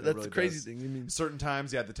 obviously, but It that's really the crazy does. thing. I mean, Certain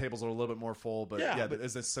times, yeah, the tables are a little bit more full, but Yeah, yeah, but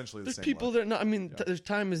it's essentially the there's same. people look. there. No, I mean, there's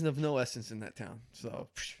time is of no essence in that town. So,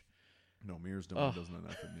 No mirrors, no Oh. windows, no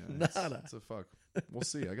nothing. Yeah, Nada. it's a fuck. We'll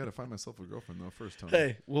see. I got to find myself a girlfriend though first, Tony.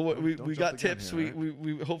 hey, well, we Don't jump got the gun tips. here,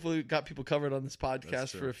 We hopefully got people covered on this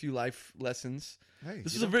podcast true. for a few life lessons. Hey,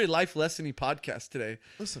 This you is a know- very life lessony podcast today.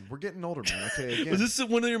 Listen, we're getting older, man. Okay, again, Was this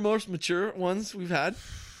one of your most mature ones we've had?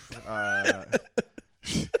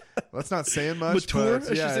 that's not saying much. Mature? But I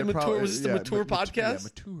should yeah, say it mature. probably- Was this the mature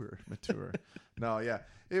podcast? Yeah, mature. No, yeah.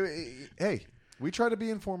 Hey, we try to be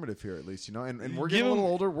informative here, at least, and we're Give getting a little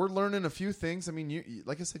 'em- older. We're learning a few things. I mean, you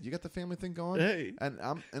like I said, you got the family thing going. Hey. and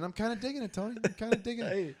I'm kind of digging it, Tony. I'm kind of digging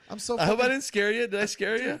Hey. it. I'm so. I hope I fucking- didn't scare you. Did I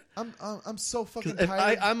scare you? I'm so fucking If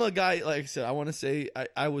tired. I'm a guy, like I said, I want to say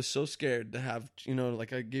I was so scared to have,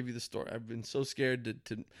 like I gave you the story. I've been so scared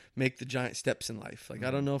to make the giant steps in life. Like, I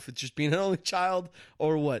don't know if it's just being an only child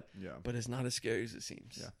or what. Yeah. But it's not as scary as it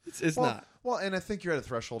seems. Yeah. It's well, not. Well, and I think you're at a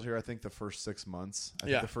threshold here. I think the first 6 months. I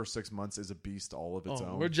Yeah. think the first 6 months is a beast all of its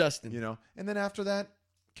own. We're Justin. And then after that,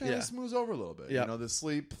 kind of Yeah. smooths over a little bit. Yep. The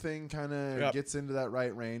sleep thing kind of Yep. gets into that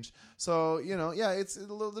right range. So yeah, it's a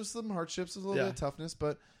little. There's some hardships, there's a little Yeah. bit of toughness,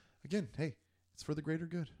 but again, hey, it's for the greater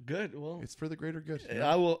good. Good. Well, It's for the greater good.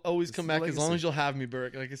 I will always It's come the back as long legacy. as you'll have me,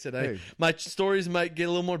 Burke. Like I said, Hey. my stories might get a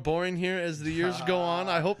little more boring here as the years go on.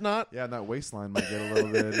 I hope not. Yeah, and that waistline might get a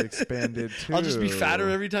little bit expanded too. I'll just be fatter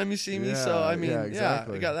every time you see me. So I mean,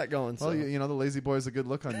 exactly. I got that going. So. Well, the lazy boy's a good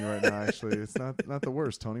look on you right now. Actually, it's not the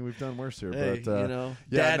worst, Tony. We've done worse here. Hey, but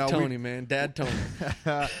Dad no, Tony, man, Dad Tony.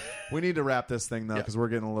 we need to wrap this thing though Yeah. because we're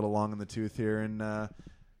getting a little long in the tooth here, and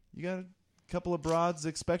you got a couple of broads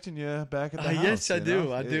expecting you back at the house. Yes, I you do.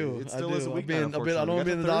 know? I do. It I still do. is a I'll weeknight. be in- I'll be- I don't want to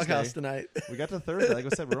be in the doghouse tonight. We got to Thursday. Like I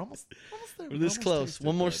said, we're almost there. We're We're this almost close. tasted,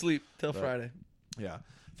 One more but- sleep till Friday. Yeah.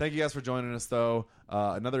 Thank you guys for joining us, though.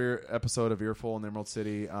 Another episode of Earful in Emerald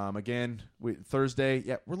City. Again, Thursday.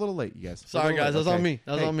 Yeah, we're a little late, you guys. We're a Sorry, little guys. late, That was on okay? me.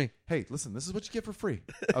 That was Hey, on me. Hey, listen, this is what you get for free,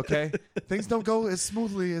 okay? Things don't go as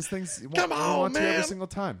smoothly as things Come on, want to every man. single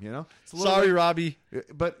time, It's a little Sorry, late. Robbie.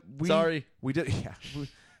 But Sorry. we did. Yeah,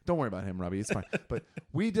 don't worry about him, Robbie. It's fine. But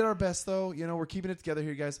we did our best, though. We're keeping it together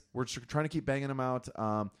here, guys. We're trying to keep banging them out.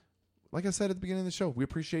 Like I said at the beginning of the show, we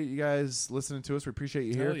appreciate you guys listening to us. We appreciate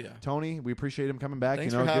you here, Hell yeah. Tony. We appreciate him coming back.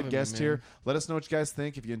 Thanks for having good me, guest man. here. Let us know what you guys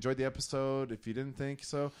think. If you enjoyed the episode, if you didn't think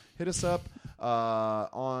so, hit us up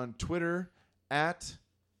on Twitter at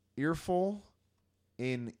Earful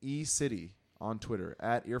in E City on Twitter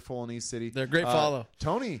at Earful in E City. They're a great follow.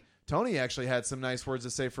 Tony actually had some nice words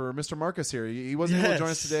to say for Mr. Marcus here. He wasn't able to join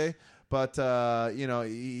us today, but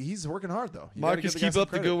he's working hard though. You gotta Marcus, give the guy keep some up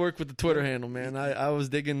the credit. good work with the Twitter handle, man. I was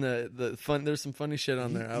digging the fun. There's some funny shit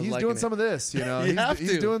on there. I was He's liking doing it. some of this, You have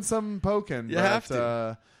he's to. doing some poking. You but, have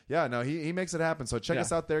to. Yeah, no, he makes it happen. So check Yeah.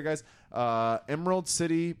 us out there, guys. Emerald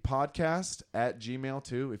City Podcast at Gmail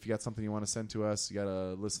too. If you got something you want to send to us, you got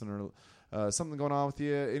a listener, something going on with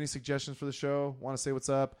you, any suggestions for the show, want to say what's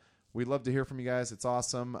up. We'd love to hear from you guys. It's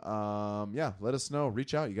awesome. Yeah, let us know.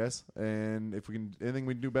 Reach out, you guys. And if we can, anything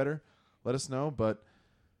we can do better, let us know. But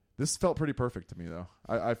this felt pretty perfect to me, though.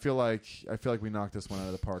 I feel like we knocked this one out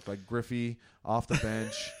of the park. Like Griffey off the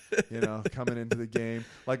bench, coming into the game.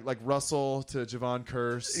 Like Russell to Javon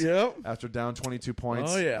Curse. Yep. After down 22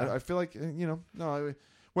 points. Oh, yeah. I feel like it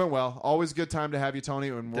went well. Always a good time to have you, Tony.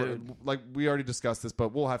 And we're, Dude. like we already discussed this,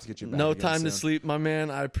 but we'll have to get you back. No again time to soon. sleep, my man.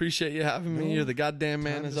 I appreciate you having me. No You're the goddamn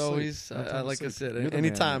man Time as to sleep. always. No time to Like I sleep. said, You're the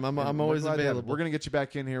anytime. man. I'm And always we're glad to have it. available. We're gonna get you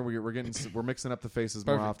back in here. We're mixing up the faces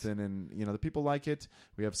more Perfect. often, and the people like it.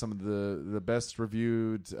 We have some of the best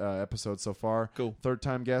reviewed episodes so far. Cool. Third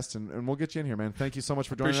time guest, and we'll get you in here, man. Thank you so much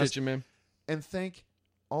for joining Appreciate us, you, man. and thank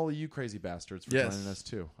all of you crazy bastards for Yes. joining us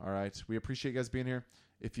too. All right, we appreciate you guys being here.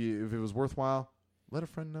 If it was worthwhile, let a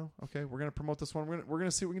friend know. Okay, we're gonna promote this one. We're gonna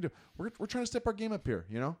see what we can do. We're trying to step our game up here.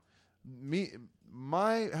 You know,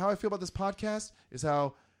 how I feel about this podcast is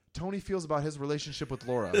how Tony feels about his relationship with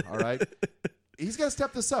Laura. All right. He's got to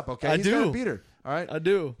step this up, okay? He's got to beat her, all right? I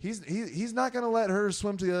do. He's not going to let her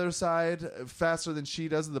swim to the other side faster than she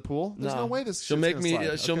does in the pool. There's no way this. She'll make me.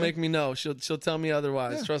 Slide, she'll make me know. She'll tell me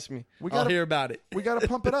otherwise. Yeah. Trust me. I'll hear about it. We got to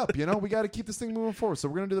pump it up. You know, we got to keep this thing moving forward. So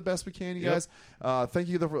we're going to do the best we can, you guys. Thank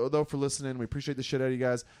you though for listening. We appreciate the shit out of you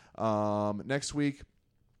guys. Next week,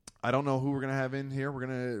 I don't know who we're gonna have in here.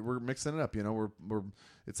 We're mixing it up. You know,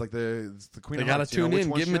 it's like it's the Queen. They gotta tune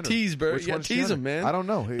in. Give him a tease, bro. You gotta tease him, man. I don't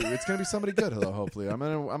know. It's gonna be somebody good though. Hopefully, I'm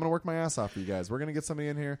gonna work my ass off for you guys. We're gonna get somebody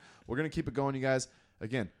in here. We're gonna keep it going, you guys.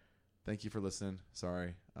 Again, thank you for listening.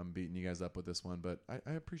 Sorry, I'm beating you guys up with this one, but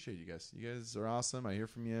I appreciate you guys. You guys are awesome. I hear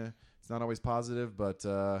from you. It's not always positive, but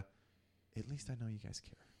at least I know you guys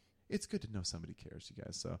care. It's good to know somebody cares, you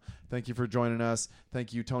guys. So thank you for joining us.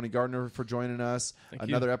 Thank you, Tony Gardner, for joining us.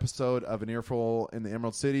 Another episode of An Earful in the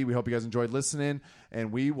Emerald City. We hope you guys enjoyed listening,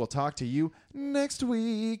 and we will talk to you next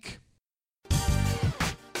week.